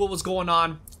you knew what was going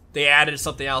on, they added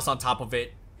something else on top of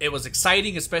it. It was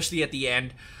exciting, especially at the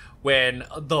end when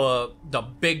the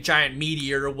big giant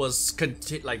meteor was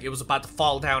it was about to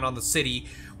fall down on the city,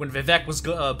 when Vivek was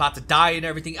about to die and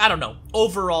everything. I don't know.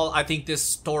 Overall, I think this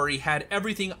story had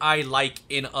everything I like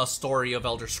in a story of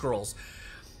Elder Scrolls.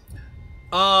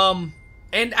 And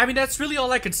I mean, that's really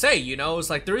all I could say, you know?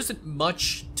 It's like, there isn't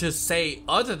much to say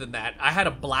other than that. I had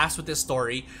a blast with this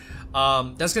story.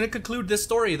 That's gonna conclude this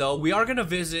story, though. We are gonna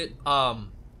visit,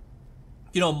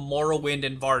 you know, Morrowind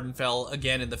and Vardenfell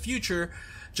again in the future.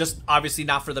 Just obviously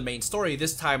not for the main story.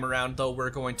 This time around, though, we're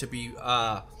going to be,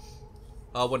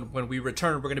 when we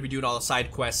return, we're going to be doing all the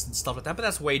side quests and stuff like that. But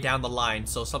that's way down the line,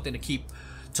 so something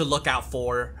to look out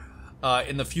for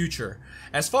in the future.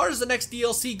 As far as the next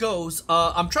DLC goes,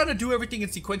 I'm trying to do everything in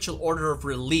sequential order of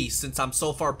release since I'm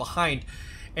so far behind.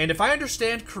 And if I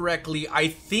understand correctly, I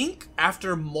think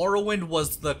after Morrowind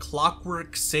was the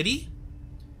Clockwork City.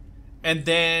 And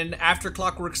then after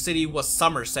Clockwork City was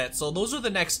Somerset. So those are the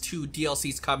next two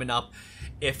DLCs coming up,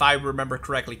 if I remember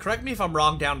correctly. Correct me if I'm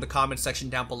wrong down in the comment section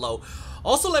down below.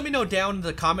 Also, let me know down in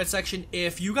the comment section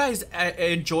if you guys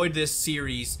enjoyed this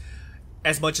series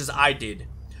as much as I did.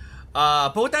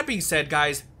 But with that being said,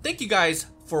 guys, thank you guys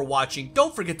for watching.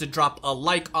 Don't forget to drop a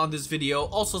like on this video.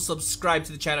 Also, subscribe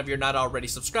to the channel if you're not already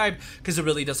subscribed, because it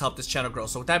really does help this channel grow.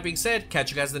 So with that being said,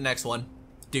 catch you guys in the next one.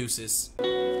 Deuces.